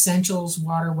 backpacks with essentials,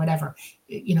 water, whatever.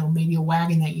 Maybe a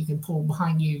wagon that you can pull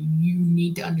behind you. You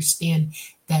need to understand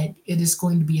that it is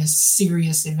going to be a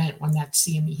serious event when that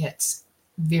CME hits.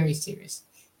 Very serious.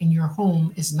 And your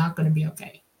home is not going to be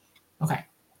okay. Okay.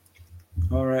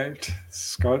 All right.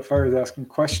 Scarlet Fire is asking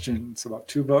questions about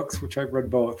two books, which I've read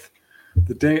both.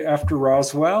 The Day After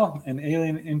Roswell and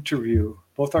Alien Interview.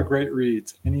 Both are great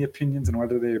reads. Any opinions on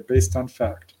whether they are based on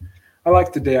fact? I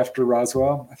like The Day After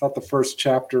Roswell. I thought the first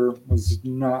chapter was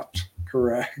not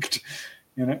correct.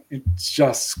 It's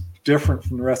just different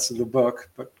from the rest of the book.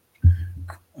 But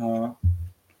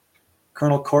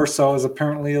Colonel Corso is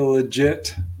apparently a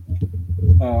legit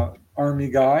Army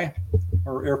guy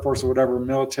or Air Force or whatever,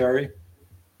 military.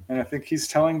 And I think he's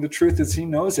telling the truth as he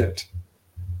knows it.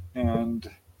 And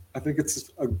I think it's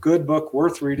a good book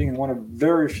worth reading and one of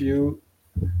very few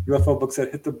UFO books that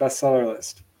hit the bestseller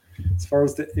list. As far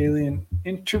as the Alien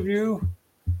Interview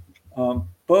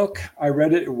book, I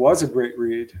read it. It was a great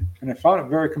read. And I found it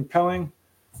very compelling.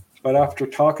 But after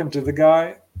talking to the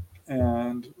guy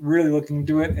and really looking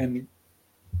into it and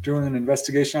doing an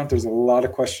investigation on it, there's a lot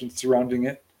of questions surrounding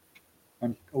it.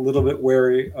 I'm a little bit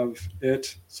wary of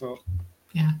it. So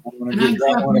yeah, I'm going to give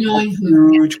that one a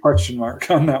huge question mark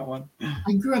on that one.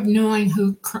 I grew up knowing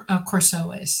who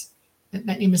Corso is.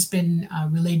 That name has been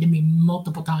relayed to me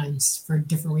multiple times for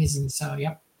different reasons. So,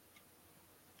 yep.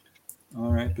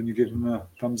 All right, then you give him a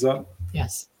thumbs up?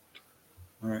 Yes.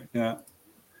 All right, yeah.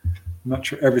 I'm not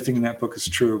sure everything in that book is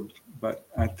true, but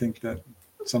I think that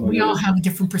we all have a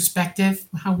different perspective,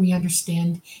 how we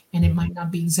understand, and it might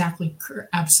not be exactly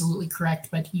absolutely correct,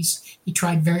 but he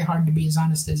tried very hard to be as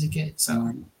honest as he could.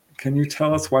 So, can you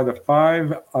tell us why the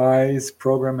Five Eyes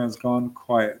program has gone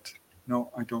quiet?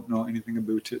 No, I don't know anything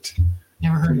about it.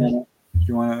 Never heard of it. If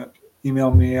you want to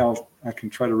email me, I can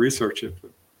try to research it,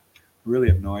 but I really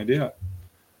have no idea.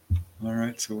 All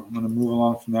right, so I'm going to move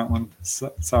along from that one.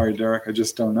 Sorry, Derek, I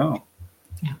just don't know.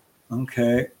 Yeah.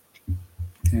 Okay.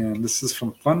 And this is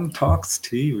from Fun Talks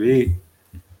TV.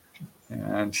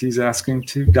 And he's asking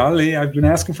to Dali, I've been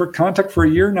asking for contact for a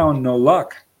year now and no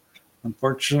luck,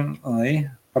 unfortunately,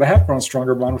 but I have grown a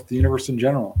stronger bond with the universe in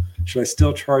general. Should I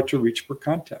still try to reach for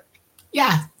contact?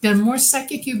 Yeah, the more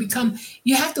psychic you become,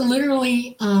 you have to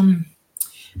literally, how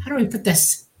do we put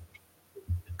this?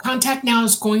 Contact now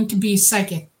is going to be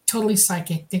psychic, totally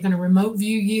psychic. They're going to remote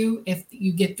view you if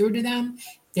you get through to them.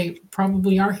 They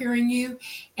probably are hearing you.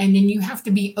 And then you have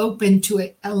to be open to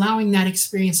it, allowing that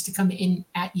experience to come in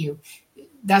at you.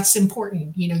 That's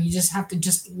important. You just have to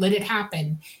just let it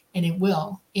happen, and it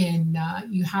will. And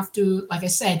you have to, like I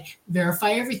said,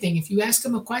 verify everything. If you ask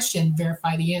them a question,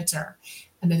 verify the answer.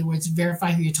 In other words,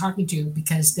 verify who you're talking to,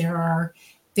 because there are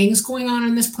things going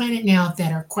on this planet now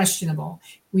that are questionable.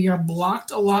 We are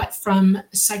blocked a lot from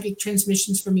psychic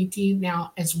transmissions from ET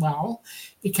now as well,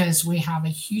 because we have a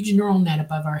huge neural net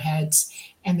above our heads,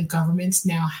 and the governments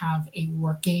now have a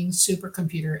working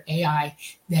supercomputer AI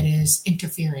that is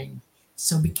interfering.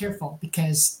 So be careful,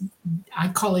 because I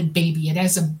call it baby. It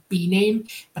has a B name,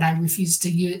 but I refuse to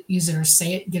use it or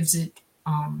say it. Gives it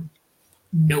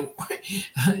no.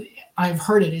 I've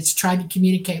heard it. It's tried to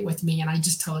communicate with me, and I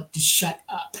just tell it to shut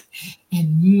up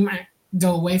and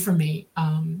go away from me.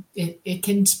 It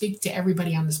can speak to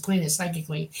everybody on this planet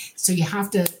psychically. So you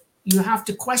have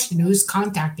to question who's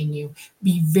contacting you.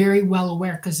 Be very well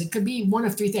aware, because it could be one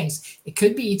of three things. It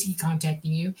could be ET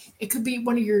contacting you. It could be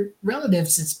one of your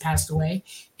relatives that's passed away.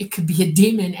 It could be a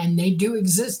demon, and they do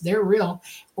exist. They're real.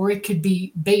 Or it could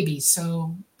be babies.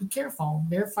 So be careful.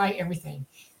 Verify everything.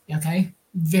 Okay?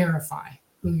 Verify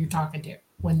who you're talking to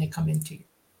when they come into you.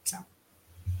 So.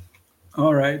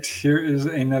 All right. Here is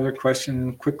another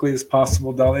question, quickly as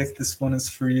possible, Dali. This one is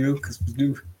for you, because we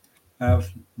do have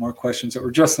more questions that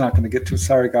we're just not going to get to.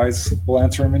 Sorry, guys. We'll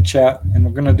answer them in chat, and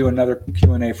we're going to do another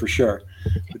Q&A for sure.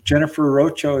 But Jennifer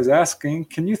Rocho is asking,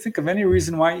 can you think of any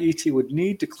reason why ET would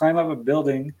need to climb up a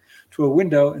building to a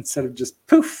window instead of just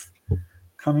poof,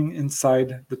 coming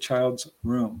inside the child's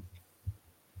room?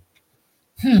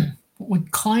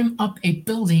 Would climb up a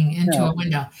building into a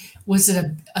window. Was it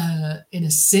in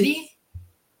a city?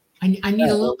 I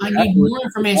need more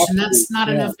information. That's not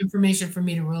enough information for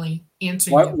me to really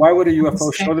answer. Why would a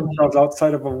UFO show themselves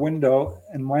outside of a window,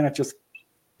 and why not just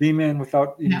beam in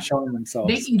without even showing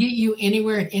themselves? They can get you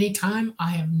anywhere at any time.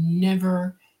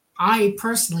 I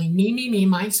personally, me,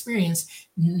 my experience,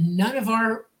 none of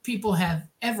our people have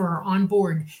ever on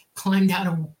board climbed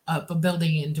up a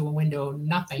building into a window.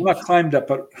 Nothing. Not climbed up,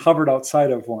 but hovered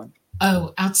outside of one.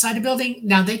 Oh, outside a building?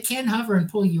 Now they can hover and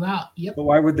pull you out. Yep. But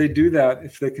why would they do that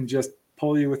if they can just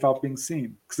pull you without being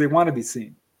seen? Because they want to be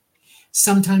seen.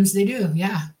 Sometimes they do,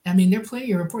 yeah. I mean, there are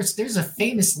plenty of reports. There's a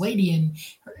famous lady and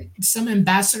some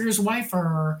ambassador's wife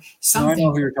or something. I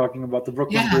know who you're talking about, the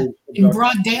Brooklyn Bridge. In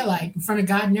broad daylight, in front of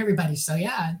God and everybody. So,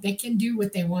 yeah, they can do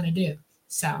what they want to do.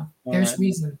 So, there's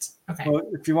reasons. Okay. Well,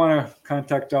 if you want to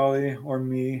contact Dali or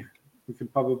me, we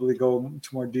could probably go into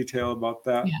more detail about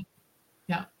that.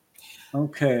 Yeah.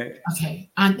 Okay.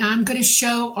 I'm going to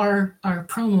show our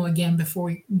promo again before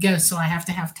we go, so I have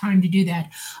to have time to do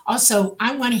that. Also,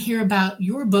 I want to hear about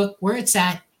your book, where it's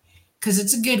at, because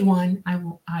it's a good one.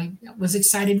 I was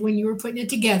excited when you were putting it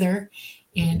together,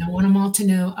 and I want them all to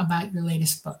know about your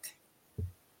latest book.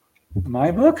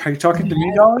 My book? Are you talking to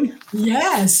me, Dolly?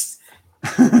 Yes.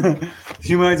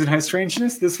 Humanoids and High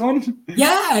Strangeness, this one?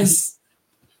 Yes.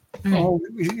 Right. Oh,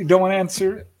 you don't want to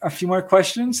answer a few more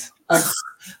questions?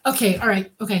 Okay. All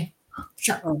right. Okay.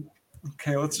 Sure.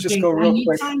 Okay, let's just go real I need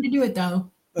quick. time to do it though.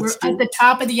 Let's We're at the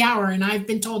top of the hour, and I've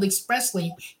been told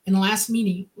expressly in the last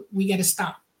meeting we got to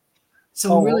stop.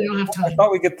 So we really don't have time. I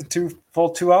thought we get the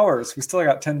full 2 hours. We still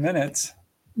got 10 minutes.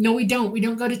 No, we don't. We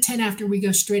don't go to 10 after we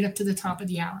go straight up to the top of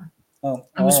the hour. Oh,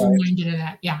 I was reminded of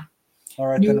that. Yeah. All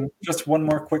right, then just one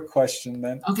more quick question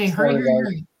then. Okay,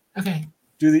 hurry. Okay.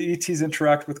 Do the ETs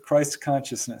interact with Christ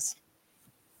consciousness?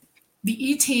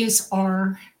 The ETs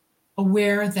are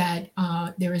aware that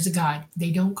there is a God.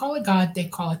 They don't call it God, they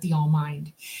call it the All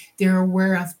Mind. They're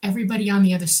aware of everybody on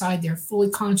the other side. They're fully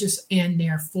conscious and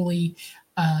they're fully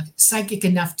psychic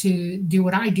enough to do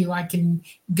what I do. I can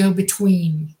go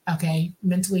between, okay,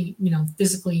 mentally,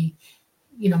 physically,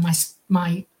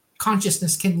 my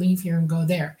consciousness can leave here and go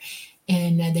there.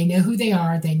 And they know who they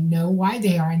are, they know why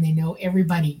they are, and they know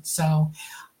everybody. So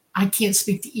I can't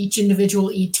speak to each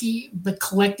individual ET, but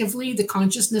collectively, the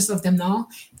consciousness of them all,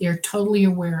 they're totally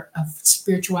aware of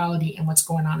spirituality and what's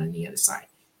going on the other side.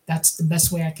 That's the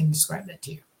best way I can describe that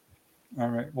to you. All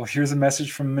right. Well, here's a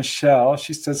message from Michelle.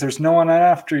 She says, there's no one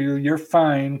after you. You're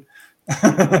fine.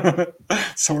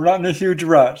 So we're not in a huge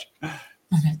rush.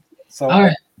 Okay. So all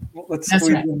right.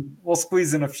 We'll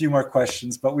squeeze in a few more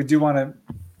questions, but we do want to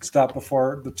stop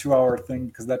before the 2 hour thing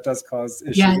because that does cause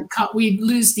issues. Yeah, we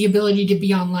lose the ability to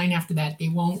be online after that. They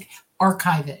won't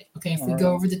archive it. Okay, if we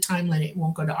go over the time limit, it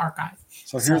won't go to archive.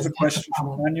 So here's a question from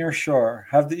On Your Shore.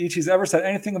 Have the ETs ever said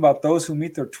anything about those who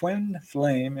meet their twin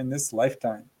flame in this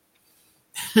lifetime?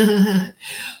 Okay.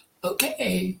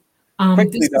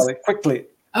 Quickly, Dolly, quickly.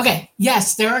 Okay,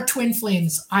 yes, there are twin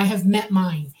flames. I have met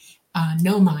mine.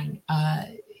 Know mine.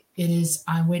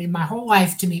 I waited my whole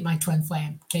life to meet my twin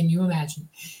flame. Can you imagine?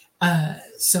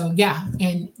 So yeah,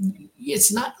 and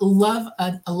it's not a love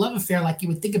affair like you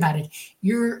would think about it.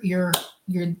 You're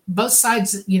both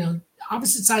sides,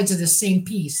 opposite sides of the same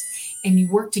piece, and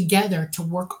you work together to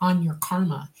work on your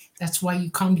karma. That's why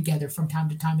you come together from time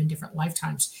to time in different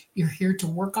lifetimes. You're here to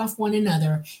work off one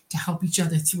another to help each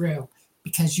other through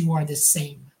because you are the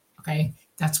same. Okay,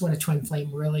 that's what a twin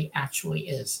flame really actually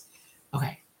is.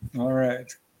 Okay. All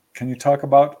right. Can you talk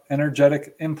about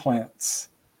energetic implants?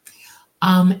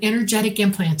 Energetic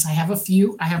implants. I have a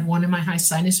few. I have one in my high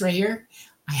sinus right here.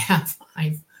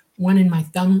 I've one in my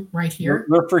thumb right here.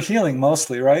 They're for healing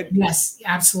mostly, right? Yes,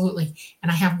 absolutely.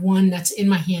 And I have one that's in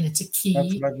my hand. It's a key.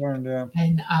 That's what I've learned, yeah.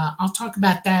 And I'll talk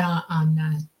about that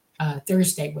on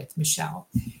Thursday with Michelle.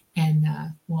 And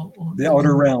The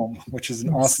Outer Realm, which is an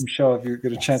awesome show. If you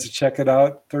get a chance to check it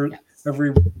out,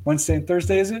 every Wednesday and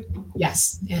Thursday, is it?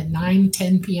 Yes, at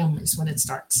 9:10 p.m. is when it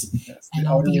starts. Yes, and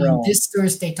I'll be on this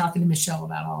Thursday talking to Michelle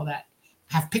about all that.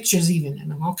 I have pictures even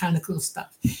and all kind of cool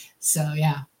stuff. So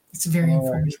yeah, it's a very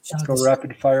informative show. Let's go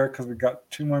rapid fire because we've got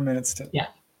 2 more minutes to. Yeah.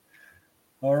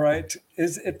 All right.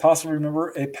 Is it possible to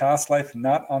remember a past life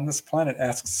not on this planet?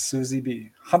 Asks Susie B.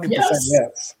 100%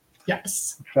 yes.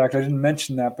 Yes. In fact, I didn't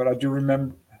mention that, but I do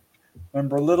remember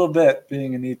a little bit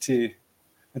being an ET.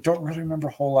 I don't really remember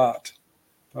a whole lot,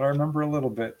 but I remember a little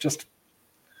bit. Just,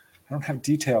 I don't have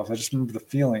details. I just remember the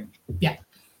feeling. Yeah.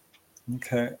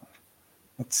 Okay.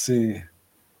 Let's see.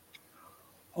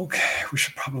 Okay. We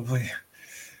should probably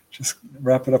just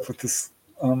wrap it up with this.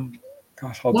 One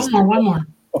more.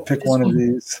 I'll pick one of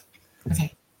these.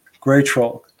 Okay. Gray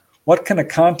Troll. What can a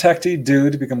contactee do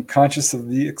to become conscious of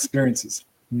the experiences?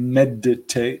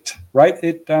 Meditate. Write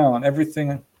it down.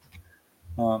 Everything.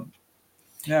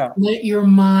 Yeah. Let your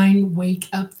mind wake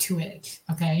up to it.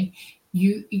 Okay.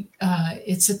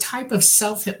 It's a type of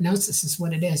self-hypnosis is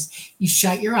what it is. You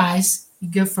shut your eyes, you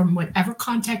go from whatever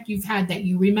contact you've had that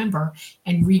you remember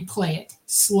and replay it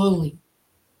slowly,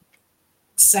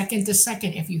 second to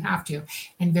second if you have to,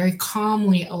 and very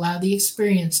calmly allow the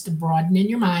experience to broaden in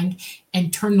your mind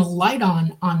and turn the light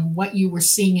on what you were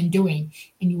seeing and doing,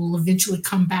 and you will eventually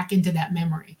come back into that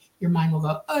memory. Your mind will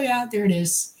go, oh yeah, there it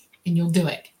is, and you'll do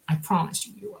it. I promise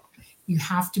you will. You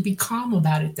have to be calm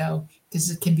about it though, because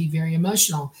it can be very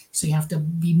emotional. So you have to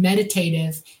be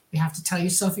meditative. You have to tell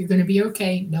yourself you're going to be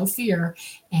okay, no fear,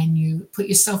 and you put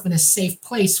yourself in a safe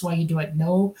place while you do it.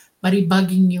 Nobody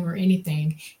bugging you or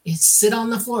anything. It's sit on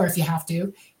the floor if you have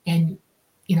to. And,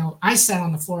 I sat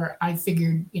on the floor. I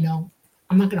figured,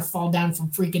 I'm not going to fall down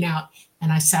from freaking out.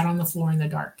 And I sat on the floor in the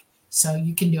dark. So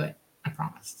you can do it. I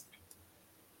promise.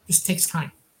 Just takes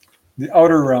time. The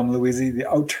Outer Realm, Louise. The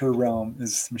Outer Realm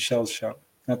is Michelle's show,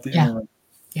 not the Inner Realm.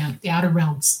 Yeah, The Outer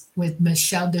Realms with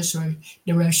Michelle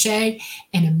Desrochers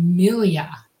and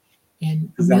Amelia.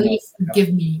 And Paisano, Amelia, yeah.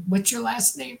 forgive me. What's your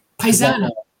last name? Paisano.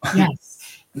 Yes.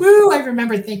 Woo, I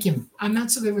remember. Thank you. I'm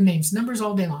not so good with names. Numbers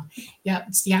all day long. Yeah,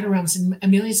 it's the Outer Realms. And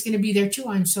Amelia's going to be there too.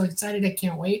 I'm so excited. I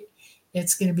can't wait.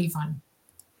 It's going to be fun.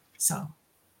 So.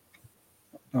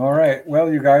 All right.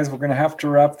 Well, you guys, we're going to have to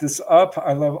wrap this up.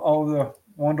 I love all the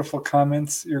wonderful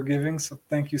comments you're giving. So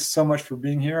thank you so much for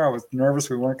being here. I was nervous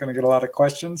we weren't going to get a lot of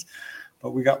questions,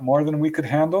 but we got more than we could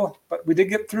handle. But we did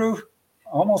get through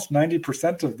almost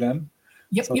 90% of them.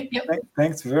 Yep, so yep.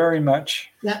 Thanks very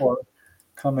much for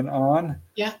coming on.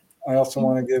 Yeah. I also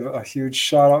want to give a huge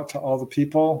shout out to all the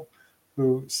people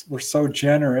who were so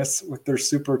generous with their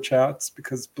super chats,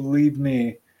 because believe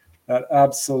me, that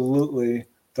absolutely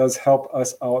does help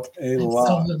us out a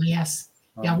lot. Absolutely, yes.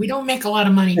 Yeah, we don't make a lot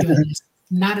of money doing this.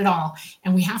 Not at all.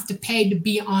 And we have to pay to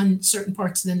be on certain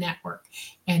parts of the network.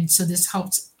 And so this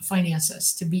helps finance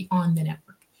us to be on the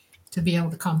network, to be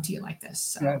able to come to you like this.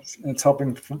 So. Yeah, it's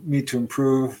helping me to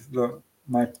improve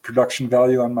my production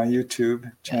value on my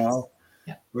YouTube channel,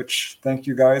 which thank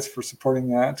you guys for supporting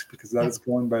that, because that is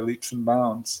going by leaps and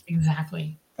bounds.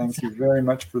 Exactly. Thank you very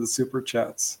much for the super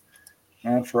chats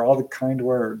and for all the kind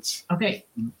words. Okay.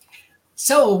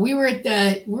 So we're at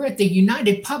the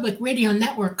United Public Radio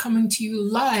Network, coming to you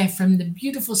live from the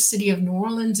beautiful city of New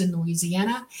Orleans in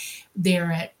Louisiana.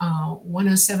 They're at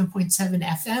 107.7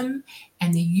 FM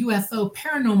and the UFO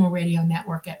Paranormal Radio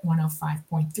Network at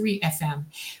 105.3 FM.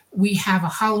 We have a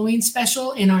Halloween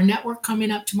special in our network coming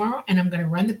up tomorrow, and I'm going to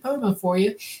run the promo for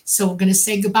you. So we're going to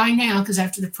say goodbye now, because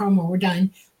after the promo, we're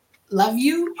done. Love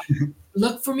you.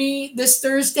 Look for me this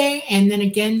Thursday, and then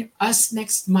again, us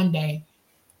next Monday.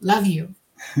 Love you.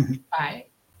 Bye.